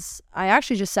is, I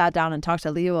actually just sat down and talked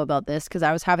to Leo about this because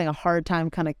I was having a hard time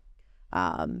kind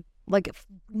of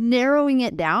narrowing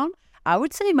it down. I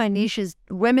would say my niche is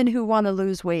women who want to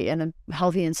lose weight in a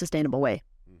healthy and sustainable way.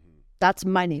 That's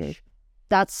my niche.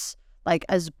 That's like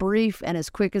as brief and as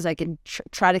quick as I can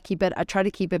try to keep it. I try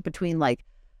to keep it between like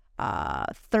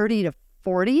 30 to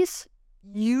 40s.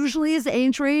 Usually is the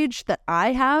age range that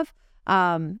I have.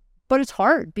 But it's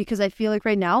hard because I feel like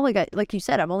right now, like you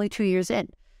said, I'm only 2 years in.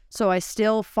 So I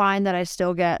still find that I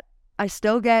still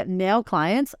get male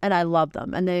clients and I love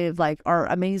them and they like are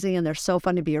amazing and they're so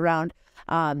fun to be around.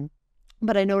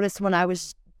 But I noticed when I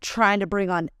was trying to bring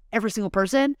on every single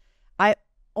person, I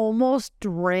almost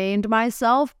drained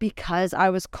myself because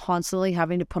I was constantly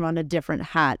having to put on a different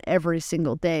hat every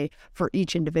single day for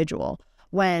each individual,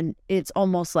 when it's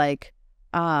almost like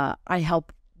I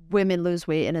help women lose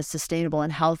weight in a sustainable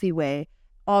and healthy way,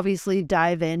 obviously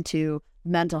dive into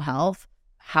mental health,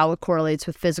 how it correlates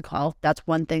with physical health. That's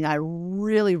one thing I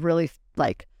really, really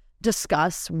like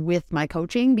discuss with my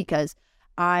coaching, because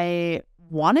I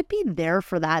want to be there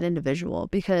for that individual,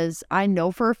 because I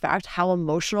know for a fact how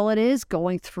emotional it is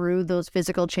going through those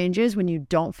physical changes when you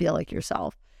don't feel like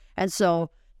yourself. And so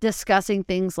discussing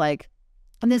things like,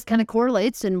 and this kind of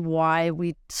correlates in why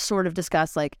we sort of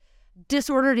discuss like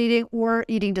disordered eating or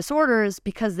eating disorders,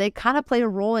 because they kind of play a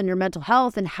role in your mental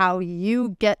health and how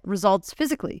you get results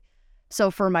physically.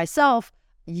 So for myself,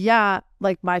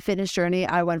 like my fitness journey,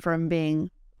 I went from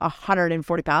being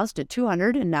 140 pounds to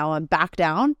 200, and now I'm back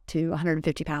down to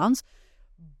 150 pounds.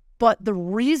 But the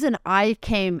reason I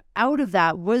came out of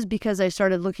that was because I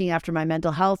started looking after my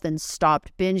mental health and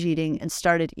stopped binge eating and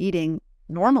started eating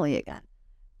normally again.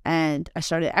 And I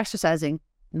started exercising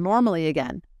normally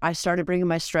again. I started bringing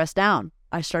my stress down.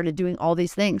 I started doing all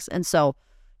these things. And so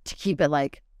to keep it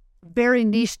like very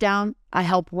niche down, I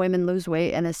help women lose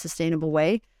weight in a sustainable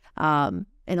way, in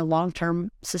a long-term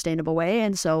sustainable way.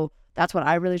 And so that's what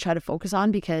I really try to focus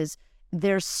on, because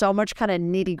there's so much kind of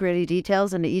nitty-gritty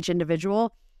details into each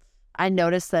individual. I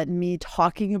noticed that me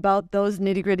talking about those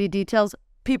nitty-gritty details,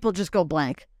 people just go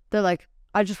blank. They're like,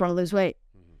 I just want to lose weight.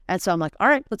 And so I'm like, all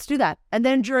right, let's do that. And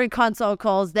then during consult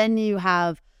calls, then you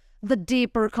have the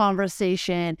deeper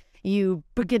conversation. You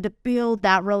begin to build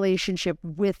that relationship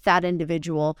with that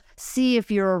individual, see if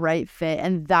you're a right fit.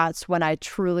 And that's when I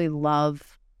truly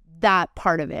love that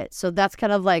part of it. So that's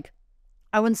kind of like,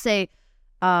 I wouldn't say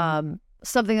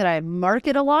something that I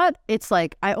market a lot. It's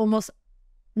like I almost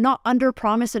not under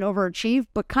promise and overachieve,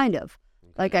 but kind of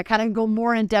like I kind of go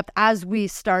more in depth as we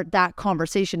start that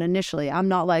conversation initially. I'm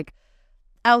not like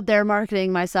out there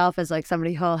marketing myself as like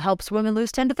somebody who helps women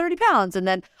lose 10 to 30 pounds. And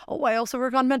then, oh, I also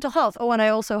work on mental health. Oh, and I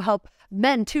also help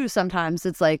men too. Sometimes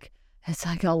it's like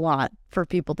a lot for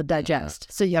people to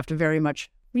digest. So you have to very much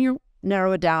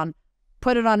narrow it down,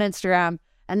 put it on Instagram.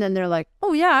 And then they're like,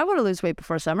 oh yeah, I want to lose weight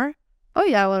before summer. Oh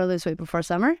yeah, I want to lose weight before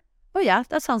summer. Oh yeah,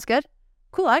 that sounds good.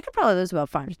 Cool, I could probably lose about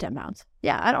 5 to 10 pounds.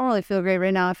 Yeah, I don't really feel great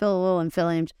right now. I feel a little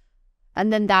inflamed.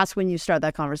 And then that's when you start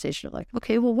that conversation of like,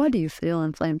 okay, well, why do you feel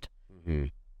inflamed? Mm-hmm.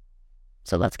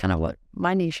 So that's kind of what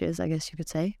my niche is, I guess you could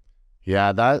say.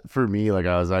 Yeah, that for me, like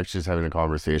I was actually just having a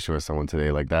conversation with someone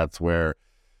today. Like that's where,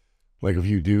 like if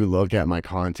you do look at my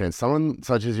content, someone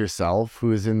such as yourself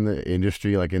who is in the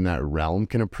industry, like in that realm,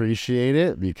 can appreciate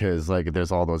it because like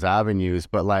there's all those avenues.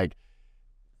 But like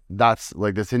that's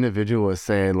like this individual was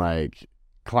saying like,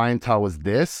 clientele was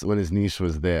this when his niche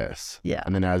was this. Yeah.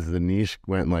 And then as the niche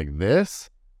went like this,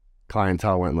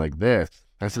 clientele went like this.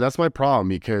 And so that's my problem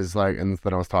because like, and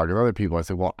then I was talking to other people. I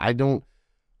said, well,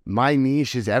 my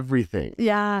niche is everything.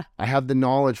 Yeah. I have the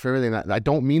knowledge for everything. I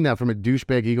don't mean that from a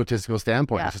douchebag egotistical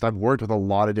standpoint. Yeah. It's just I've worked with a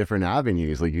lot of different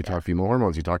avenues. Like you talk female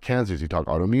hormones, you talk cancers, you talk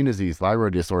autoimmune disease,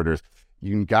 thyroid disorders.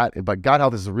 But gut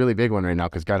health is a really big one right now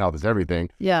because gut health is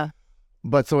everything. Yeah.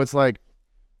 But so it's like,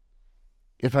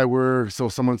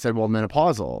 someone said, well,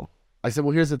 menopausal. I said,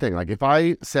 well, here's the thing. Like if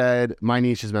I said my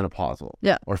niche is menopausal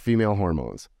or female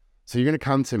hormones, so you're going to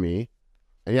come to me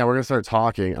and we're going to start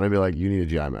talking and I'd be like, you need a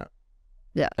GI map.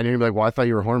 Yeah. And you're going to be like, well, I thought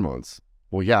you were hormones.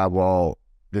 Well, yeah, well,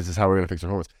 this is how we're going to fix your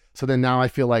hormones. So then now I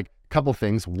feel like a couple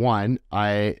things. One,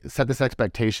 I set this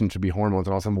expectation to be hormones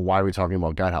and all of a sudden, why are we talking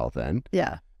about gut health then?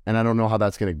 Yeah. And I don't know how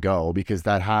that's going to go because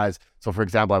so for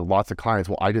example, I have lots of clients.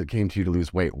 Well, I just came to you to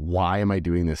lose weight. Why am I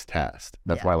doing this test?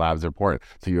 That's why labs are important.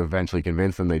 So you eventually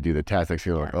convince them they do the test.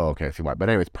 Actually, they're like, oh, okay, I see why. But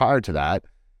anyways, prior to that,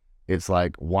 it's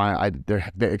like, they're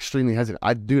extremely hesitant.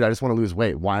 I just want to lose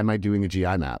weight. Why am I doing a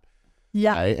GI map?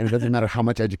 Yeah. Right? And it doesn't matter how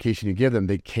much education you give them,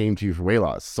 they came to you for weight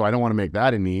loss. So I don't want to make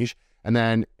that a niche. And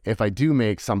then if I do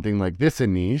make something like this a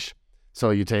niche, so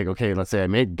you take, okay, let's say I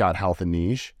made gut health a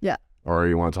niche. Yeah. Or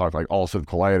you want to talk like ulcerative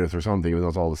colitis or something, even though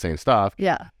it's all the same stuff.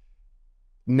 Yeah.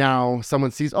 Now someone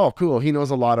sees, oh, cool, he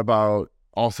knows a lot about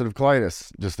ulcerative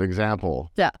colitis, just an example.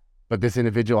 Yeah. But this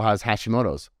individual has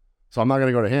Hashimoto's. So I'm not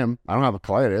going to go to him. I don't have a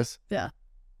colitis. Yeah.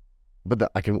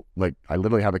 But I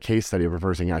literally have a case study of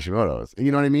reversing Hashimoto's.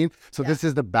 You know what I mean? So this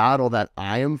is the battle that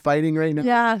I am fighting right now.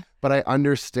 Yeah. But I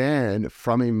understand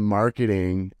from a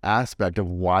marketing aspect of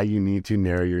why you need to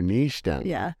narrow your niche down.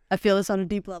 Yeah. I feel this on a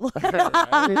deep level.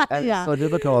 It's so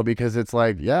difficult because it's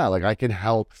like, I can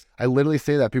help. I literally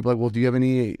say that. People are like, well, do you have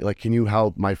any, can you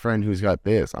help my friend who's got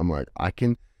this? I'm like, I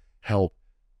can help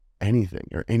anything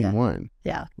or anyone.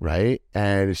 Yeah. Right?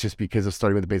 And it's just because of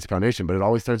starting with the basic foundation, but it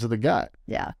always starts with the gut.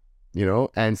 Yeah. You know?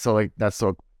 And so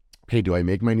okay, do I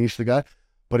make my niche the gut?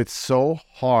 But it's so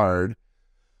hard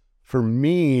for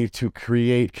me to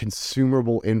create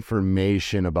consumable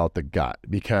information about the gut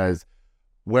because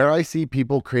where I see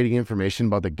people creating information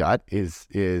about the gut is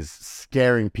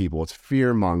scaring people. It's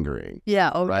fear mongering.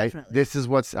 Yeah. Oh, right. Definitely. This is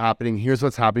what's happening. Here's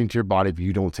what's happening to your body if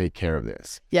you don't take care of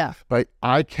this. Yeah. But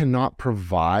I cannot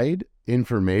provide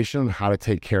information on how to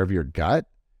take care of your gut,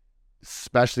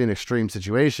 especially in extreme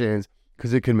situations,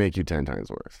 because it can make you 10 times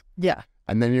worse. Yeah.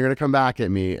 And then you're going to come back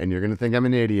at me and you're going to think I'm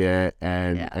an idiot.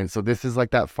 And so this is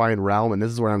like that fine realm. And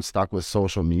this is where I'm stuck with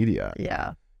social media.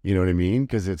 Yeah. You know what I mean?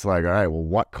 Because it's like, all right, well,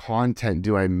 what content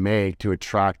do I make to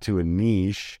attract to a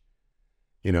niche?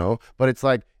 You know? But it's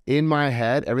like in my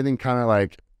head, everything kind of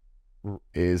like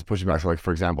is pushing back. So like,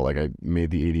 for example, like I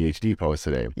made the ADHD post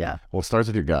today. Yeah. Well, it starts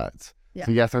with your guts. Yeah.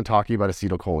 So yes, I'm talking about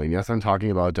acetylcholine. Yes, I'm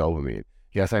talking about dopamine.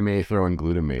 Yes, I may throw in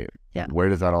glutamate. Yeah. Where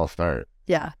does that all start?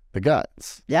 Yeah. The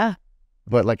guts. Yeah.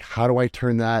 But like, how do I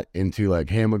turn that into like,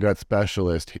 hey, I'm a gut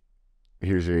specialist.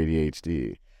 Here's your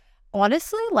ADHD.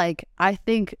 Honestly, like, I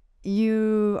think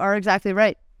you are exactly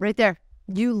right there.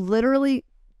 You literally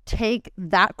take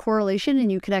that correlation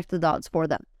and you connect the dots for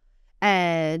them.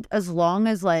 And as long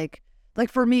as like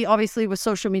for me, obviously with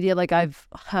social media, like I've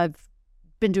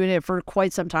been doing it for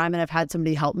quite some time and I've had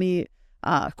somebody help me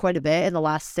quite a bit in the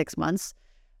last 6 months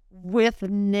with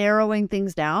narrowing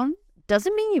things down.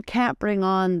 Doesn't mean you can't bring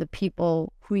on the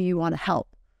people who you want to help,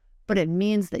 but it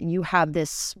means that you have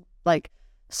this like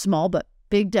small but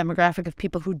big demographic of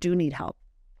people who do need help.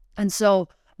 And so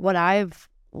what I've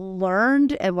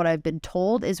learned and what I've been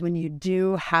told is when you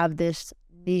do have this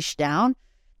niche down,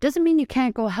 doesn't mean you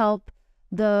can't go help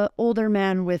the older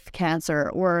man with cancer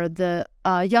or the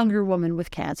younger woman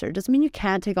with cancer. Doesn't mean you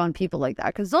can't take on people like that,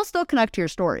 because they'll still connect to your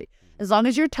story. As long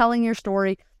as you're telling your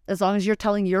story, as long as you're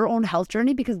telling your own health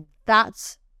journey, because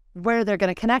that's where they're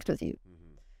going to connect with you.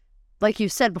 Mm-hmm. Like you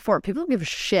said before, people don't give a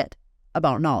shit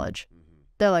about knowledge. Mm-hmm.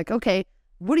 They're like, okay,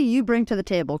 what do you bring to the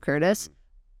table, Curtis? Mm-hmm.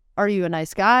 Are you a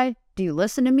nice guy? Do you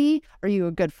listen to me? Are you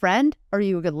a good friend? Are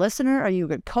you a good listener? Are you a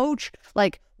good coach?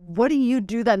 Like, what do you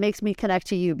do that makes me connect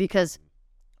to you? Because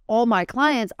all my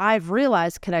clients, I've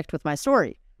realized, connect with my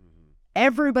story. Mm-hmm.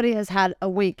 Everybody has had a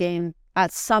weight gain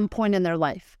at some point in their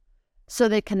life. So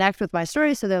they connect with my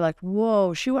story. So they're like,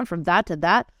 whoa, she went from that to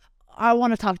that. I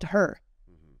want to talk to her.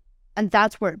 Mm-hmm. And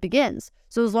that's where it begins.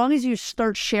 So as long as you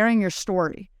start sharing your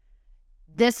story,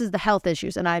 this is the health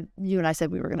issues. And you and I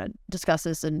said we were going to discuss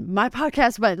this in my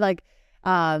podcast, but like,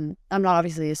 I'm not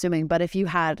obviously assuming, but if you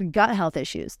had gut health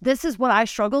issues, this is what I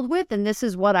struggled with. And this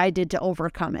is what I did to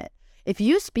overcome it. If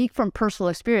you speak from personal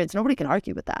experience, nobody can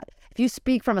argue with that. If you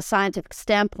speak from a scientific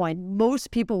standpoint, most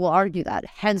people will argue that.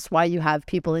 Hence why you have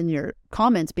people in your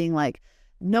comments being like,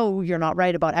 no, you're not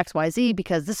right about XYZ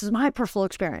because this is my personal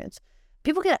experience.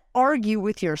 People can argue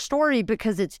with your story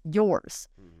because it's yours.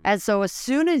 Mm-hmm. And so as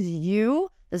soon as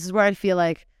this is where I feel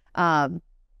like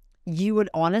you would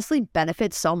honestly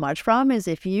benefit so much from is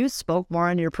if you spoke more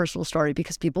on your personal story,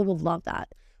 because people will love that.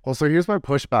 Well, so here's my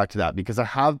pushback to that, because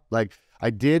I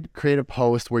did create a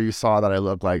post where you saw that I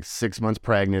look like 6 months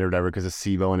pregnant or whatever because of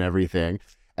SIBO and everything.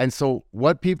 And so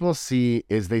what people see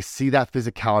is they see that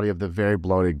physicality of the very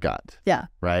bloated gut. Yeah.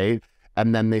 Right?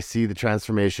 And then they see the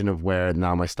transformation of where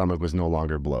now my stomach was no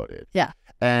longer bloated. Yeah.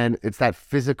 And it's that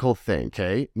physical thing,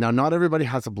 okay? Now, not everybody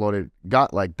has a bloated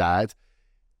gut like that.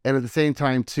 And at the same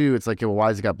time, too, it's like, well, why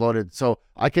is it got bloated? So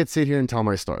I could sit here and tell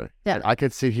my story. Yeah. I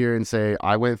could sit here and say,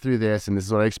 I went through this and this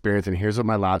is what I experienced and here's what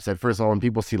my lab said. First of all, when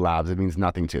people see labs, it means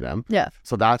nothing to them. Yeah.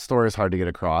 So that story is hard to get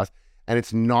across. And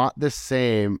it's not the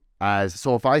same as,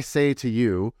 so if I say to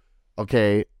you,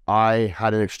 okay, I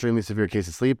had an extremely severe case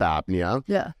of sleep apnea.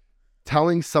 Yeah.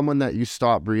 Telling someone that you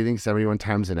stop breathing 71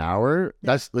 times an hour,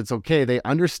 that's okay. They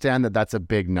understand that that's a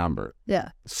big number. Yeah.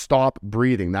 Stop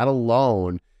breathing. That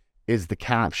alone is the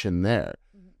caption there.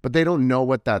 But they don't know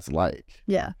what that's like.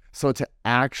 Yeah. So to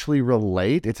actually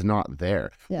relate, it's not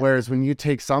there. Yeah. Whereas when you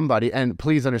take somebody, and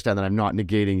please understand that I'm not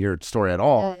negating your story at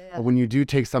all, but when you do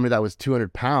take somebody that was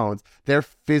 200 pounds, they're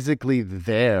physically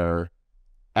there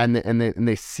and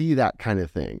they see that kind of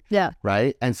thing. Yeah.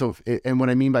 Right? And so, and what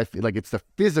I mean by, like, it's the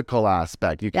physical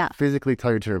aspect. You can physically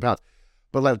tell you're 200 pounds.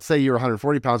 But let's say you're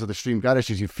 140 pounds with extreme gut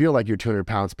issues. You feel like you're 200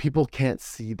 pounds. People can't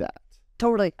see that.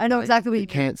 Totally. I know exactly what you mean.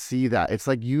 Can't see that. It's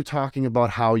like you talking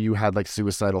about how you had like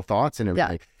suicidal thoughts and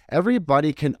everything. Yeah.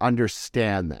 Everybody can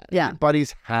understand that. Yeah.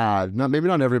 Everybody's had, maybe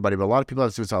not everybody, but a lot of people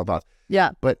have suicidal thoughts.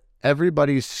 Yeah. But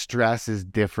everybody's stress is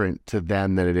different to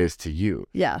them than it is to you.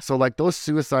 Yeah. So like those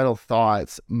suicidal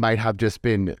thoughts might have just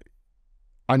been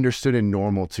understood and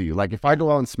normal to you. Like if I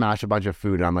go out and smash a bunch of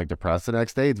food and I'm like depressed the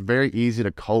next day, it's very easy to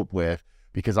cope with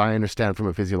because I understand from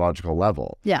a physiological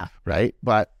level. Yeah. Right?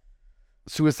 But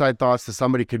suicide thoughts to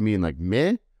somebody could mean like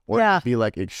mid or it could be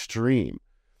like extreme.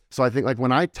 So I think like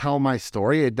when I tell my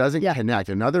story, it doesn't connect.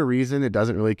 Another reason it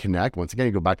doesn't really connect, once again,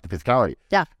 you go back to the physicality.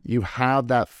 Yeah. You have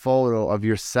that photo of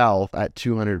yourself at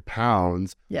 200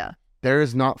 pounds. Yeah. There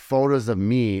is not photos of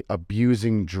me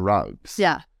abusing drugs.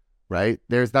 Yeah. Right?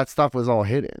 That stuff was all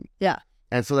hidden. Yeah.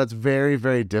 And so that's very,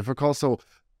 very difficult. So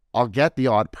I'll get the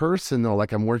odd person though,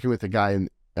 like I'm working with a guy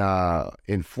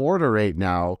in Florida right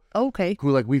now. Okay.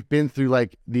 Who like we've been through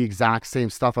like the exact same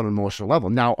stuff on an emotional level.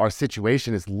 Now our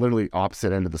situation is literally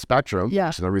opposite end of the spectrum. Yeah.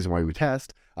 Which is the reason why we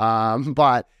test.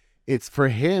 But it's for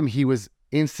him, he was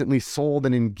instantly sold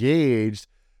and engaged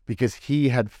because he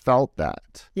had felt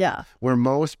that. Yeah. Where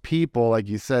most people, like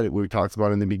you said, we talked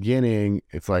about in the beginning,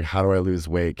 it's like, how do I lose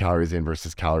weight? Calories in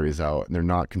versus calories out. And they're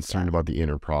not concerned about the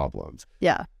inner problems.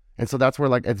 Yeah. And so that's where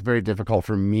like it's very difficult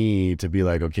for me to be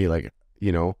like, okay, like,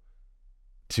 you know,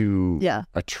 to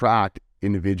attract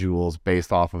individuals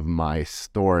based off of my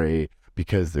story,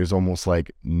 because there's almost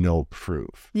like no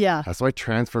proof. Yeah. That's why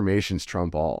transformations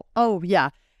trump all. Oh, yeah.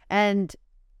 And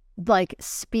like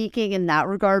speaking in that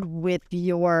regard with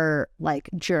your like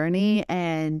journey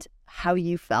and how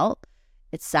you felt,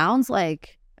 it sounds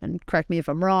like, and correct me if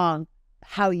I'm wrong,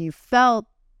 how you felt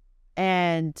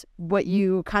and what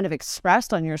you kind of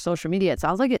expressed on your social media, it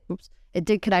sounds like it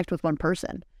did connect with one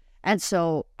person. And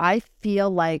so I feel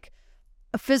like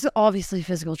obviously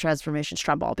physical transformations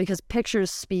trump all, because pictures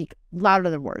speak louder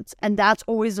than words. And that's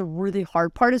always a really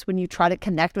hard part, is when you try to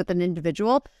connect with an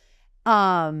individual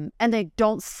and they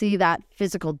don't see that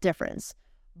physical difference.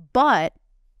 But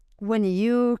when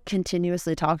you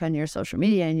continuously talk on your social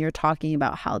media and you're talking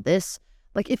about how this,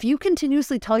 like if you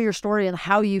continuously tell your story and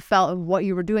how you felt and what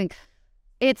you were doing,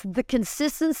 it's the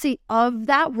consistency of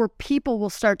that where people will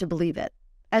start to believe it.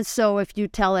 And so if you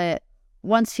tell it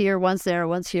once here, once there,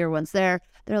 once here, once there,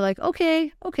 they're like,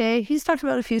 okay, he's talked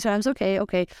about it a few times, okay.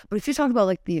 But if you talk about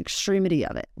like the extremity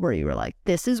of it, where you were like,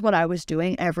 this is what I was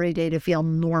doing every day to feel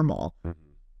normal,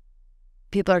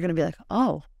 people are going to be like,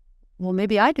 oh, well,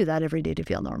 maybe I do that every day to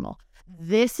feel normal.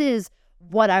 This is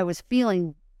what I was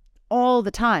feeling all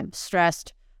the time,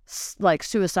 stressed, like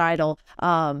suicidal,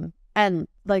 and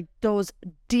like those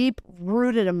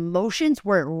deep-rooted emotions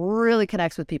where it really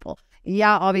connects with people.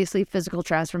 Yeah, obviously physical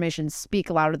transformations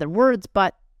speak louder than words,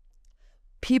 but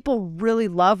people really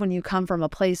love when you come from a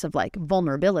place of like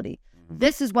vulnerability.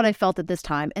 This is what I felt at this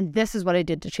time, and this is what I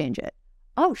did to change it.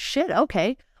 Oh shit,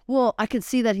 okay. Well, I can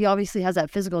see that he obviously has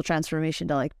that physical transformation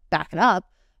to like back it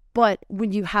up. But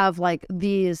when you have like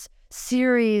these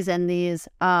series and these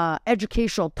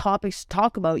educational topics to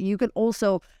talk about, you can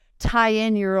also tie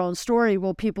in your own story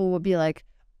where people will be like,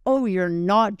 oh, you're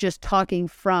not just talking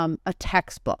from a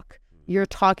textbook. You're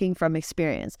talking from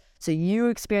experience. So you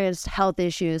experienced health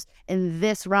issues in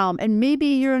this realm, and maybe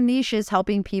your niche is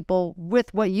helping people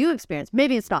with what you experienced.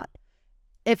 Maybe it's not.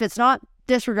 If it's not,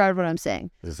 disregard what I'm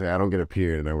saying. Just say, I don't get a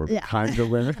period, and I work kind of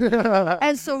women.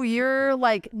 And so your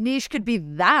like niche could be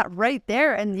that right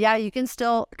there. And yeah, you can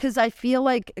still, because I feel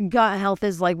like gut health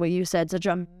is like what you said, such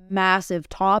a massive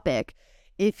topic.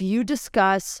 If you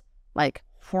discuss like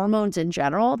hormones in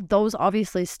general, those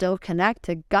obviously still connect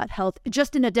to gut health,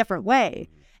 just in a different way.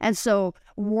 And so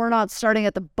we're not starting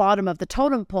at the bottom of the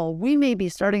totem pole. We may be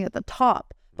starting at the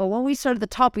top. But when we start at the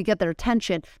top, we get their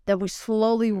attention, then we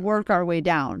slowly work our way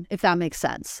down, if that makes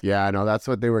sense. Yeah, I know. That's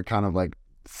what they were kind of like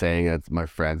saying as my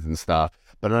friends and stuff.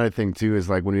 But another thing too is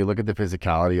like when you look at the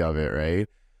physicality of it, right?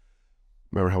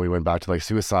 Remember how we went back to like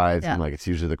suicides and like it's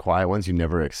usually the quiet ones you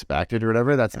never expected or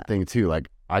whatever? That's the thing too. Like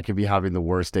I could be having the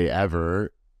worst day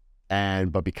ever,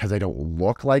 but because I don't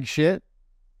look like shit,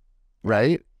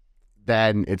 right?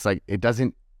 Then it's like it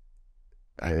doesn't,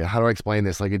 how do I explain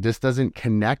this? Like it just doesn't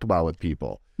connect well with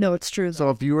people. No, it's true.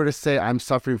 So if you were to say I'm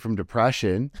suffering from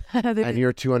depression and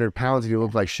you're 200 pounds and you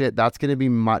look like shit, that's going to be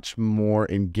much more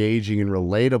engaging and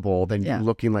relatable than you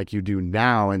looking like you do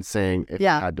now and saying if you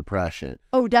had depression.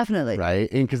 Oh, definitely. Right?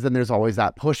 And because then there's always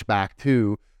that pushback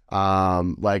too.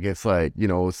 Like it's like, you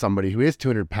know, somebody who is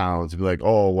 200 pounds would be like,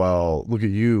 oh, well, look at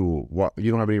you. What,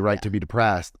 you don't have any right to be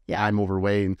depressed. Yeah. I'm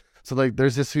overweight. So like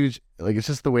there's this huge, like it's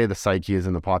just the way the psyche is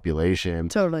in the population.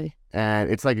 Totally. And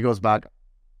it's like it goes back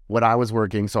when I was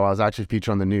working. So I was actually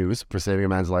featured on the news for saving a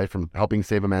man's life, from helping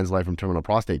save a man's life from terminal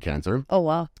prostate cancer. Oh,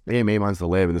 wow. He had 8 months to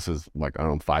live. And this was like, I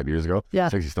don't know, 5 years ago. Yeah.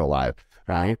 He's still alive.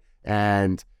 Right.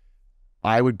 And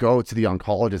I would go to the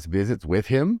oncologist visits with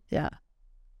him. Yeah.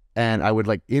 And I would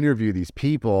like interview these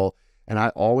people. And I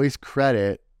always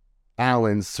credit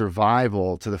Alan's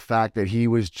survival to the fact that he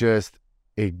was just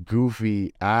a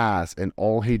goofy ass, and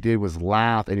all he did was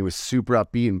laugh, and he was super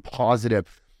upbeat and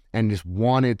positive and just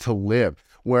wanted to live.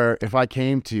 Where if I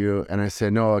came to you and I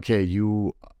said, no, okay,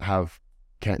 you have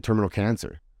terminal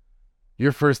cancer,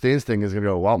 your first instinct is going to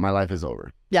go, well, my life is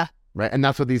over. Yeah. Right. And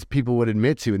that's what these people would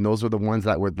admit to. And those were the ones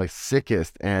that were like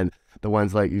sickest and the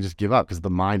ones like you just give up because the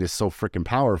mind is so freaking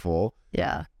powerful.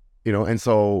 Yeah. You know, and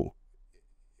so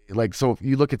like, so if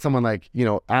you look at someone like, you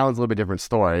know, Alan's a little bit different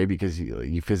story because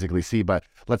you physically see, but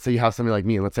let's say you have somebody like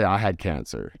me, and let's say I had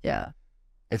cancer. Yeah.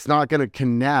 It's not going to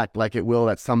connect like it will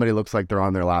that somebody looks like they're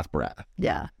on their last breath.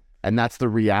 Yeah. And that's the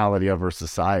reality of our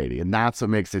society. And that's what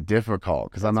makes it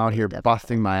difficult, because I'm out here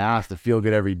busting my ass to feel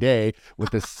good every day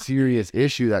with a serious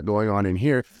issue that's going on in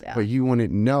here, but you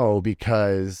wouldn't know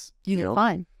because you look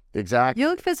fine. Exactly. You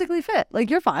look physically fit. Like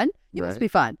you're fine. You must be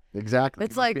fine. Exactly.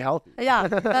 It's like, be healthy. Yeah.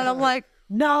 And I'm like,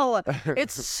 no,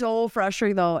 it's so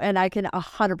frustrating though. And I can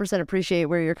 100% appreciate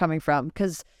where you're coming from,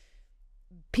 because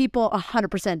people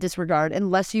 100% disregard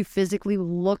unless you physically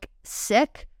look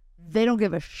sick. They don't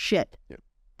give a shit. Yeah.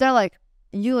 They're like,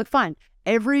 you look fine.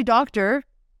 Every doctor,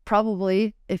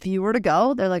 probably, if you were to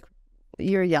go, they're like,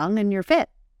 you're young and you're fit.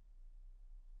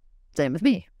 Same with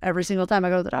me. Every single time I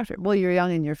go to the doctor, well, you're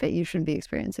young and you're fit. You shouldn't be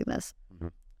experiencing this. Mm-hmm.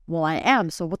 Well, I am.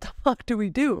 So what the fuck do we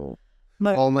do?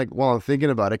 I'm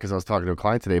thinking about it because I was talking to a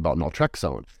client today about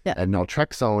naltrexone. Yeah. And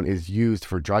naltrexone is used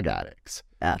for drug addicts.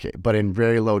 Yeah. Okay. But in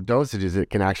very low dosages, it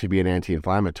can actually be an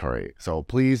anti-inflammatory. So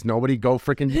please, nobody go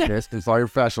freaking do this. It's all your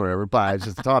professional or whatever, but it's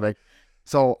just a topic.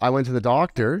 So I went to the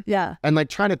doctor. Yeah. And like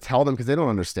trying to tell them because they don't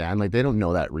understand. Like they don't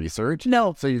know that research.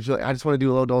 No. So you're like, I just want to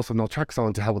do a low dose of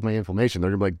naltrexone to help with my inflammation. They're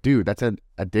going to be like, dude, that's an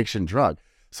addiction drug.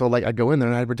 So like I go in there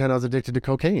and I pretend I was addicted to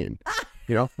cocaine.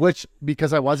 You know, which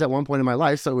because I was at one point in my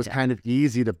life, so it was kind of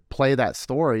easy to play that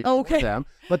story for them.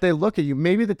 But they look at you.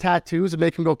 Maybe the tattoos would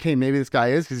make them go, okay, maybe this guy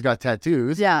is because he's got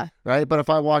tattoos. Yeah. Right. But if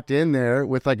I walked in there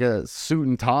with like a suit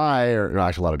and tie, or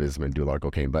actually a lot of businessmen do a lot of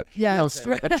cocaine, but yeah,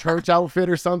 a church outfit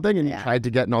or something, and you tried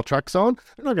to get naltrexone,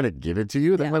 they're not going to give it to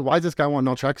you. They're like, why does this guy want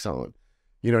naltrexone?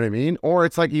 You know what I mean? Or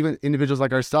it's like even individuals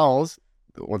like ourselves.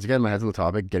 Once again, my head's on the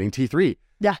topic, getting T3.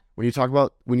 Yeah. When you talk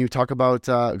about,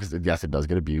 because yes, it does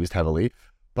get abused heavily,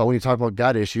 but when you talk about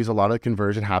gut issues, a lot of the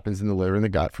conversion happens in the liver and the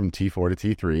gut from T4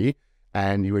 to T3,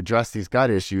 and you address these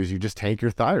gut issues, you just tank your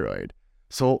thyroid.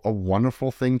 So a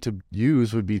wonderful thing to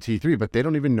use would be T3, but they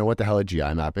don't even know what the hell a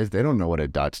GI map is. They don't know what a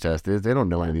Dutch test is. They don't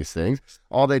know any of these things.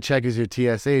 All they check is your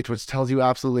TSH, which tells you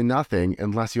absolutely nothing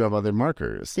unless you have other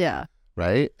markers. Yeah.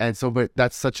 Right? And so, but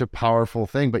that's such a powerful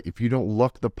thing. But if you don't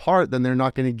look the part, then they're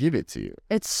not going to give it to you.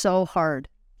 It's so hard.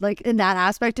 Like in that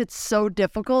aspect, it's so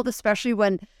difficult, especially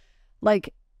when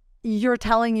like you're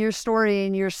telling your story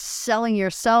and you're selling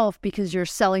yourself because you're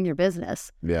selling your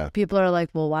business. Yeah. People are like,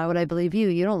 well, why would I believe you?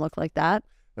 You don't look like that.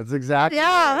 That's exactly.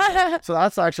 Yeah. So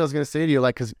that's actually, I was going to say to you,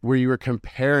 like, because where you were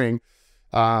comparing,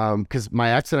 because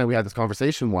my ex and I, we had this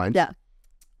conversation once. Yeah.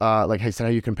 Like I said, how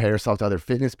you compare yourself to other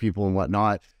fitness people and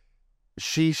whatnot.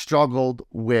 She struggled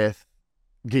with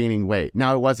gaining weight.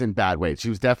 Now, it wasn't bad weight. She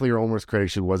was definitely her own worst critic.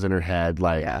 She was in her head.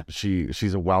 Like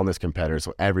she's a wellness competitor,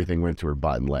 so everything went to her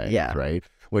butt and legs, right?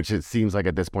 Which it seems like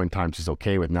at this point in time she's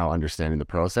okay with now, understanding the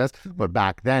process. But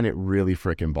back then it really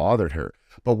freaking bothered her.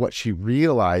 But what she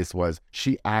realized was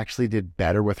she actually did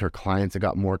better with her clients and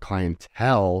got more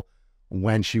clientele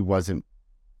when she wasn't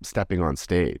stepping on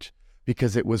stage,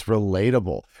 because it was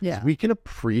relatable. Yeah. We can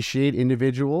appreciate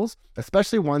individuals,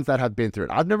 especially ones that have been through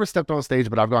it. I've never stepped on stage,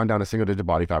 but I've gone down a single digit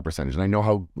body fat percentage, and I know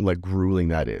how like grueling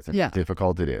that is and how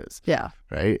difficult it is. Yeah.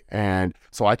 Right. And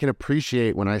so I can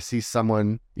appreciate when I see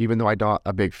someone, even though I'm not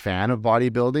a big fan of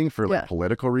bodybuilding for like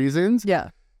political reasons.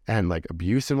 Yeah. And like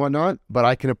abuse and whatnot, but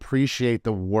I can appreciate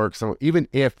the work. So even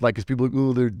if like, because people like,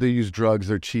 oh, they use drugs,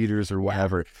 they're cheaters or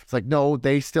whatever. It's like, no,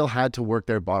 they still had to work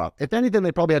their butt off. If anything,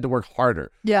 they probably had to work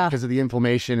harder. Yeah. Because of the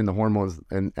inflammation and the hormones.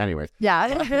 And anyways.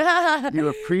 Yeah. You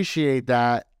appreciate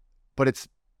that, but it's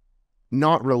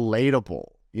not relatable.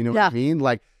 You know what I mean?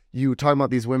 Like you talking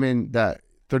about these women that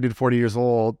 30 to 40 years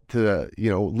old to,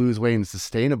 lose weight and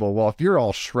sustainable. Well, if you're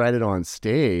all shredded on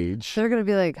stage, they're going to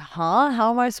be like, huh?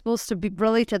 How am I supposed to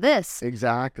relate to this?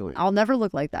 Exactly. I'll never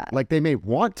look like that. Like they may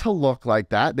want to look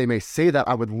like that. They may say that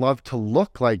I would love to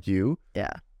look like you.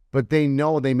 Yeah. But they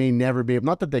know they may never be able,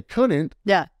 not that they couldn't.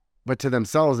 Yeah. But to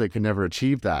themselves, they could never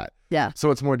achieve that. Yeah.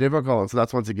 So it's more difficult. And so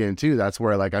that's once again, too, that's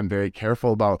where like I'm very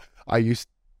careful about,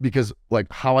 because like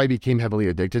how I became heavily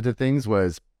addicted to things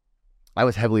was, I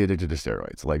was heavily addicted to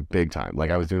steroids, like big time.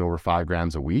 Like I was doing over 5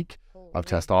 grams a week of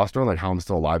testosterone. Like how I'm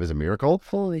still alive is a miracle.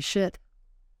 Holy shit.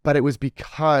 But it was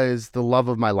because the love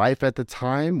of my life at the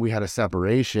time, we had a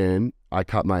separation. I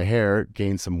cut my hair,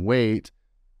 gained some weight,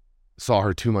 saw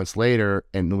her 2 months later,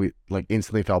 and we like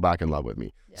instantly fell back in love with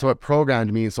me. Yeah. So it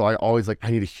programmed me. And so I always I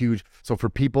need so for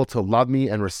people to love me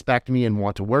and respect me and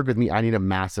want to work with me, I need a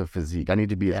massive physique. I need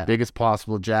to be as big as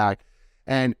possible, jack.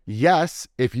 And yes,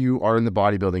 if you are in the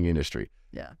bodybuilding industry,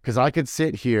 because I could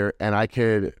sit here and I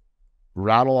could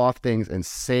rattle off things and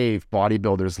save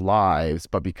bodybuilders' lives,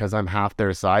 but because I'm half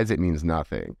their size, it means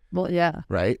nothing. Well, yeah.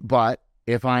 Right. But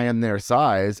if I am their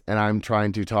size and I'm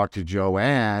trying to talk to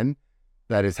Joanne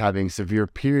that is having severe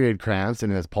period cramps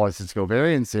and has polycystic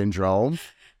ovarian syndrome,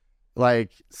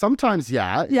 like sometimes, you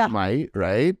might,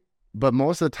 right? But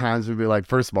most of the times we'd be like,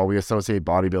 first of all, we associate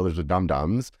bodybuilders with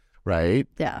dum-dums, right?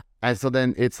 Yeah. And so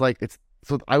then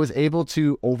so I was able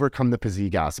to overcome the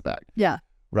physique aspect. Yeah.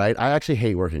 Right? I actually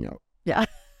hate working out. Yeah.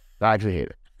 I actually hate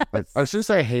it. I shouldn't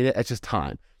say I hate it. It's just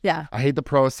time. Yeah. I hate the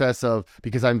process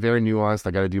because I'm very nuanced.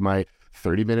 I got to do my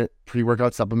 30-minute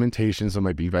pre-workout supplementation. So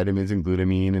my B vitamins and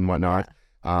glutamine and whatnot.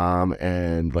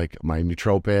 and like my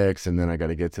nootropics, and then I got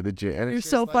to get to the gym. And You're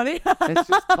so funny. It's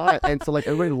just fun. And so like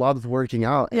everybody loves working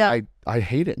out. Yeah. I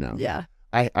hate it now. Yeah.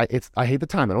 I hate the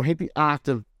time. I don't hate the act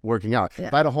of working out. Yeah.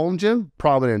 If I had a home gym,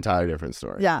 probably an entirely different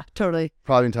story. Yeah, totally.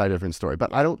 Probably an entirely different story.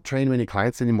 But I don't train many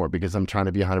clients anymore because I'm trying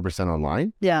to be 100%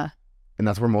 online. Yeah. And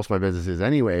that's where most of my business is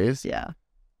anyways. Yeah.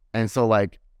 And so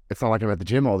like, it's not like I'm at the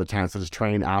gym all the time. So just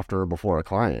train after or before a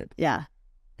client. Yeah.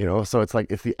 You know, so it's like,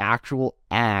 it's the actual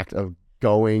act of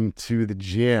going to the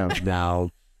gym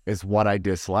now is what I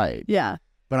dislike. Yeah.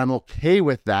 But I'm okay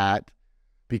with that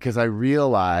because I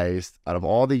realized out of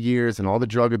all the years and all the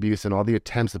drug abuse and all the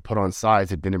attempts to put on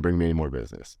size, it didn't bring me any more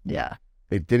business. Yeah.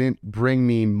 It didn't bring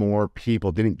me more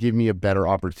people, didn't give me a better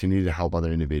opportunity to help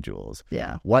other individuals.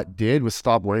 Yeah. What did was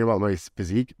stop worrying about my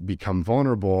physique, become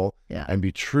vulnerable, Yeah. and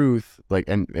be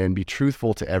and be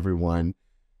truthful to everyone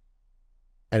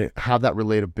and have that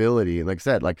relatability. Like I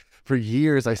said, like for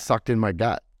years I sucked in my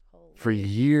gut. For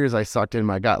years I sucked in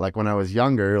my gut. Like when I was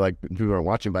younger, like people weren't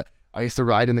watching, but I used to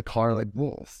ride in the car like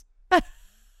wolves.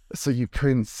 So you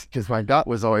couldn't, because my gut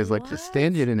was always like just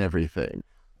standing in everything.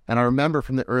 And I remember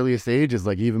from the earliest ages,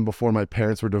 like even before my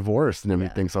parents were divorced and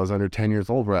everything, so I was under 10 years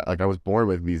old, where I was born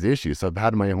with these issues. So I've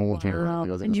had my whole entire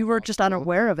life. And you were just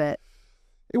unaware of it.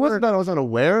 It wasn't that I was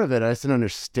unaware of it. I just didn't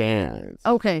understand.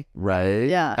 Okay. Right?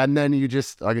 Yeah. And then you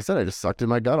just, like I said, I just sucked in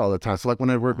my gut all the time. So like when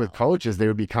I work with coaches, they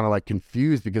would be kind of like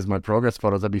confused because my progress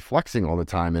photos, I'd be flexing all the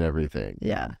time and everything.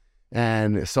 Yeah.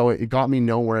 And so it got me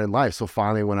nowhere in life. So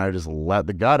finally, when I just let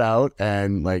the gut out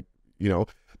and like, you know,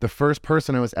 the first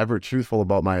person I was ever truthful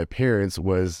about my appearance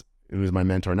was my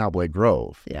mentor now, Blake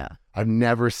Grove. Yeah. I've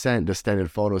never sent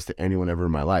distended photos to anyone ever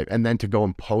in my life. And then to go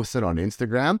and post it on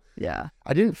Instagram. Yeah.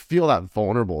 I didn't feel that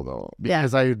vulnerable though,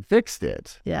 because I had fixed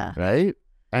it. Yeah. Right.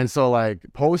 And so like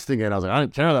posting it, I was like, I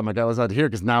didn't care that my gut was out to here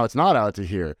because now it's not out to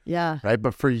here. Yeah. Right.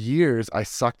 But for years, I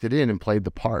sucked it in and played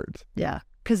the part. Yeah.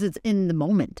 Because it's in the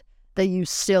moment that you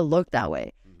still look that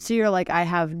way. So you're like, I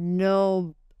have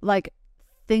no like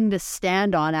thing to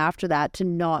stand on after that to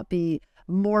not be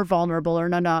more vulnerable or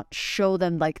not show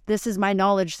them like, this is my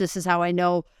knowledge. This is how I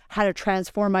know how to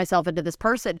transform myself into this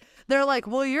person. They're like,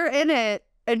 well, you're in it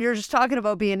and you're just talking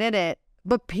about being in it.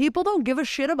 But people don't give a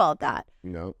shit about that.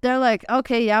 No. They're like,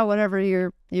 okay, yeah, whatever.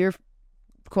 You're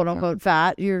quote unquote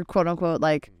fat. You're quote unquote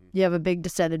like you have a big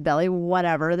distended belly,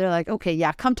 whatever. They're like, okay,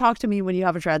 yeah, come talk to me when you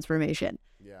have a transformation.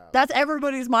 Yeah. That's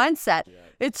everybody's mindset. Yeah.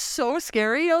 It's so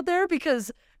scary out there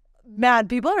because, man,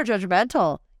 people are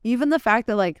judgmental. Even the fact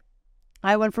that like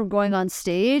I went from going on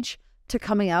stage to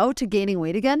coming out to gaining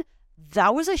weight again,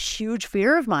 that was a huge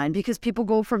fear of mine because people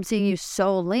go from seeing you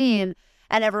so lean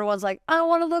and everyone's like, I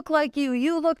want to look like you.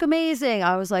 You look amazing.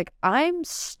 I was like, I'm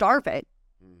starving.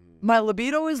 My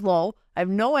libido is low. I have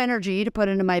no energy to put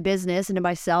into my business, into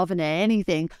myself, into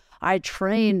anything. I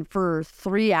train for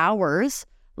 3 hours.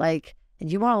 Like,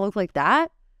 and you want to look like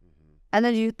that? And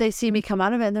then they see me come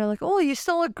out of it and they're like, oh, you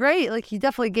still look great. Like, you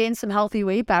definitely gained some healthy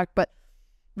weight back. But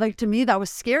like, to me, that was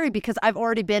scary because I've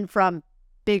already been from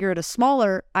bigger to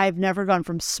smaller. I've never gone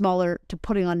from smaller to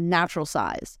putting on natural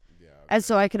size. Yeah, okay. And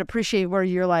so I can appreciate where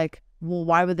you're like, well,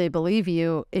 why would they believe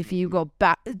you if you go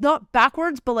back, not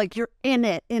backwards, but like you're in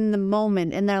it in the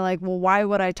moment. And they're like, well, why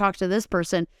would I talk to this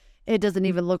person? It doesn't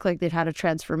even look like they've had a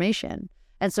transformation.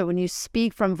 And so when you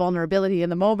speak from vulnerability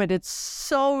in the moment, it's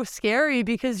so scary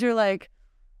because you're like,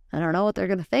 I don't know what they're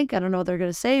going to think. I don't know what they're going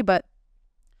to say. But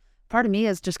part of me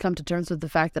has just come to terms with the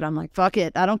fact that I'm like, fuck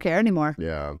it. I don't care anymore.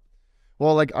 Yeah.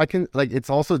 Well, like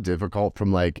it's also difficult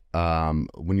from like,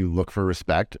 when you look for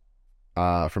respect,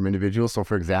 from individuals. So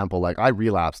for example, like I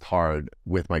relapsed hard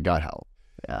with my gut health,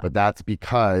 but that's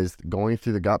because going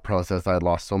through the gut process, I had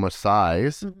lost so much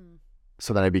size.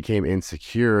 So then I became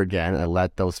insecure again. I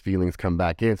let those feelings come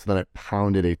back in. So then I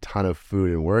pounded a ton of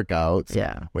food and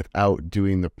workouts without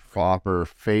doing the proper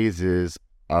phases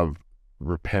of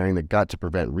repairing the gut to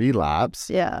prevent relapse.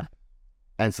 Yeah.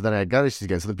 And so then I had gut issues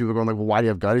again. So then people are going like, well, why do you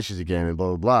have gut issues again? And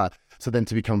blah, blah, blah. So then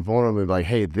to become vulnerable, like,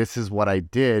 hey, this is what I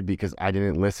did because I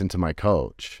didn't listen to my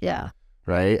coach. Yeah.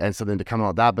 Right. And so then to come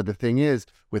out that. But the thing is,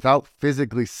 without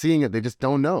physically seeing it, they just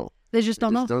don't know. They just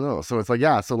don't know. So it's like,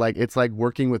 yeah. So like, it's like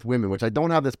working with women, which I don't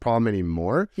have this problem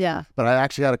anymore. Yeah. But I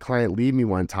actually had a client leave me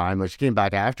one time. Like she came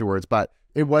back afterwards, but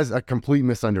it was a complete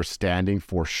misunderstanding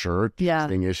for sure. Yeah.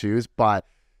 Issues. But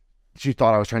she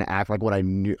thought I was trying to act like what I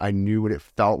knew what it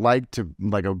felt like to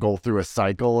like go through a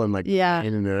cycle and like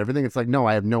and everything. It's like, no,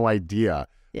 I have no idea.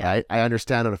 Yeah. Right? I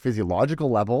understand on a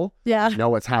physiological level. Yeah. Know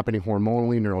what's happening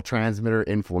hormonally, neurotransmitter,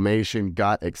 inflammation,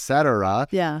 gut, etc.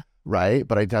 Yeah. Right.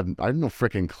 But I have no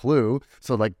freaking clue.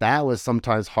 So like that was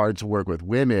sometimes hard to work with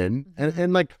women.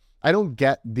 And like I don't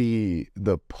get the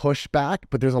pushback,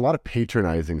 but there's a lot of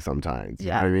patronizing sometimes. You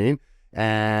know what I mean?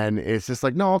 And it's just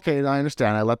like, no, okay, I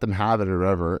understand. I let them have it or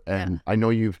whatever. And I know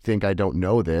you think I don't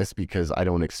know this because I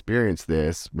don't experience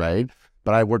this, right?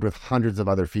 But I worked with hundreds of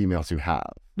other females who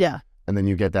have. Yeah. And then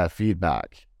you get that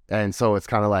feedback. And so it's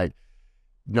kind of like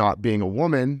not being a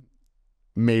woman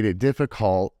made it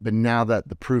difficult, but now that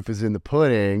the proof is in the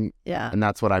pudding, and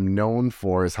that's what I'm known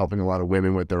for, is helping a lot of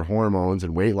women with their hormones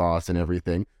and weight loss and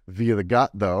everything via the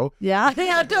gut, though. Yeah,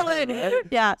 totally.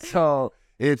 Yeah. So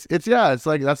it's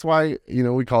like, that's why, you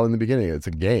know, we call it in the beginning, it's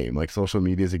a game. Like, social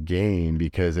media is a game,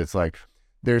 because it's like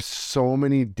there's so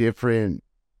many different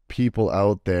people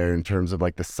out there in terms of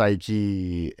like the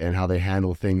psyche and how they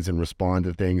handle things and respond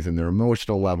to things and their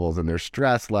emotional levels and their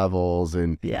stress levels.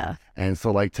 And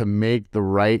so like, to make the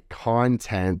right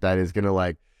content that is going to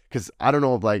like, because I don't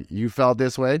know if like you felt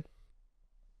this way,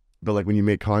 but like when you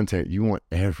make content, you want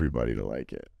everybody to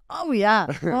like it. Oh yeah.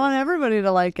 I want everybody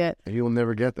to like it. And you'll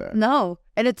never get that. No.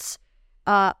 And it's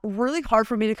really hard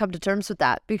for me to come to terms with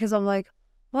that, because I'm like,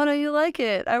 why don't you like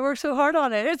it? I work so hard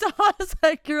on it. It's almost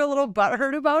like you're a little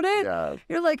butthurt about it. Yeah.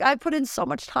 You're like, I put in so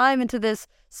much time into this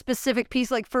specific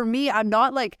piece. Like, for me, I'm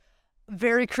not like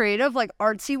very creative, like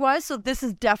artsy wise. So this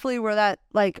is definitely where that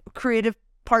like creative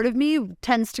part of me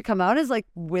tends to come out, is like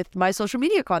with my social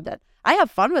media content. I have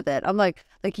fun with it. I'm like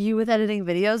you with editing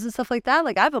videos and stuff like that.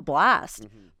 Like, I have a blast.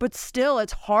 But still,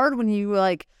 it's hard when you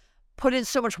like put in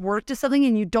so much work to something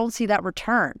and you don't see that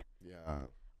return. Yeah.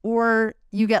 Or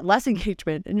you get less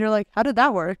engagement and you're like, how did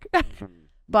that work?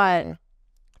 But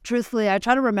truthfully, I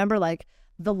try to remember, like,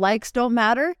 the likes don't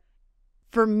matter.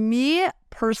 For me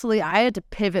personally, I had to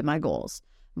pivot my goals.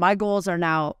 My goals are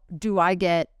now, do I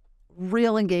get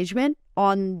real engagement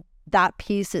on that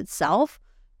piece itself?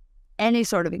 Any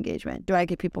sort of engagement. Do I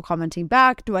get people commenting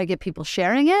back? Do I get people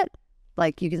sharing it?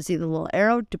 Like, you can see the little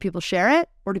arrow. Do people share it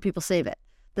or do people save it?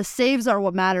 The saves are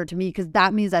what matter to me, because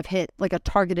that means I've hit like a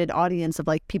targeted audience of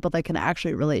like people that can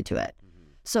actually relate to it.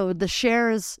 So the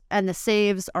shares and the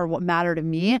saves are what matter to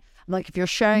me. I'm like, if you're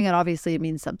sharing it, obviously it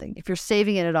means something. If you're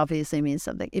saving it, it obviously means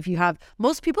something. If you have,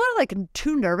 most people are like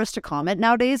too nervous to comment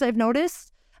nowadays, I've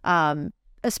noticed.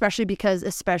 Especially because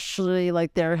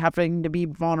like they're having to be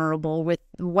vulnerable with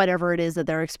whatever it is that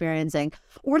they're experiencing,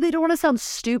 or they don't want to sound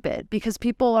stupid, because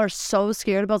people are so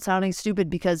scared about sounding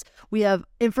stupid because we have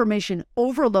information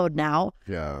overload now.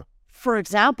 Yeah. For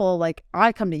example, like,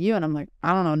 I come to you and I'm like,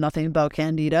 I don't know nothing about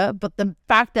Candida, but the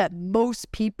fact that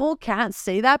most people can't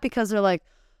say that because they're like,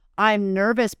 I'm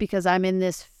nervous because I'm in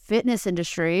this fitness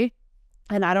industry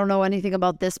and I don't know anything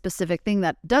about this specific thing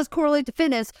that does correlate to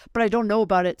fitness, but I don't know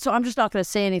about it. So I'm just not going to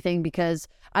say anything because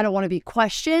I don't want to be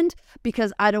questioned,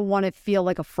 because I don't want to feel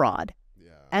like a fraud.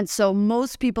 Yeah. And so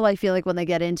most people, I feel like, when they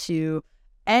get into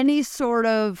any sort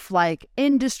of like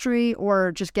industry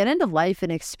or just get into life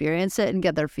and experience it and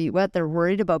get their feet wet, they're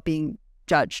worried about being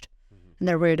judged. And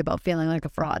they're worried about feeling like a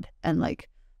fraud. And like,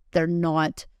 they're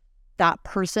not that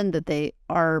person that they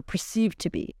are perceived to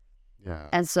be. Yeah.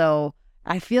 And so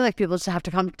I feel like people just have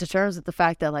to come to terms with the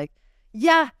fact that, like,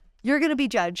 yeah, you're going to be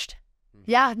judged.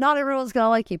 Yeah, not everyone's going to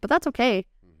like you, but that's okay.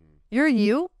 You're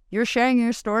you. You're sharing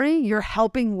your story. You're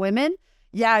helping women.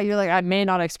 Yeah, you're like, I may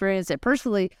not experience it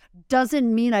personally.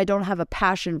 Doesn't mean I don't have a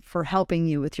passion for helping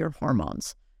you with your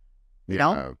hormones. You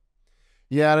know?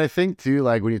 Yeah, and I think, too,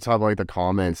 like, when you talk about like the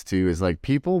comments, too, is like,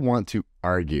 people want to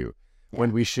argue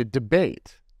when we should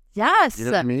debate. Yes. You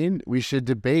know what I mean? We should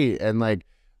debate. And, like,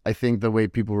 I think the way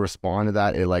people respond to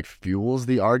that, it like fuels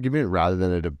the argument rather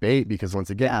than a debate, because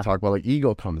once again, you talk about like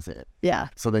ego comes in. Yeah.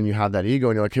 So then you have that ego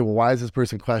and you're like, okay, well, why is this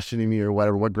person questioning me or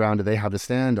whatever? What ground do they have to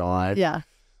stand on? Yeah.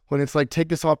 When it's like, take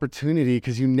this opportunity,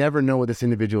 because you never know what this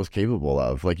individual is capable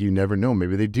of. Like, you never know.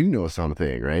 Maybe they do know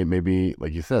something, right? Maybe,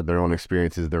 like you said, their own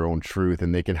experiences, their own truth,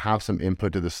 and they can have some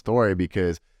input to the story,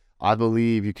 because I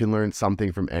believe you can learn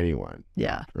something from anyone.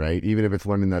 Yeah. Right? Even if it's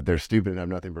learning that they're stupid and have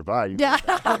nothing to provide. Yeah.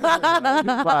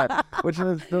 But, which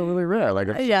is still really rare. Like,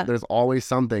 there's always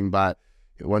something. But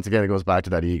once again, it goes back to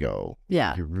that ego.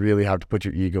 Yeah. You really have to put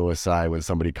your ego aside when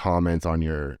somebody comments on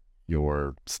your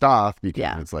stuff,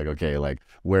 because it's like, okay, like,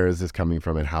 where is this coming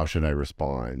from and how should I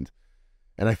respond?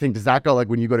 And I think, does that go, like,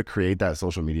 when you go to create that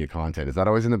social media content, is that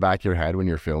always in the back of your head when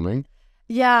you're filming?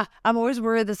 Yeah. I'm always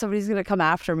worried that somebody's going to come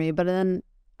after me, but then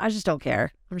I just don't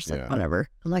care. I'm just like, whatever.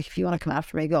 I'm like, if you want to come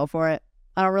after me, go for it.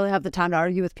 I don't really have the time to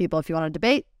argue with people. If you want to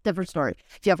debate, different story.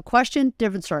 If you have a question,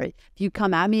 different story. If you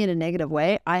come at me in a negative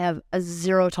way, I have a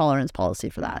zero tolerance policy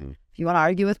for that. Mm-hmm. If you want to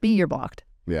argue with me, you're blocked.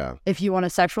 Yeah. If you want to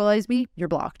sexualize me, you're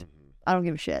blocked. Mm-hmm. I don't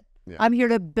give a shit. Yeah. I'm here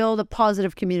to build a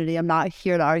positive community. I'm not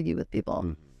here to argue with people.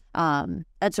 Mm-hmm.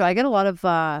 And so I get a lot of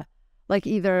like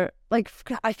either like,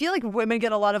 I feel like women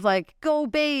get a lot of like, go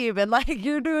babe, and like,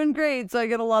 you're doing great. So I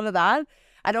get a lot of that.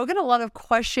 I don't get a lot of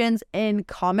questions in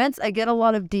comments. I get a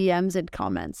lot of DMs and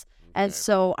comments. And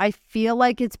so I feel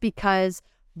like it's because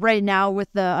right now with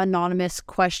the anonymous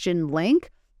question link,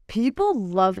 people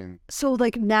love it. So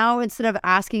like now instead of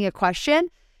asking a question,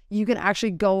 you can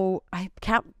actually go, I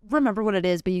can't remember what it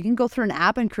is, but you can go through an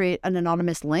app and create an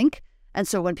anonymous link. And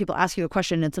so when people ask you a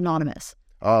question, it's anonymous.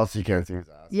 Oh, so you can't see who's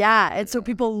asking. Yeah. And so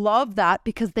people love that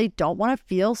because they don't want to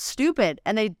feel stupid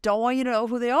and they don't want you to know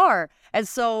who they are. And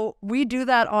so we do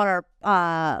that on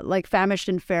our like Famished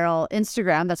and Feral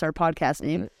Instagram. That's our podcast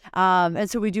name. And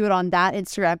so we do it on that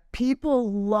Instagram.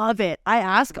 People love it. I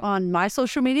ask on my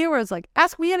social media where it's like,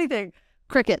 ask me anything.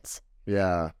 Crickets.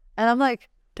 Yeah. And I'm like,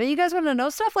 don't you guys want to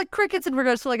know stuff? Like crickets in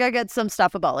regards to like, I get some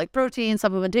stuff about like protein,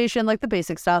 supplementation, like the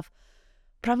basic stuff.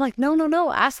 But I'm like,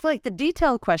 no. Ask like the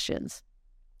detailed questions.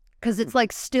 Because it's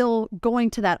like still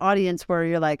going to that audience where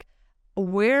you're like,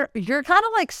 where you're kind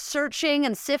of like searching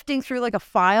and sifting through like a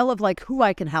file of like who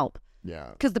I can help. Yeah.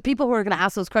 Because the people who are going to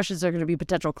ask those questions are going to be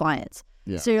potential clients.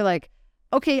 Yeah. So you're like,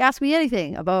 okay, ask me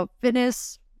anything about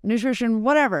fitness, nutrition,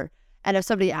 whatever. And if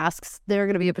somebody asks, they're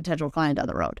going to be a potential client down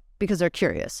the road because they're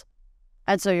curious.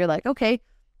 And so you're like, okay,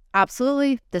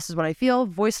 absolutely. This is what I feel.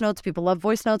 Voice notes. People love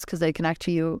voice notes because they connect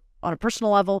to you on a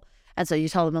personal level. And so you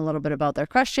tell them a little bit about their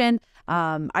question.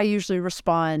 I usually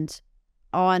respond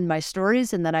on my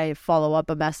stories and then I follow up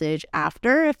a message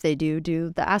after if they do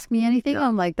the ask me anything.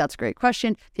 I'm like, that's a great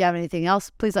question. If you have anything else,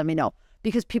 please let me know.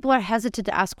 Because people are hesitant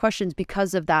to ask questions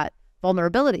because of that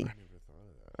vulnerability.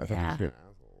 I thought you were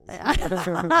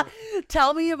assholes.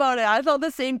 Tell me about it. I felt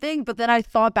the same thing. But then I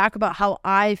thought back about how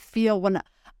I feel when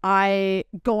I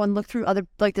go and look through other,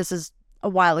 like this is a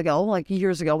while ago, like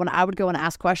years ago, when I would go and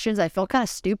ask questions, I felt kind of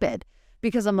stupid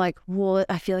because I'm like, well,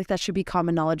 I feel like that should be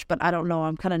common knowledge, but I don't know.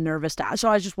 I'm kind of nervous to ask. So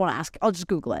I just want to ask. I'll just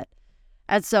Google it.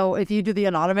 And so if you do the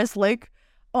anonymous link,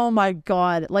 oh my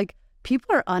God, like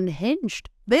people are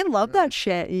unhinged. They love that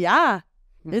shit. Yeah.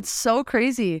 It's so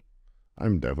crazy.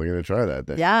 I'm definitely going to try that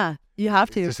then. Yeah. You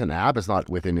have to. It's just an app. It's not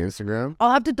within Instagram.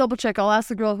 I'll have to double check. I'll ask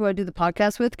the girl who I do the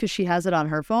podcast with because she has it on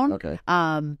her phone. Okay.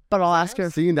 But I'll ask her.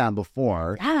 I've seen that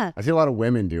before. Yeah. I see a lot of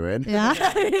women do it. Yeah.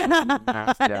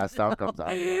 Yeah, stuff comes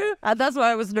out. And that's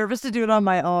why I was nervous to do it on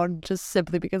my own, just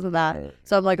simply because of that.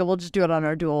 So I'm like, we'll just do it on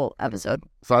our dual episode.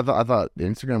 So I thought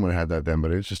Instagram would have had that then,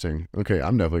 but interesting. Okay,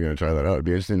 I'm definitely going to try that out. It'd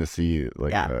be interesting to see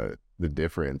like the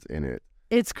difference in it.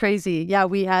 It's crazy. Yeah,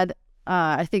 we had.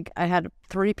 I think I had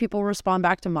 3 people respond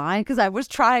back to mine because I was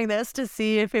trying this to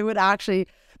see if it would actually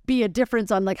be a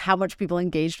difference on like how much people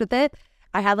engaged with it.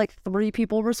 I had like 3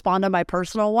 people respond on my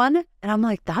personal one and I'm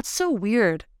like, that's so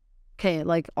weird. Okay,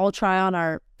 like I'll try on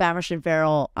our Famished and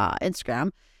Feral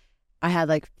Instagram. I had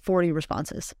like 40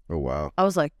 responses. Oh, wow. I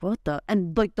was like, what the?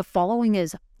 And like the following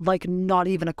is like not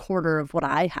even a quarter of what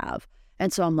I have.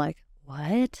 And so I'm like,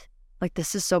 what? Like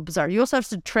this is so bizarre. You also have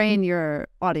to train your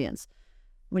audience.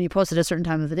 When you post at a certain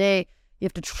time of the day, you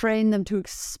have to train them to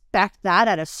expect that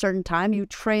at a certain time. You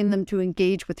train them to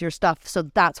engage with your stuff. So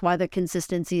that's why the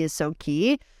consistency is so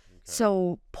key. Okay.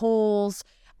 So polls,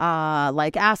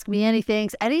 like ask me anything.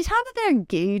 Anytime that they're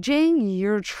engaging,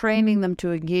 you're training them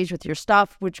to engage with your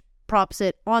stuff, which props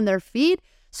it on their feed.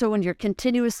 So when you're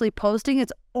continuously posting,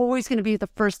 it's always going to be the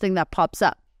first thing that pops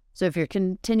up. So if you're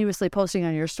continuously posting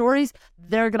on your stories,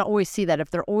 they're going to always see that.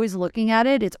 If they're always looking at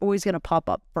it, it's always going to pop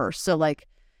up first. So like,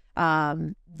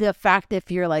 the fact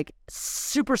if you're like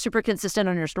super consistent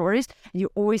on your stories, you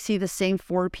always see the same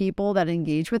 4 people that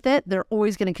engage with it, they're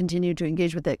always going to continue to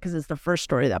engage with it because it's the first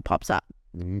story that pops up.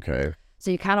 Okay.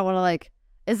 So you kind of want to like,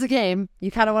 it's a game.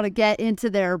 You kind of want to get into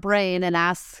their brain and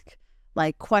ask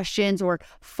like questions or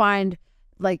find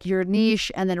like your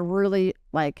niche and then really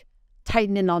like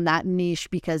tighten in on that niche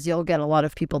because you'll get a lot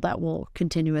of people that will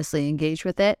continuously engage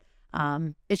with it.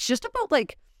 It's just about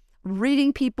like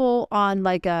reading people on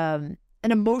like an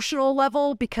emotional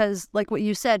level because like what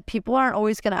you said, people aren't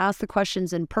always going to ask the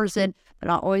questions in person. They're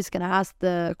not always going to ask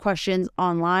the questions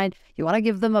online. You want to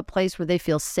give them a place where they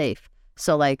feel safe.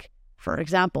 So like, for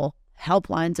example,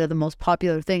 helplines are the most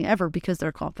popular thing ever because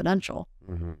they're confidential.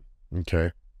 Mm-hmm.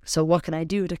 Okay. So what can I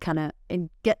do to kind of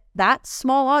get that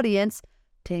small audience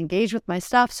to engage with my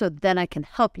stuff so then I can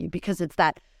help you because it's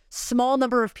that small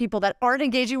number of people that aren't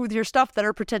engaging with your stuff that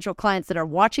are potential clients that are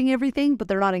watching everything, but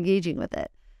they're not engaging with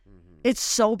it. Mm-hmm. It's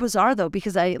so bizarre though,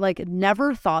 because I like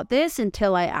never thought this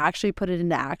until I actually put it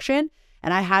into action.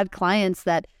 And I had clients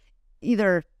that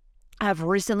either have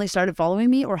recently started following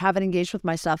me or haven't engaged with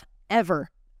my stuff ever.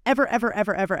 ever, ever,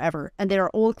 ever, ever, ever. And they are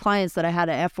old clients that I had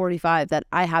at F45 that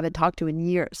I haven't talked to in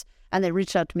years. And they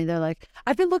reached out to me. They're like,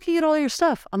 I've been looking at all your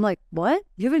stuff. I'm like, what?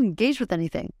 You haven't engaged with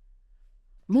anything.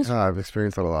 I've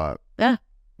experienced that a lot. Yeah.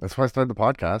 That's why I started the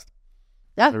podcast.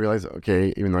 Yeah. I realized,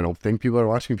 okay, even though I don't think people are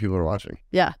watching.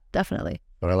 Yeah, definitely.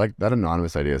 But I like that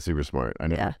anonymous idea. Super smart. I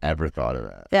never ever thought of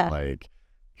that. Yeah. Like,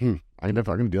 I'm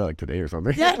gonna do that like today or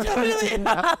something. Yeah, definitely.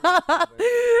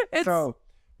 So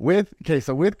with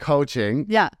coaching,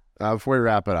 before we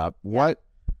wrap it up, what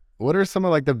are some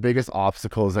of like the biggest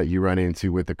obstacles that you run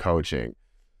into with the coaching?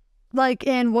 Like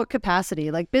in what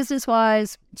capacity? Like business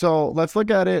wise? So let's look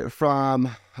at it from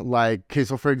like, okay,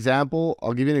 so for example,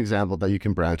 I'll give you an example that you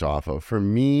can branch off of. For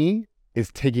me,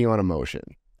 is taking on emotion.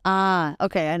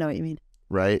 Okay, I know what you mean.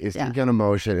 Right? Is taking on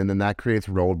emotion, and then that creates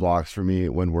roadblocks for me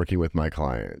when working with my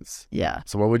clients. Yeah.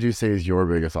 So what would you say is your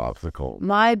biggest obstacle?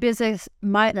 My business,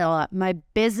 why?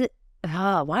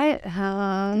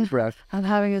 Breath. I'm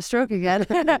having a stroke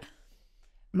again.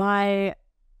 My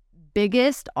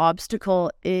biggest obstacle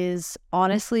is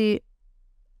honestly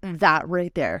that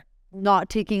right there. Not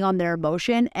taking on their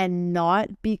emotion and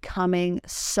not becoming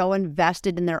so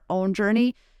invested in their own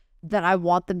journey that I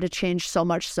want them to change so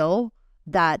much so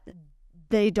that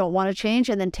they don't want to change,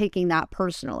 and then taking that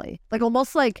personally. Like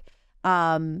almost like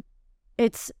I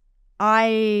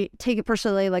take it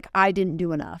personally like I didn't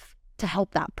do enough to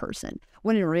help that person.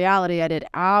 When in reality, I did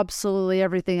absolutely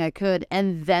everything I could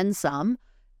and then some.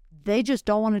 They just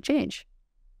don't want to change.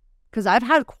 Because I've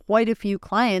had quite a few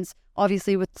clients,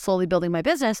 obviously with slowly building my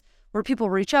business, where people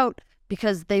reach out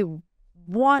because they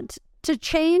want to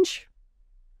change,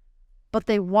 but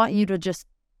they want you to just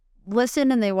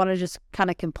listen, and they want to just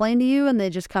kind of complain to you, and they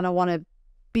just kind of want to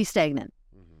be stagnant.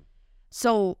 Mm-hmm.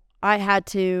 So I had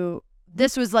to,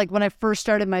 this was like when I first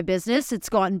started my business. It's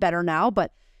gotten better now,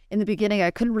 but in the beginning,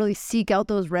 I couldn't really seek out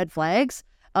those red flags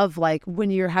of like when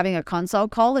you're having a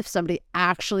consult call, if somebody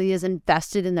actually is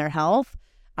invested in their health,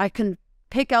 I can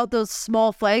pick out those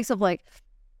small flags of like,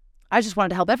 I just wanted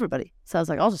to help everybody. So I was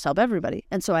like, I'll just help everybody.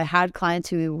 And so I had clients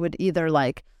who would either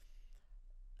like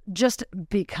just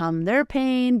become their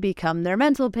pain, become their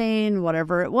mental pain,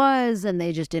 whatever it was, and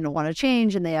they just didn't want to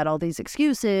change, and they had all these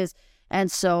excuses.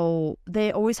 And so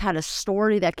they always had a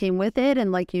story that came with it.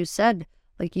 And like you said,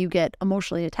 like you get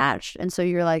emotionally attached. And so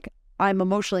you're like, I'm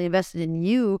emotionally invested in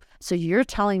you. So you're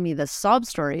telling me the sob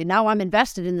story. Now I'm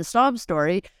invested in the sob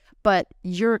story, but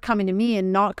you're coming to me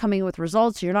and not coming with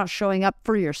results. You're not showing up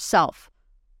for yourself.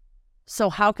 So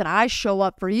how can I show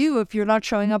up for you if you're not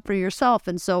showing up for yourself?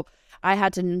 And so I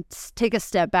had to take a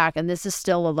step back, and this is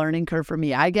still a learning curve for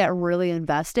me. I get really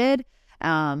invested.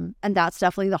 And that's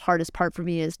definitely the hardest part for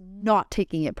me, is not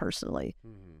taking it personally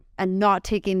and not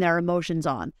taking their emotions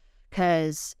on.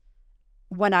 Because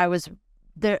when I was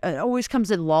there, it always comes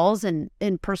in lulls in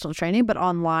personal training, but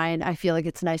online, I feel like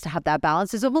it's nice to have that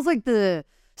balance. It's almost like the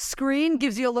screen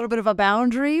gives you a little bit of a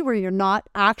boundary where you're not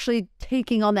actually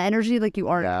taking on the energy like you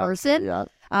are in person. Yeah.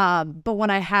 But when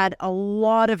I had a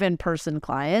lot of in-person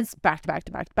clients back to back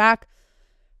to back to back,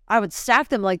 I would stack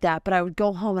them like that, but I would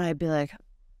go home and I'd be like,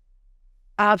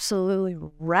 absolutely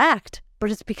wrecked.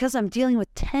 But it's because I'm dealing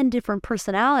with 10 different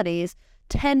personalities,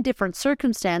 10 different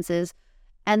circumstances,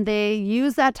 and they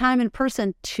use that time in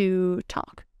person to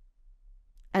talk.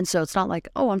 And so it's not like,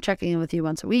 oh, I'm checking in with you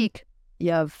once a week.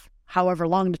 You have however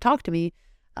long to talk to me,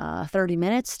 30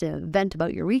 minutes to vent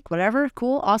about your week, whatever.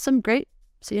 Cool, awesome, great.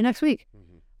 See you next week.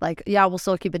 Mm-hmm. Like, yeah, we'll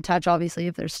still keep in touch, obviously,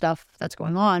 if there's stuff that's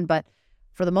going on. But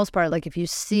for the most part, like if you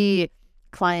see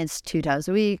clients 2 times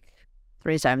a week,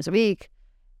 3 times a week,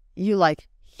 you like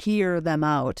hear them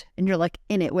out and you're like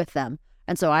in it with them.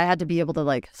 And so I had to be able to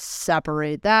like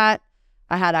separate that.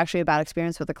 I had actually a bad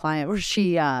experience with a client where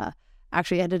she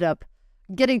actually ended up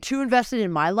getting too invested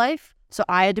in my life. So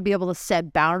I had to be able to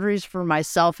set boundaries for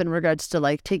myself in regards to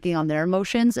like taking on their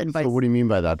emotions. And so what do you mean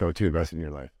by that, though, too invested in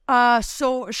your life?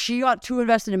 So she got too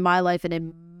invested in my life and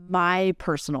in my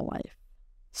personal life.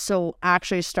 So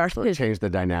actually started... So it changed the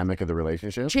dynamic of the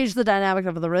relationship? Changed the dynamic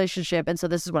of the relationship. And so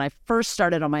this is when I first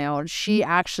started on my own. She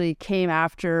actually came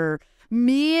after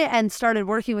me and started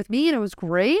working with me, and it was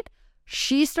great.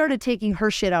 She started taking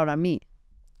her shit out on me.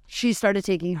 She started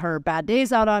taking her bad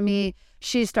days out on me.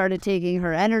 She started taking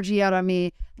her energy out on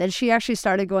me. Then she actually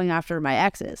started going after my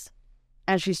exes.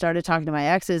 And she started talking to my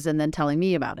exes and then telling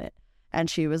me about it. And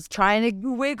she was trying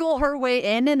to wiggle her way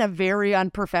in a very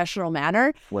unprofessional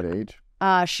manner. What age?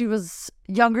 She was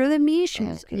younger than me. She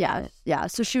was, yeah.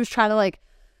 So she was trying to like,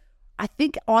 I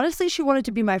think honestly she wanted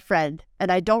to be my friend,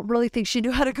 and I don't really think she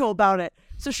knew how to go about it.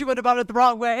 So she went about it the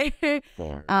wrong way.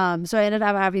 So I ended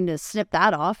up having to snip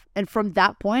that off. And from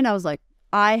that point, I was like,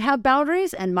 I have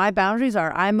boundaries, and my boundaries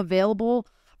are I'm available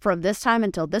from this time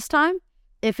until this time.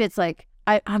 If it's like,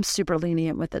 I'm super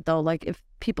lenient with it though. Like if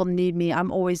people need me,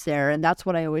 I'm always there. And that's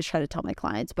what I always try to tell my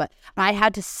clients. But I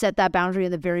had to set that boundary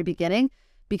in the very beginning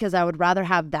because I would rather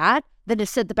have that than to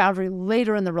set the boundary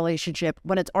later in the relationship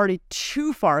when it's already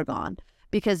too far gone.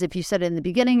 Because if you set it in the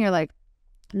beginning, you're like,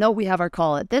 no, we have our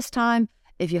call at this time.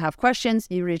 If you have questions,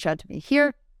 you reach out to me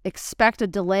here. Expect a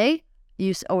delay.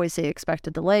 You always say expect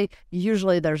a delay.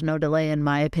 Usually there's no delay in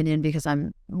my opinion because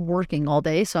I'm working all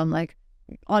day. So I'm like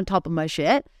on top of my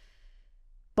shit.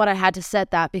 But I had to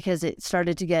set that because it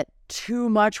started to get too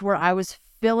much where I was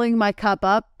filling my cup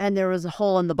up and there was a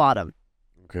hole in the bottom.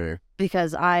 Okay.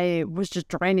 Because I was just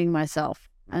draining myself.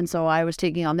 And so I was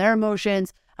taking on their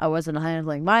emotions. I wasn't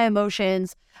handling my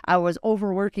emotions. I was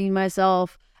overworking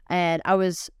myself. And I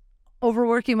was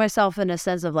overworking myself in a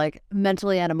sense of like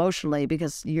mentally and emotionally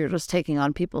because you're just taking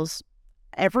on people's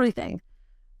everything.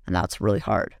 And that's really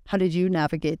hard. How did you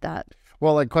navigate that?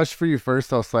 Well, like question for you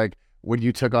first, I was like, when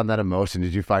you took on that emotion,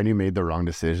 did you find you made the wrong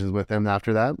decisions with him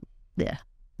after that? Yeah.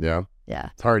 Yeah. Yeah.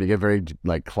 It's hard. You get very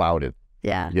like clouded.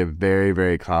 Yeah. You get very,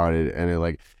 very clouded. And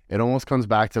it almost comes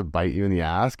back to bite you in the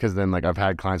ass. Cause then like I've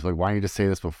had clients like, why didn't you just say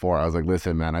this before? I was like,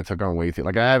 listen, man, I took on way too,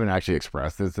 like I haven't actually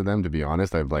expressed this to them, to be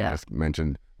honest. I've like just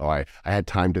mentioned, I had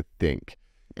time to think,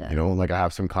 you know, like I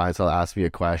have some clients that'll ask me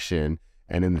a question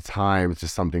and in the time it's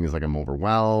just something is like, I'm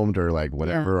overwhelmed or like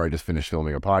whatever, or I just finished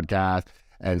filming a podcast.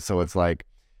 And so it's like,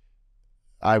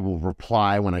 I will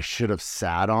reply when I should have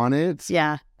sat on it.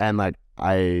 Yeah. And like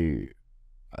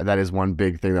that is one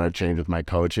big thing that I've changed with my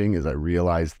coaching is I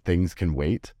realize things can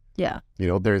wait. Yeah. You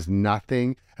know, there's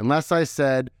nothing, unless I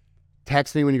said,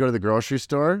 text me when you go to the grocery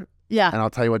store. Yeah. And I'll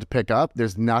tell you what to pick up.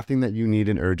 There's nothing that you need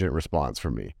an urgent response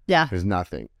from me. Yeah. There's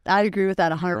nothing. I agree with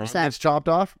that 100%. It's chopped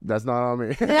off. That's not on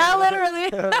me. Yeah, literally.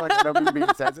 Like nobody's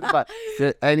being sensitive, but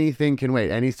anything can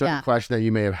wait. Any sort of question that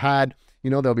you may have had, you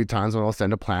know, there'll be times when I'll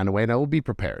send a plan away and I will be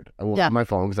prepared. I won't on my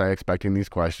phone because I'm expecting these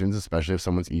questions, especially if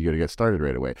someone's eager to get started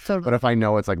right away. Totally. But if I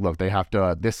know it's like, look, they have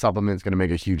to, this supplement's going to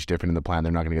make a huge difference in the plan.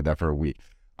 They're not going to get that for a week.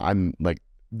 I'm like,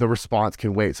 the response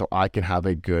can wait so I can have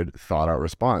a good thought out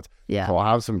response. Yeah. So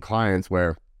I'll have some clients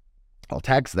where I'll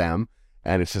text them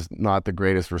and it's just not the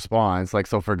greatest response. Like,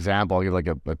 so for example, I'll give like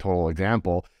a total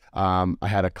example. I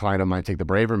had a client of mine take the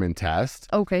Braverman test.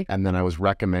 Okay. And then I was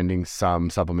recommending some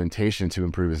supplementation to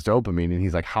improve his dopamine. And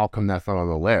he's like, how come that's not on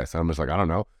the list? And I'm just like, I don't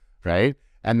know. Right.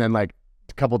 And then like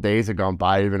a couple of days had gone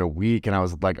by, even a week. And I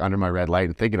was like under my red light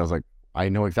and thinking, I was like, I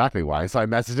know exactly why. So I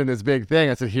messaged him this big thing.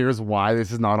 I said, here's why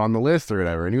this is not on the list or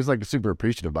whatever. And he was like super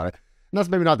appreciative about it. And that's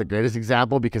maybe not the greatest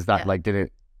example because that like didn't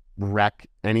wreck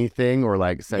anything or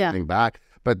like set anything back.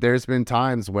 But there's been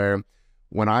times where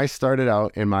when I started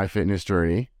out in my fitness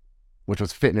journey, which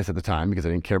was fitness at the time because I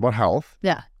didn't care about health.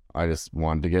 Yeah. I just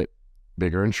wanted to get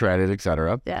bigger and shredded,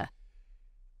 etc. Yeah.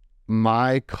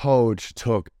 My coach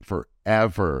took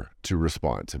forever to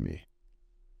respond to me.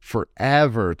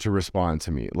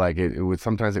 Like it would,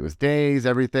 sometimes it was days,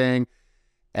 everything.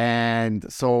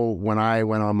 And so when I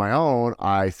went on my own,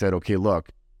 I said, okay, look,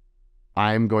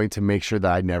 I'm going to make sure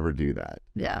that I never do that.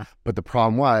 Yeah. But the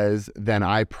problem was then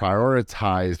I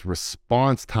prioritized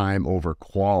response time over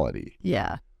quality.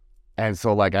 Yeah. And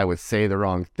so like I would say the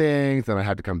wrong things and I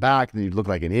had to come back and you'd look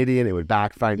like an idiot. It would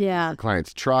backfire the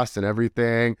client's trust and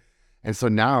everything. And so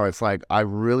now it's like I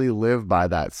really live by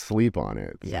that, sleep on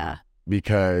it. Yeah.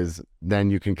 Because then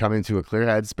you can come into a clear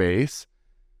head space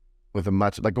with a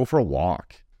much, like go for a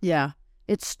walk. Yeah.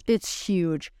 It's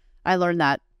huge. I learned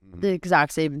that the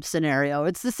exact same scenario.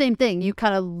 It's the same thing. You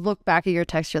kind of look back at your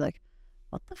text, you're like,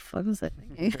 what the fuck was I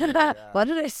thinking? Why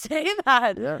did I say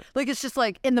that? Yeah. Like it's just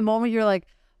like in the moment you're like,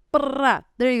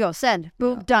 there you go, send,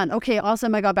 boom, done. Okay,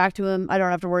 awesome. I got back to him. I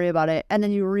don't have to worry about it. And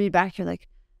then you read back, you're like,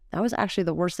 that was actually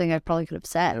the worst thing I probably could have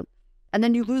said. Yep. And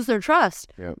then you lose their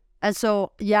trust. Yep. And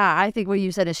so, yeah, I think what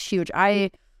you said is huge.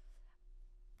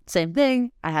 Same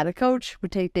thing. I had a coach,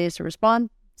 would take days to respond.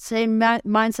 Same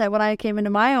mindset when I came into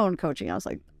my own coaching. I was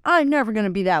like, I'm never going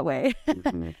to be that way.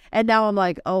 Mm-hmm. And now I'm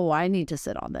like, oh, I need to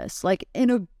sit on this, like in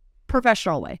a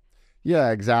professional way.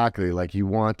 Yeah, exactly. Like you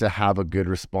want to have a good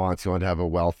response. You want to have a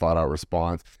well thought out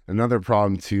response. Another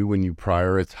problem too, when you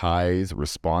prioritize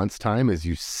response time is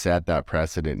you set that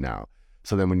precedent now.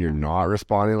 So then when you're not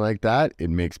responding like that,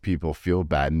 it makes people feel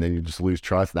bad and then you just lose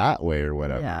trust that way or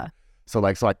whatever. Yeah. So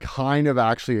I kind of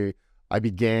actually, I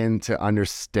began to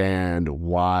understand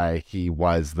why he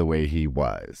was the way he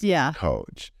was. Yeah.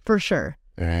 Coach. For sure.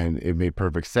 And it made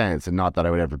perfect sense. And not that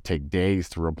I would ever take days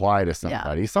to reply to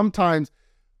somebody. Yeah.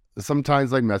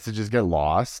 Sometimes like messages get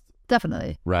lost.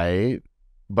 Definitely. Right.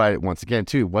 But once again,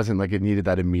 too, it wasn't like it needed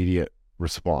that immediate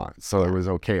response. So it was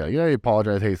okay. Like, yeah, you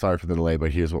apologize. Hey, sorry for the delay,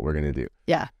 but here's what we're going to do.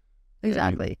 Yeah,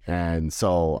 exactly. And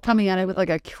so coming at it with like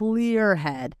a clear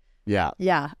head. Yeah.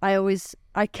 Yeah.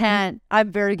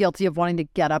 I'm very guilty of wanting to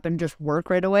get up and just work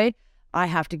right away. I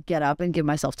have to get up and give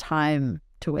myself time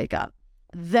to wake up,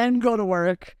 then go to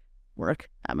work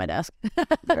at my desk.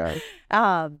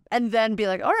 And then be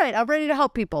like, all right, I'm ready to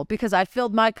help people because I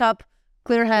filled my cup,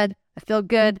 clear head. I feel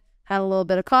good. Had a little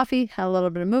bit of coffee, had a little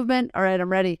bit of movement. All right,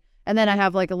 I'm ready. And then I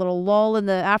have like a little lull in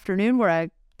the afternoon where I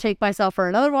take myself for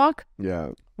another walk.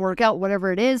 Yeah. Work out,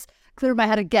 whatever it is, clear my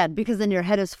head again, because then your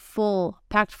head is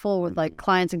packed full with like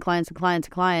clients and clients and clients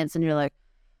and clients. And you're like,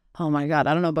 oh my God,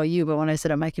 I don't know about you, but when I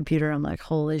sit at my computer, I'm like,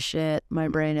 holy shit, my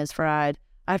brain is fried.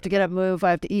 I have to get up, move, I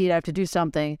have to eat, I have to do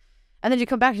something. And then you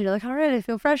come back and you're like, all right, I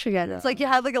feel fresh again. Yeah. It's like you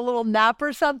had like a little nap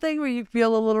or something where you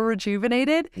feel a little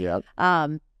rejuvenated. Yeah.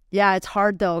 Yeah, it's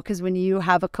hard though, because when you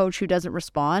have a coach who doesn't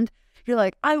respond, you're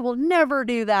like, I will never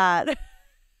do that.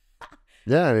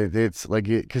 Yeah, it's like,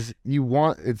 because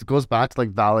it goes back to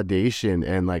like validation,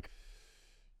 and like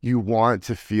you want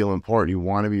to feel important, you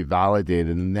want to be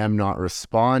validated, and them not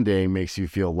responding makes you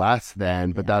feel less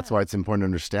than. But that's why it's important to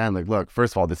understand, like, look,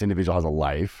 first of all, this individual has a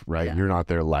life, right? Yeah. You're not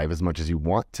their life as much as you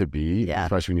want to be,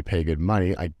 especially when you pay good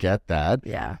money. I get that.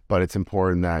 Yeah. But it's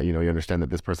important that, you understand that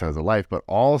this person has a life, but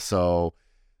also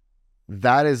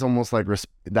that is almost like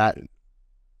that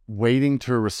waiting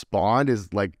to respond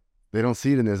is like, they don't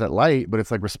see it in as that light, but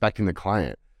it's like respecting the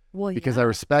client. Well, because I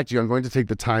respect you, I'm going to take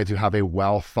the time to have a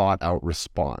well thought out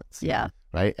response. Yeah.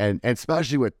 Right. And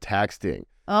especially with texting.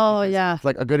 Oh, yeah.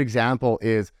 Like a good example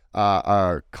is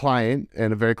our client,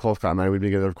 and a very close client, we've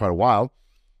been together for quite a while.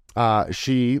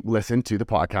 She listened to the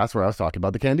podcast where I was talking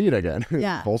about the candida again.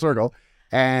 Yeah. Full circle.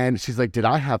 And she's like, did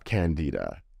I have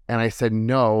candida? And I said,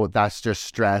 no, that's just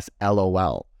stress,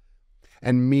 LOL.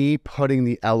 And me putting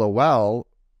the LOL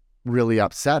really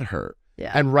upset her.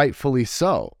 Yeah. And rightfully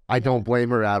so. I don't blame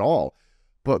her at all.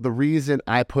 But the reason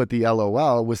I put the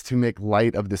LOL was to make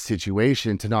light of the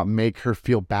situation, to not make her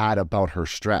feel bad about her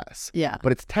stress. Yeah.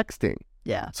 But it's texting.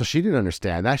 Yeah. So she didn't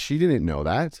understand that. She didn't know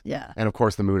that. Yeah. And of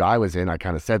course, the mood I was in, I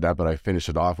kind of said that, but I finished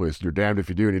it off with, you're damned if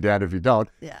you do and you're damned if you don't.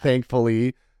 Yeah.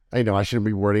 Thankfully, I know I shouldn't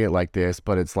be wording it like this,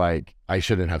 but it's like, I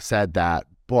shouldn't have said that.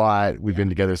 But we've been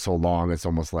together so long, it's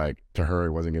almost like to her,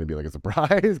 it wasn't going to be like a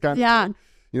surprise kind of thing.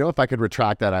 If I could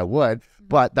retract that, I would.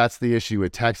 But that's the issue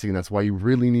with texting. That's why you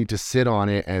really need to sit on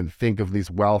it and think of these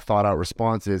well thought out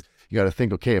responses. You got to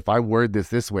think, okay, if I word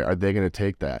this way, are they going to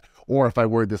take that? Or if I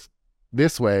word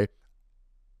this way,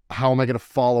 how am I going to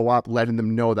follow up, letting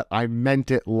them know that I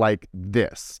meant it like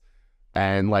this?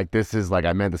 And like, this is like,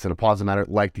 I meant this in a positive manner,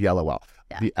 like the LOL.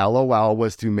 Yeah. The LOL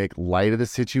was to make light of the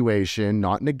situation,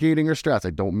 not negating her stress. I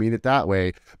don't mean it that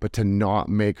way, but to not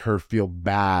make her feel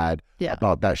bad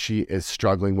about that she is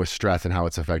struggling with stress and how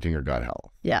it's affecting her gut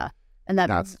health. Yeah. And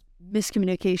that's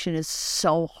miscommunication is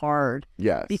so hard.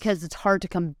 Yes. Because it's hard to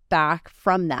come back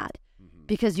from that. Mm-hmm.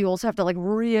 Because you also have to like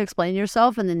re-explain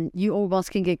yourself, and then you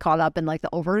almost can get caught up in like the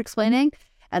over-explaining,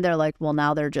 and they're like, well,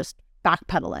 now they're just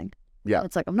backpedaling. Yeah.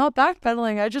 It's like, I'm not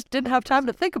backpedaling. I just didn't have time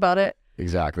to think about it.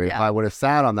 Exactly. Yeah. If I would have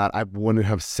sat on that, I wouldn't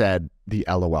have said the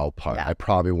LOL part. Yeah. I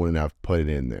probably wouldn't have put it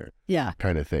in there. Yeah.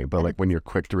 Kind of thing. But like when you're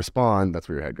quick to respond, that's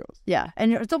where your head goes. Yeah.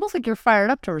 And it's almost like you're fired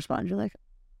up to respond. You're like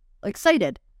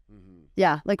excited. Mm-hmm.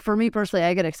 Yeah. Like for me personally,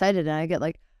 I get excited and I get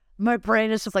like, my brain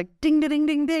is just like ding, ding,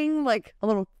 ding, ding, like a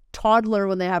little toddler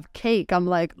when they have cake. I'm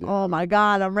like, oh my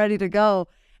God, I'm ready to go.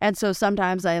 And so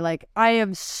sometimes I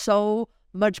am so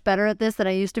much better at this than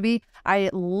I used to be. I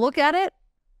look at it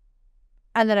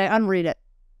and then I unread it.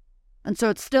 And so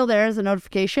it's still there as a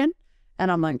notification.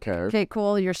 And I'm like, okay,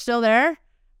 cool. You're still there,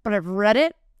 but I've read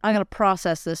it. I'm going to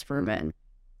process this for a minute.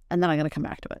 And then I'm going to come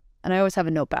back to it. And I always have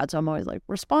a notepad. So I'm always like,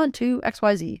 respond to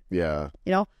XYZ. Yeah.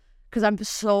 Because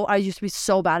I used to be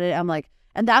so bad at it. I'm like,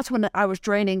 and that's when I was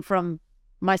draining from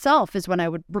myself, is when I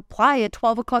would reply at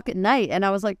 12 o'clock at night. And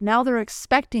I was like, now they're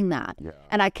expecting that. Yeah.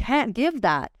 And I can't give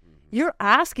that. You're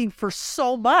asking for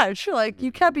so much. Like,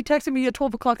 you can't be texting me at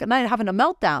 12 o'clock at night having a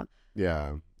meltdown.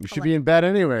 Yeah. You should be in bed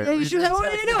anyway. Yeah, you should. What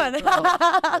are you doing?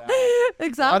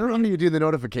 Exactly. I don't know how you do the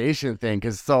notification thing.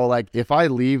 Because so like, if I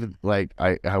leave, like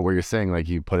where you're saying, like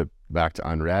you put it back to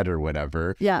unread or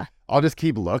whatever. Yeah. I'll just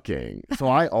keep looking. So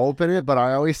I open it, but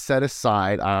I always set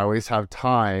aside. I always have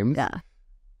times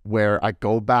where I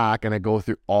go back and I go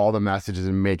through all the messages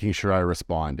and making sure I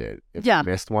responded. If I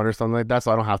missed one or something like that,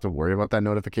 so I don't have to worry about that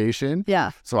notification. Yeah.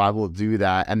 So I will do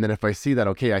that. And then if I see that,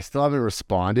 okay, I still haven't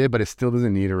responded, but it still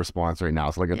doesn't need a response right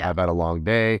now. So like if I've had a long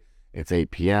day, it's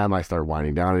 8 p.m. I start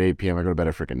winding down at 8 p.m. I go to bed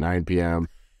at freaking 9 p.m.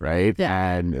 right?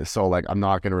 Yeah. And so like I'm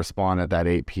not going to respond at that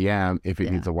 8 p.m. if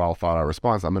it needs a well thought out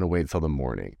response. I'm going to wait until the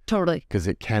morning. Totally. Because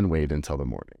it can wait until the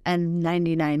morning. And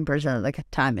 99% of the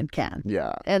time it can.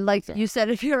 Yeah. And like you said,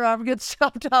 if your arm gets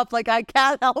chopped up, like I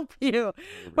can't help you.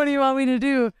 What do you want me to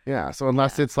do? Yeah. So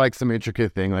unless it's like some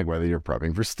intricate thing, like whether you're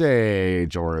prepping for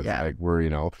stage or it's like where, you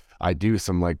know, I do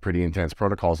some like pretty intense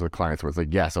protocols with clients where it's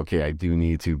like, yes, okay, I do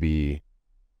need to be,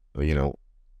 you know,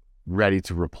 ready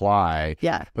to reply.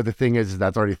 Yeah. But the thing is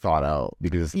that's already thought out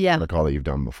because it's the call that you've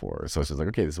done before. So it's just like,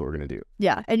 okay, this is what we're going to do.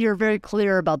 Yeah. And you're very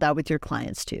clear about that with your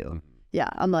clients too. Mm-hmm. Yeah.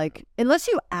 I'm like, unless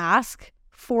you ask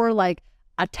for like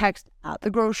a text at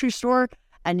the grocery store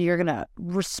and you're going to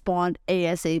respond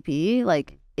ASAP,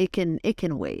 like it can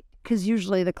wait. Because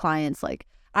usually the clients, like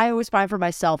I always find for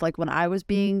myself, like when I was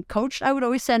being coached, I would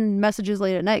always send messages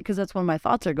late at night because that's when my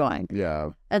thoughts are going.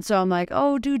 Yeah. And so I'm like,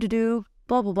 oh, do,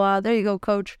 blah, blah, blah. There you go,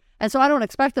 coach. And so I don't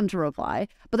expect them to reply,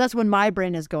 but that's when my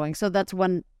brain is going. So that's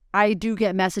when I do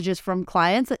get messages from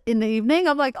clients in the evening.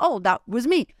 I'm like, oh, that was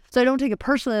me. So I don't take it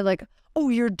personally like, oh,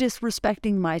 you're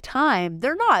disrespecting my time.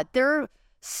 They're not. They're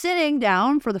sitting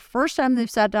down for the first time they've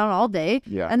sat down all day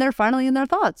and they're finally in their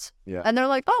thoughts. Yeah. And they're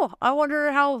like, oh, I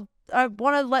wonder how, I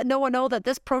want to let no one know that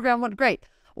this program went great.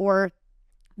 Or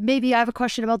maybe I have a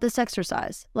question about this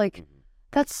exercise. Like,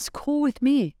 that's cool with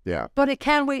me. Yeah. But it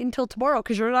can wait until tomorrow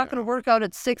because you're not going to work out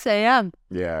at 6 a.m.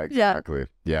 Yeah, exactly.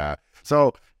 Yeah.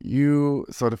 So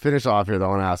to finish off here, though, I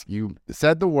want to ask, you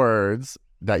said the words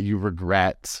that you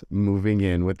regret moving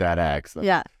in with that ex.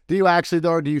 Yeah. Do you actually,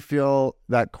 though, or do you feel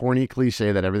that corny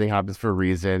cliche that everything happens for a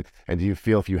reason? And do you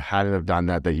feel if you hadn't have done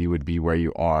that, that you would be where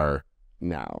you are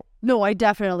now? No, I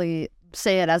definitely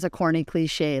say it as a corny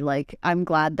cliche. Like, I'm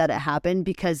glad that it happened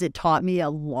because it taught me a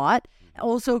lot. It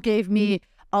also gave me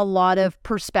a lot of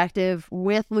perspective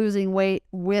with losing weight,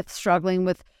 with struggling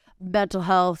with mental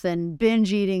health and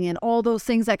binge eating and all those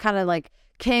things that kind of like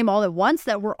came all at once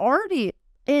that were already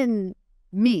in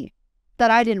me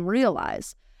that I didn't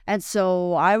realize. And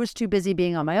so I was too busy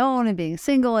being on my own and being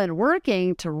single and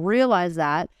working to realize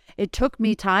that. It took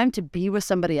me time to be with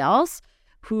somebody else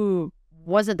who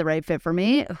wasn't the right fit for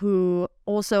me, who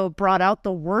also brought out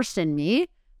the worst in me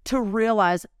to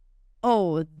realize,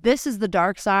 oh, this is the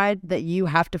dark side that you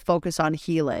have to focus on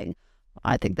healing.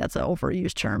 I think that's an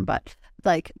overused term, but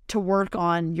like to work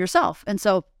on yourself. And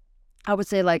so I would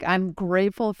say like, I'm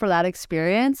grateful for that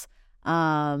experience.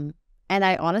 And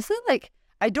I honestly, like,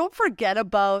 I don't forget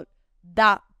about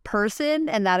that person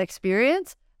and that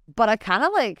experience, but I kind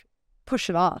of like push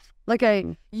it off. Like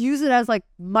I use it as like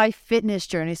my fitness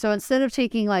journey. So instead of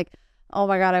taking like, oh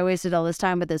my God, I wasted all this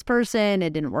time with this person,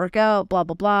 it didn't work out, blah,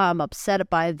 blah, blah, I'm upset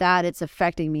by that, it's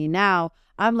affecting me now.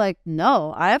 I'm like,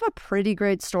 no, I have a pretty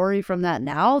great story from that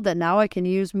now I can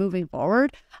use moving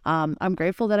forward. I'm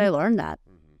grateful that I learned that,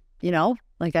 you know,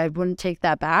 like I wouldn't take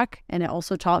that back. And it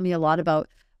also taught me a lot about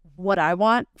what I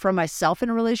want from myself in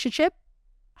a relationship,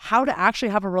 how to actually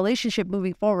have a relationship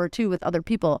moving forward too with other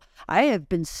people. I have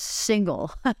been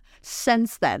single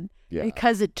since then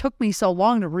because it took me so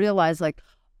long to realize like,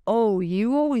 oh,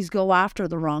 you always go after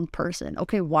the wrong person.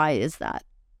 Okay, why is that?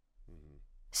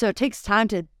 So it takes time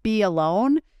to be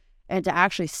alone and to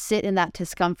actually sit in that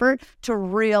discomfort to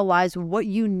realize what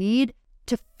you need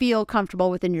to feel comfortable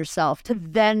within yourself, to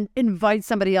then invite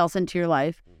somebody else into your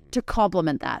life to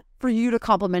complement that, for you to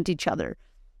complement each other.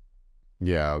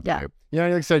 Yeah. Okay. Yeah.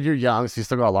 Like I said, you're young, so you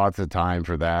still got lots of time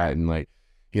for that. And like,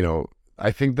 you know,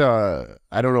 I think I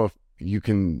don't know if you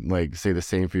can like say the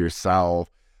same for yourself,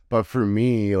 but for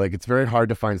me, like it's very hard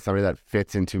to find somebody that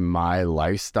fits into my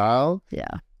lifestyle. Yeah.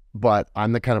 But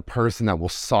I'm the kind of person that will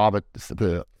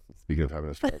speaking of having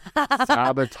a stroke,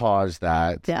 sabotage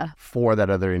that for that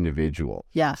other individual.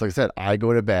 Yeah. So like I said, I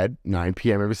go to bed 9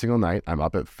 p.m. every single night. I'm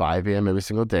up at 5 a.m. every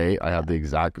single day. I have the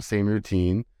exact same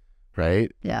routine, right?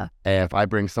 Yeah. And if I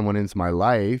bring someone into my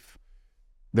life,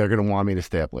 they're going to want me to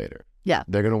stay up later. Yeah.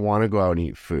 They're going to want to go out and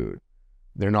eat food.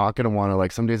 They're not going to want to,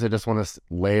 like, some days I just want to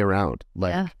lay around.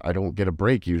 Like, I don't get a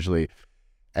break usually.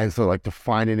 And so, like, to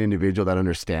find an individual that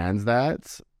understands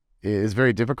that is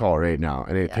very difficult right now,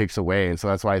 and it takes away. And so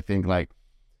that's why I think, like,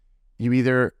 you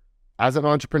either, as an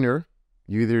entrepreneur,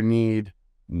 you either need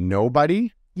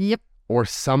nobody or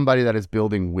somebody that is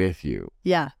building with you.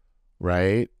 Yeah.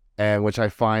 Right? And which I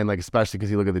find, like, especially because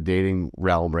you look at the dating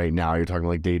realm right now, you're talking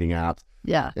like dating apps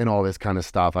and all this kind of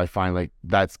stuff. I find like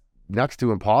that's next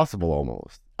to impossible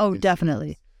almost. Oh,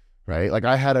 definitely. Right? Like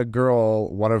I had a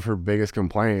girl, one of her biggest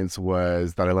complaints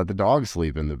was that I let the dog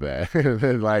sleep in the bed.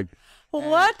 Like,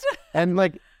 what? And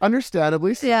like,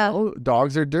 understandably, so,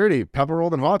 dogs are dirty. Pepper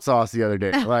rolled in hot sauce the other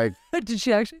day. Like, did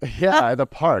she actually? Yeah, at the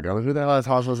park. I'm like, who the hell has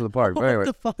hot sauce at the park? But anyway.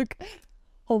 What the fuck?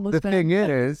 Homeless the man. thing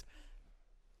is,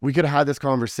 we could have had this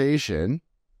conversation,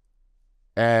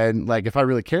 and like if I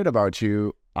really cared about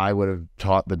you, I would have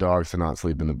taught the dogs to not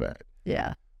sleep in the bed.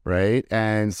 Yeah. Right.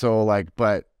 And so like,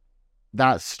 but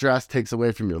that stress takes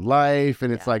away from your life.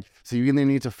 And it's like, so you either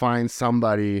need to find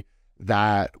somebody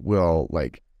that will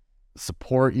like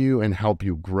support you and help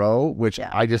you grow, which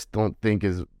I just don't think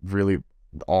is really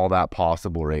all that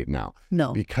possible right now.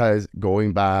 No. Because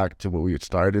going back to what we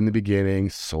started in the beginning,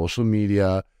 social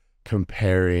media,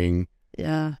 comparing.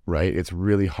 Yeah. Right. It's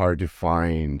really hard to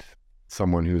find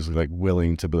someone who's like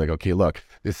willing to be like, okay, look,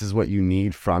 this is what you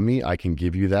need from me. I can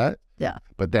give you that. Yeah.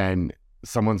 But then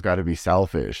someone's got to be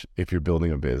selfish if you're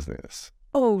building a business.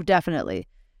 Oh, definitely.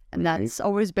 And that's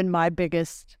always been my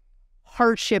biggest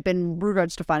hardship in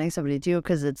regards to finding somebody too,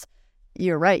 because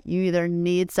you're right. You either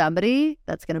need somebody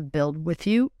that's going to build with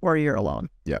you or you're alone.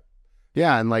 Yeah.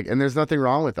 Yeah. And there's nothing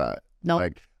wrong with that. No.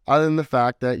 Like, other than the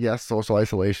fact that, yes, social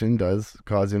isolation does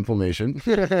cause inflammation.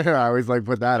 I always like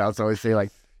put that out. So I always say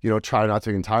like, try not to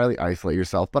entirely isolate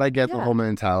yourself. But I get the whole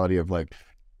mentality of like,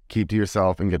 keep to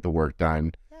yourself and get the work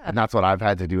done. Yeah. And that's what I've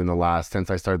had to do since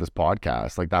I started this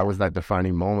podcast. Like that was that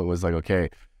defining moment was like, okay,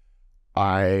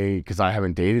 because I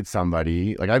haven't dated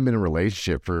somebody, like I've been in a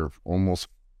relationship for almost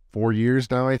 4 years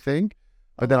now, I think.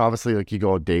 But then obviously like you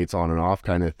go on dates on and off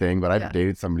kind of thing. But I've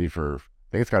dated somebody for, I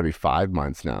think it's got to be 5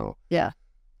 months now. Yeah.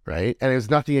 Right. And it was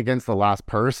nothing against the last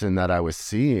person that I was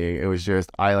seeing. It was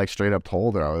just, I like straight up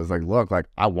told her, I was like, look, like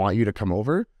I want you to come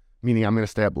over, meaning I'm going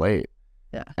to stay up late.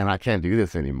 Yeah. And I can't do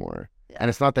this anymore. Yeah. And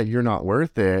it's not that you're not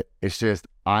worth it. It's just,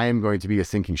 I am going to be a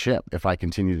sinking ship if I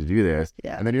continue to do this.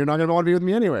 Yeah. And then you're not going to want to be with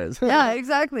me anyways. Yeah,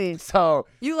 exactly. So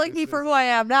you like me for who I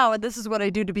am now, and this is what I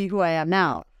do to be who I am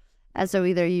now. And so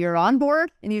either you're on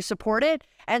board and you support it,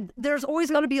 and there's always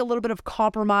going to be a little bit of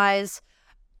compromise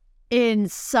in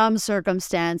some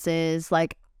circumstances.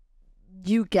 Like,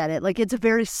 you get it. Like, it's a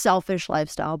very selfish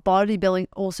lifestyle. Bodybuilding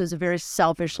also is a very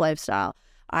selfish lifestyle.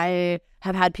 I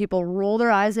have had people roll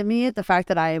their eyes at me at the fact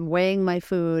that I am weighing my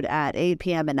food at 8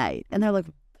 p.m. at night. And they're like,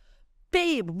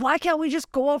 babe, why can't we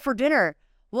just go out for dinner?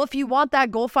 Well, if you want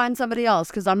that, go find somebody else,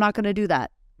 because I'm not going to do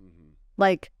that. Mm-hmm.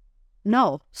 Like,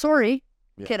 no, sorry,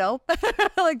 kiddo.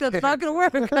 Like, that's not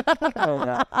going to work.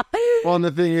 Well, and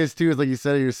the thing is, too, is like you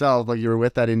said it yourself, like you were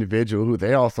with that individual who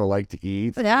they also like to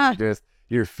eat. So yeah.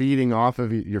 You're feeding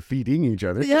each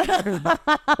other. Yeah.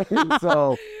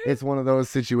 So it's one of those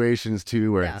situations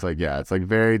too where it's like, it's like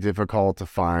very difficult to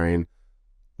find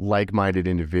like-minded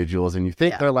individuals, and you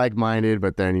think they're like-minded,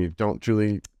 but then you don't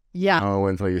truly know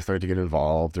until you start to get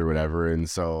involved or whatever. And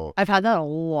so I've had that a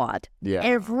lot. Yeah.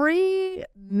 Every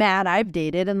man I've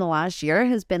dated in the last year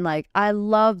has been like, I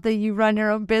love that you run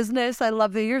your own business. I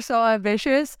love that you're so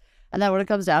ambitious. And then when it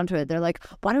comes down to it, they're like,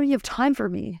 why don't you have time for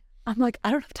me? I'm like, I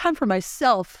don't have time for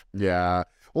myself. Yeah.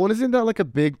 Well, and isn't that like a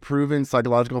big proven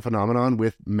psychological phenomenon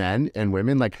with men and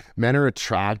women? Like, men are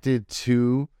attracted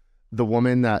to the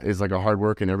woman that is like a hard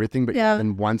work and everything, but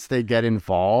then once they get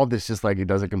involved, it's just like it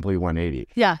does a complete 180.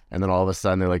 Yeah. And then all of a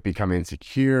sudden they like become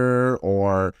insecure,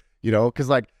 or, because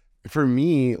like for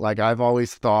me, like I've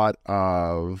always felt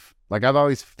like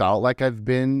I've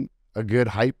been a good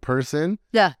hype person.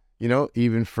 Yeah.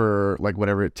 Even for like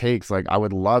whatever it takes, like I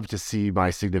would love to see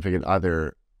my significant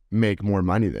other make more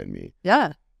money than me.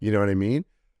 Yeah. You know what I mean?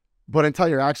 But until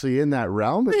you're actually in that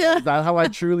realm, is that how I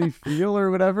truly feel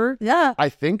or whatever? Yeah. I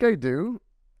think I do.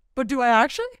 But do I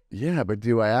actually? Yeah, but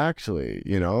do I actually,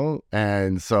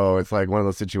 And so it's like one of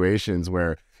those situations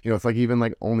where, it's like even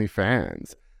like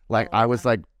OnlyFans. Like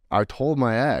I told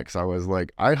my ex, I was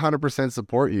like, I 100%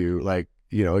 support you. Like,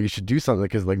 you should do something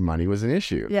because like money was an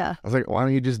issue. Yeah. I was like, why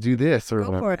don't you just do this or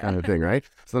whatever kind of thing, right?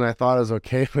 So then I thought I was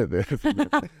okay with this.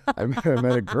 I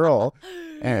met a girl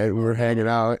and we were hanging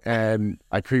out and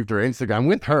I creeped her Instagram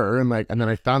with her and then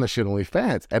I found the shit on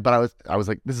OnlyFans. But I was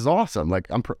like, this is awesome. Like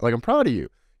I'm proud of you.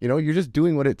 You're just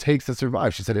doing what it takes to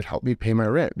survive. She said it helped me pay my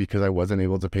rent because I wasn't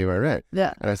able to pay my rent.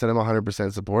 Yeah. And I said I'm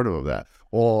 100% supportive of that.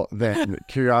 Well, then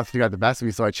curiosity got the best of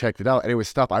me, so I checked it out, and it was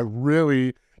stuff I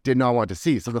really did not want to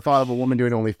see. So the thought of a woman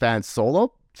doing OnlyFans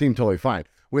solo seemed totally fine.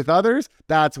 With others,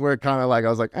 that's where kind of like I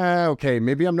was like, okay,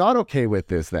 maybe I'm not okay with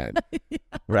this then.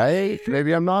 Right?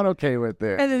 Maybe I'm not okay with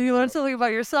this. And then you learn something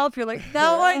about yourself. You're like,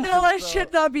 now I know I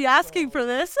should not be asking for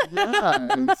this. Yeah.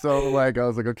 And so like I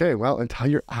was like, okay, well, until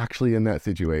you're actually in that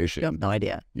situation. You have no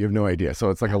idea. You have no idea.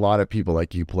 So it's like a lot of people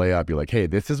like you play up. You're like, hey,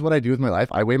 this is what I do with my life.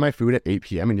 I weigh my food at 8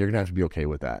 p.m. and you're going to have to be okay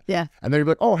with that. Yeah. And then you're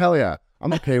like, oh, hell yeah.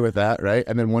 I'm okay with that, right?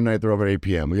 And then one night they're over at 8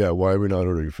 p.m. Yeah, why are we not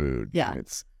ordering food? Yeah.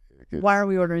 Why are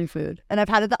we ordering food? And I've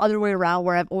had it the other way around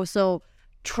where I've also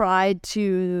tried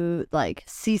to like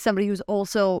see somebody who's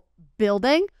also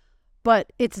building,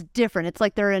 but it's different. It's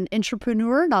like they're an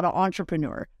entrepreneur, not an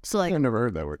entrepreneur. So like, I've never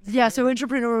heard that word. Yeah, so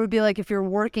entrepreneur would be like if you're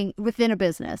working within a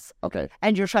business. Okay.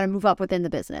 And you're trying to move up within the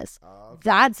business.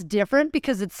 That's different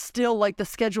because it's still like the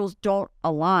schedules don't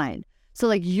align. So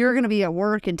like you're going to be at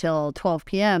work until 12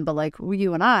 p.m. But like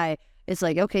you and I, it's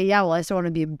like, okay, yeah, well, I still want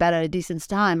to be in bed at a decent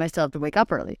time. I still have to wake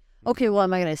up early. Okay, well,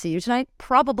 am I going to see you tonight?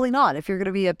 Probably not. If you're going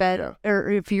to be at bed or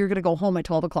if you're going to go home at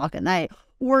 12 o'clock at night,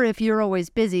 or if you're always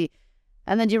busy.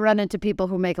 And then you run into people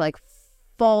who make like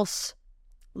false,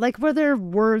 like where their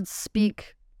words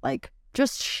speak like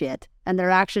just shit and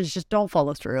their actions just don't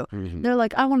follow through. Mm-hmm. They're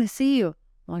like, I want to see you.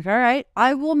 I'm like, all right,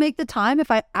 I will make the time. If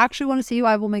I actually want to see you,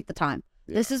 I will make the time.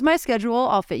 Yeah. This is my schedule.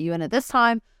 I'll fit you in at this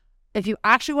time. If you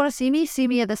actually want to see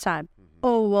me at this time. Mm-hmm.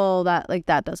 Oh, well,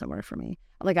 that doesn't work for me.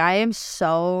 Like I am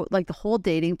so like the whole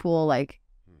dating pool, like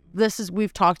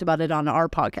we've talked about it on our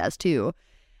podcast too.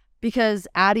 Because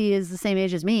Addie is the same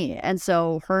age as me. And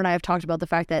so her and I have talked about the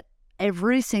fact that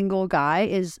every single guy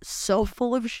is so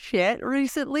full of shit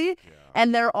recently. Yeah.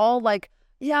 And they're all like,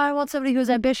 yeah, I want somebody who's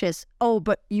ambitious. Oh,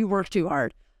 but you work too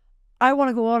hard. I want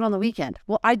to go out on the weekend.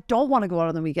 Well, I don't want to go out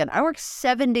on the weekend. I work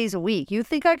 7 days a week. You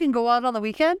think I can go out on the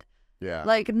weekend? Yeah.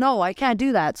 Like, no, I can't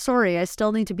do that. Sorry, I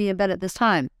still need to be in bed at this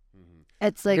time. Mm-hmm.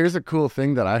 It's like... Here's a cool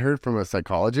thing that I heard from a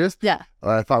psychologist. Yeah.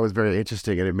 I thought was very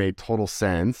interesting and it made total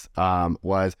sense,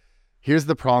 was... Here's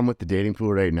the problem with the dating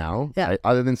pool right now,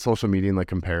 other than social media and like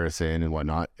comparison and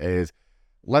whatnot, is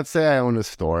let's say I owned a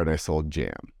store and I sold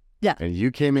jam. Yeah. And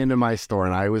you came into my store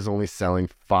and I was only selling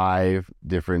 5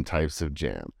 different types of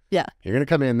jam. Yeah. You're going to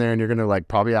come in there and you're going to like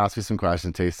probably ask me some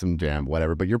questions, taste some jam,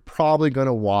 whatever, but you're probably going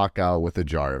to walk out with a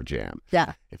jar of jam.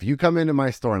 Yeah. If you come into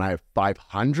my store and I have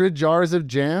 500 jars of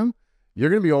jam, you're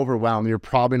going to be overwhelmed. You're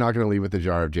probably not going to leave with a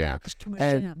jar of jam. There's too much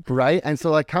jam. Right? And so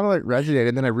like kind of like resonated.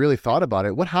 And then I really thought about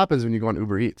it. What happens when you go on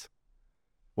Uber Eats?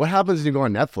 What happens when you go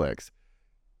on Netflix?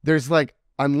 There's like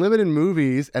unlimited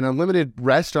movies and unlimited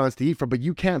restaurants to eat from, but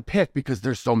you can't pick because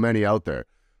there's so many out there.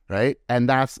 Right? And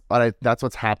that's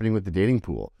what's happening with the dating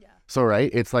pool. Yeah. So, right?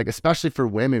 It's like, especially for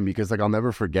women, because like I'll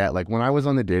never forget, like when I was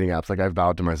on the dating apps, like I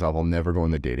vowed to myself, I'll never go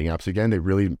on the dating apps again. They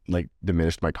really like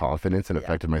diminished my confidence and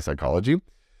affected my psychology.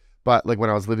 But like when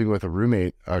I was living with a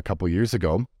roommate a couple years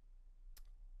ago,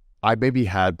 I maybe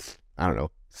had, I don't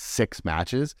know, 6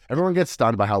 matches. Everyone gets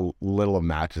stunned by how little of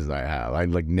matches I have. I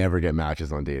like never get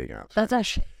matches on dating apps. That's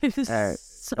actually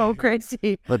so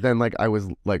crazy. But then like I was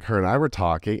like, her and I were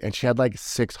talking and she had like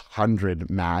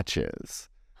 600 matches,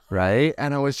 right?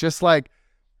 And I was just like,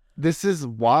 this is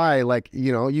why, like,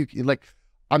 you know, you like,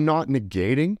 I'm not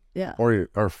negating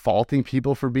or faulting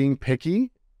people for being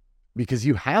picky, because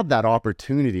you have that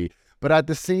opportunity. But at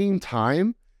the same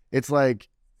time, it's like,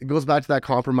 it goes back to that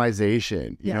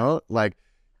compromisation, you know, like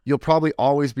you'll probably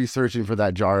always be searching for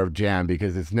that jar of jam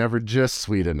because it's never just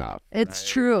sweet enough. It's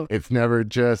true. It's never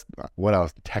just, what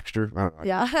else? Texture? I don't know.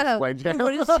 Yeah. What is jam?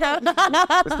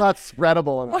 It's not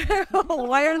spreadable enough.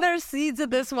 Why are there seeds in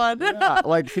this one?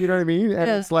 Like, you know what I mean?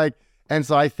 And it's like, and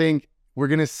so I think we're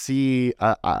going to see,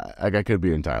 I could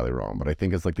be entirely wrong, but I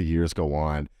think as like the years go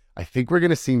on, I think we're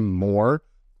going to see more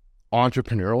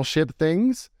entrepreneurship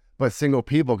things, but single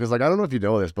people. Because like, I don't know if you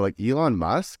know this, but like Elon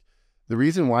Musk, the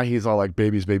reason why he's all like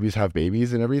babies have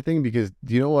babies and everything, because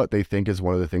do you know what they think is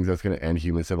one of the things that's going to end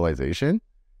human civilization?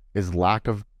 Is lack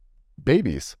of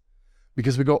babies.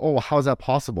 Because we go, oh, well, how is that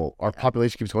possible? Our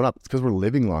population keeps going up. It's because we're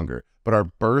living longer, but our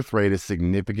birth rate is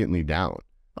significantly down.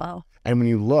 Wow. And when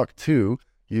you look too,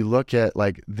 you look at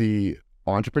like the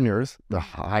entrepreneurs, the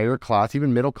higher class,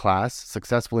 even middle class,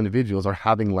 successful individuals are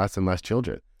having less and less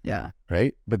children. Yeah.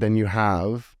 Right. But then you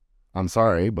have, I'm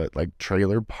sorry, but like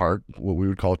trailer park, what we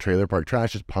would call trailer park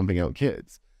trash, is pumping out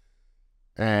kids.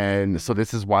 And so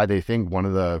this is why they think one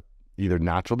of the either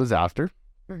natural disaster,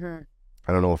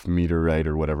 I don't know if meteorite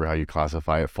or whatever, how you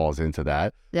classify it, falls into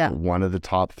that. Yeah. But one of the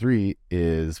top 3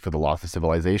 is for the loss of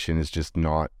civilization is just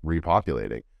not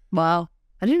repopulating. Wow.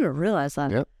 I didn't even realize that.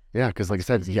 Yep. Yeah, because like I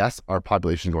said, yes, our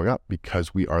population is going up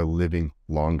because we are living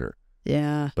longer.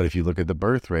 Yeah. But if you look at the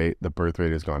birth rate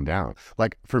has gone down.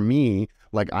 Like for me,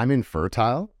 like I'm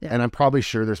infertile and I'm probably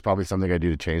sure there's probably something I do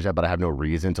to change that, but I have no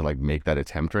reason to like make that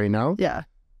attempt right now. Yeah.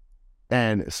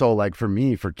 And so like for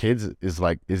me, for kids is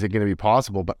like, is it going to be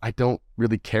possible? But I don't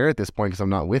really care at this point because I'm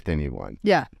not with anyone.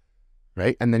 Yeah.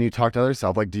 Right. And then you talk to other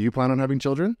self, like, do you plan on having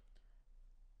children?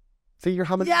 See, you're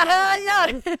humming.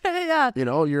 Yeah. You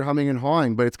know, you're humming and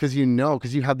hawing, but it's because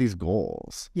you have these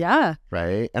goals. Yeah.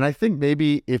 Right. And I think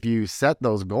maybe if you set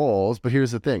those goals, but here's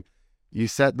the thing, you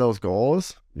set those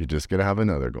goals, you're just going to have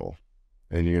another goal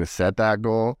and you're going to set that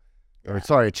goal or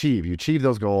sorry, achieve. You achieve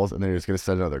those goals, and then you're just going to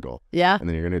set another goal. Yeah. And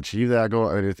then you're going to achieve that goal.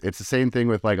 And it's the same thing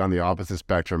with like on the opposite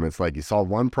spectrum. It's like you solve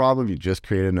one problem, you just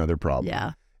create another problem.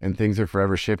 Yeah. And things are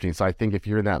forever shifting. So I think if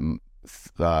you're in that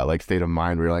like state of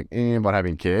mind where you're like, about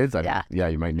having kids,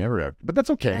 you might never have. But that's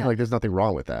okay. Yeah. Like there's nothing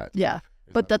wrong with that. Yeah.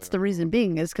 But that's the reason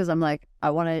being is because I'm like,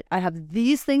 I have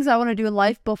these things I want to do in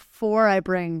life before I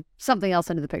bring something else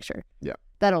into the picture. Yeah.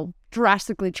 That'll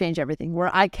drastically change everything where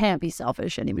I can't be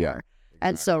selfish anymore. Yeah, exactly.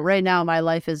 And so right now my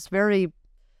life is very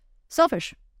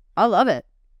selfish. I love it.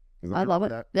 I love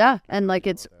it. Yeah. And like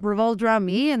it's revolved around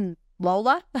me and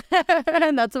Lola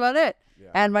and that's about it.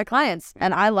 Yeah. And my clients.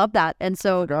 And I love that. And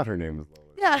so I forgot her name was Lola.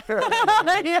 Yeah.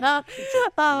 Yeah.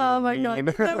 Oh my God.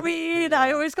 The weed.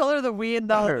 I always call her the weed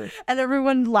though. And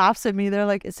everyone laughs at me. They're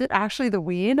like, is it actually the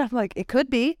weed? I'm like, it could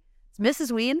be. It's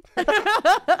Mrs. Ween.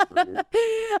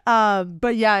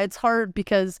 But yeah, it's hard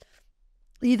because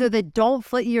either they don't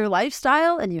fit your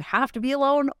lifestyle and you have to be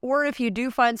alone, or if you do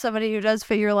find somebody who does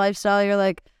fit your lifestyle, you're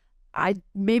like, I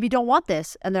maybe don't want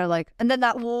this. And they're like, and then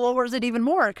that lowers it even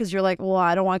more because you're like, well,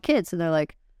 I don't want kids. And they're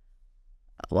like,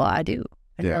 well, I do.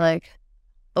 And you're like,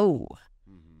 oh,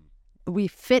 we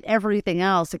fit everything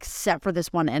else except for this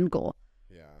one end goal.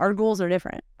 Yeah. Our goals are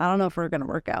different. I don't know if we're going to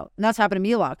work out. And that's happened to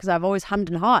me a lot because I've always hummed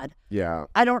and hawed. Yeah.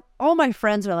 All my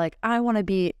friends are like, I want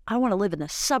to live in the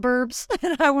suburbs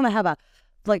and I want to have a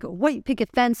white picket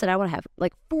fence and I want to have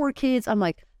like 4 kids. I'm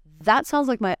like, that sounds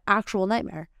like my actual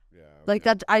nightmare. Yeah. Okay. Like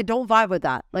that, I don't vibe with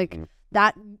that. Like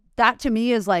that to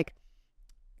me is like,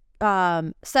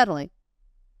 settling.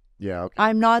 Yeah. Okay.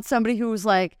 I'm not somebody who's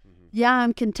like, yeah,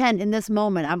 I'm content in this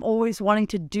moment. I'm always wanting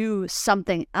to do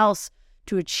something else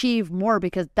to achieve more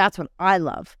because that's what I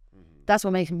love. That's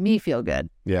what makes me feel good.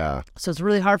 Yeah. So it's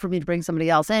really hard for me to bring somebody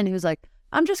else in who's like,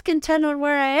 I'm just content on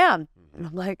where I am. And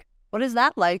I'm like, what is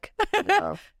that like?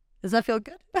 Yeah. Does that feel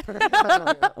good?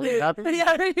 Are you happy?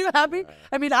 Yeah, are you happy? Yeah.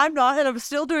 I mean, I'm not, and I'm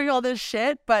still doing all this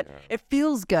shit, but it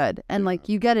feels good. And like,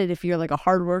 you get it if you're like a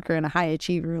hard worker and a high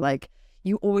achiever, like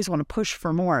you always want to push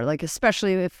for more. Like,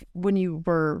 especially when you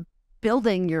were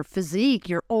building your physique,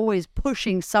 you're always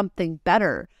pushing something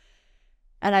better.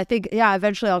 And I think,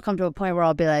 eventually I'll come to a point where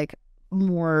I'll be like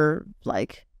more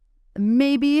like,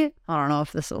 maybe, I don't know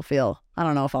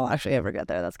if I'll actually ever get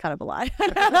there. That's kind of a lie.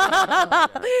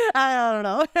 I don't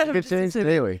know. It could change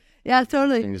daily. Yeah,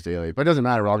 totally. Change daily. But it doesn't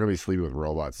matter. We're all going to be sleeping with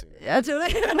robots soon. Yeah,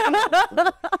 totally.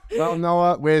 Well,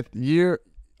 Noah, with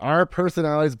our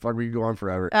personalities, fuck, we could go on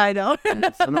forever. I know.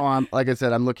 So no, like I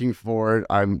said, I'm looking forward.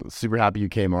 I'm super happy you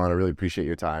came on. I really appreciate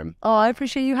your time. Oh, I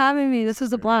appreciate you having me. This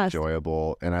was a blast.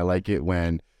 Enjoyable. And I like it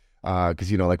when,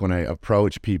 because, like when I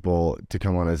approach people to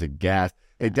come on as a guest,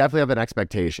 they definitely have an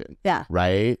expectation. Yeah.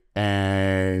 Right?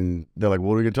 And they're like,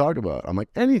 what are we going to talk about? I'm like,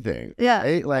 anything. Yeah.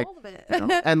 Right? Like, all of it.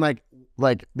 And like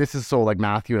this is so like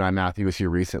Matthew was here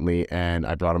recently and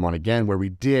I brought him on again where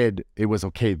it was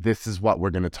okay, this is what we're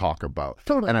going to talk about.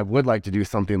 Totally. And I would like to do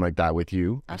something like that with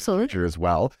you. Absolutely. In the future as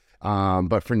well.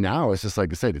 But for now, it's just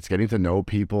like I said, it's getting to know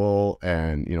people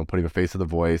and, putting a face to the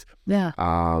voice. Yeah.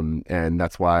 And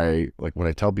that's why, like, when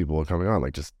I tell people coming on,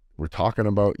 like, just, we're talking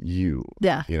about you.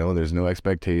 Yeah. There's no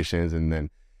expectations. And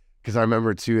then, because I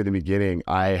remember too, at the beginning,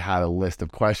 I had a list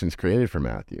of questions created for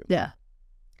Matthew. Yeah.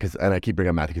 And I keep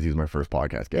bringing up Matthew because he was my first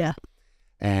podcast guest. Yeah.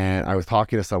 And I was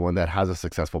talking to someone that has a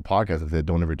successful podcast and said,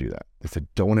 don't ever do that. They said,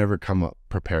 don't ever come up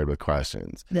prepared with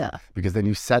questions. Yeah. Because then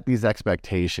you set these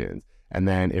expectations. And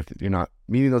then if you're not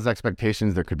meeting those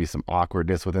expectations, there could be some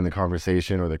awkwardness within the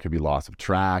conversation or there could be loss of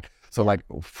track. So like,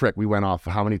 frick, we went off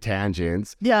how many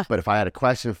tangents. Yeah. But if I had a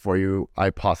question for you, I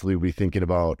possibly would be thinking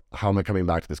about how am I coming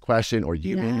back to this question or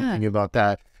you thinking about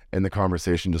that. And the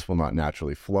conversation just will not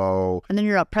naturally flow. And then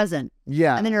you're up present.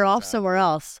 Yeah. And then you're off somewhere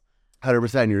else.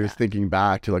 100%. You're just thinking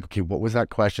back to like, okay, what was that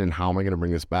question? How am I going to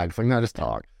bring this back? It's like, no, just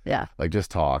talk. Yeah. Like, just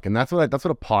talk. And that's what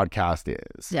a podcast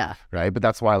is. Yeah. Right. But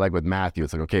that's why, like with Matthew,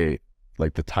 it's like, okay,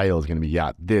 like the title is going to be,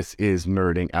 this is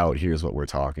nerding out. Here's what we're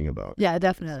talking about. Yeah,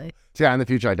 definitely. So yeah, in the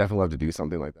future, I definitely love to do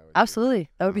something like that. Absolutely.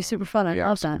 That would be super fun. I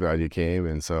love that. I'm glad you came.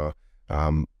 And so,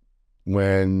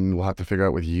 when we'll have to figure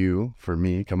out with you for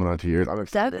me coming on 2 years. I'm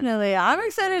excited. Definitely. I'm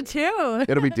excited too.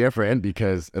 It'll be different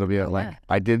because it'll be like,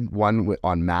 I did one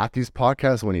on Matthew's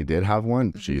podcast when he did have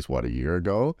one. Geez, what, a year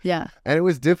ago? Yeah. And it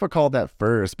was difficult at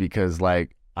first because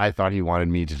like, I thought he wanted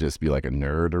me to just be like a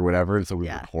nerd or whatever. And so we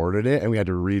recorded it and we had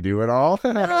to redo it all.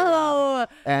 Oh.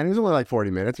 And it was only like 40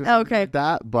 minutes or something like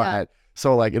that. But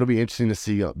so like, it'll be interesting to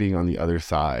see being on the other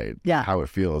side, how it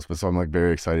feels. But so I'm like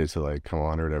very excited to like come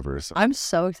on or whatever. So. I'm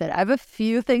so excited. I have a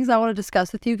few things I want to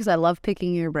discuss with you because I love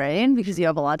picking your brain because you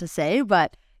have a lot to say.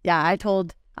 But yeah, I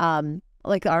told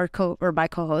like my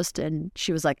co-host and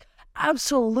she was like,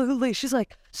 absolutely. She's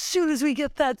like, as soon as we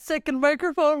get that second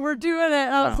microphone, we're doing it.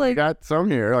 And I was like, I got some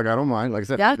here. Like, I don't mind. Like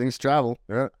I said, things travel.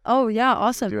 Yeah. Oh, yeah.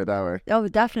 Awesome. Do it that way. Oh,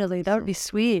 definitely. That would be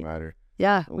sweet. Matter.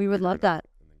 Yeah, we would love that.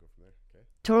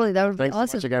 Totally. That would be awesome.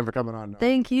 Thanks so much again for coming on.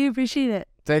 Thank you. Appreciate it.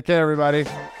 Take care, everybody.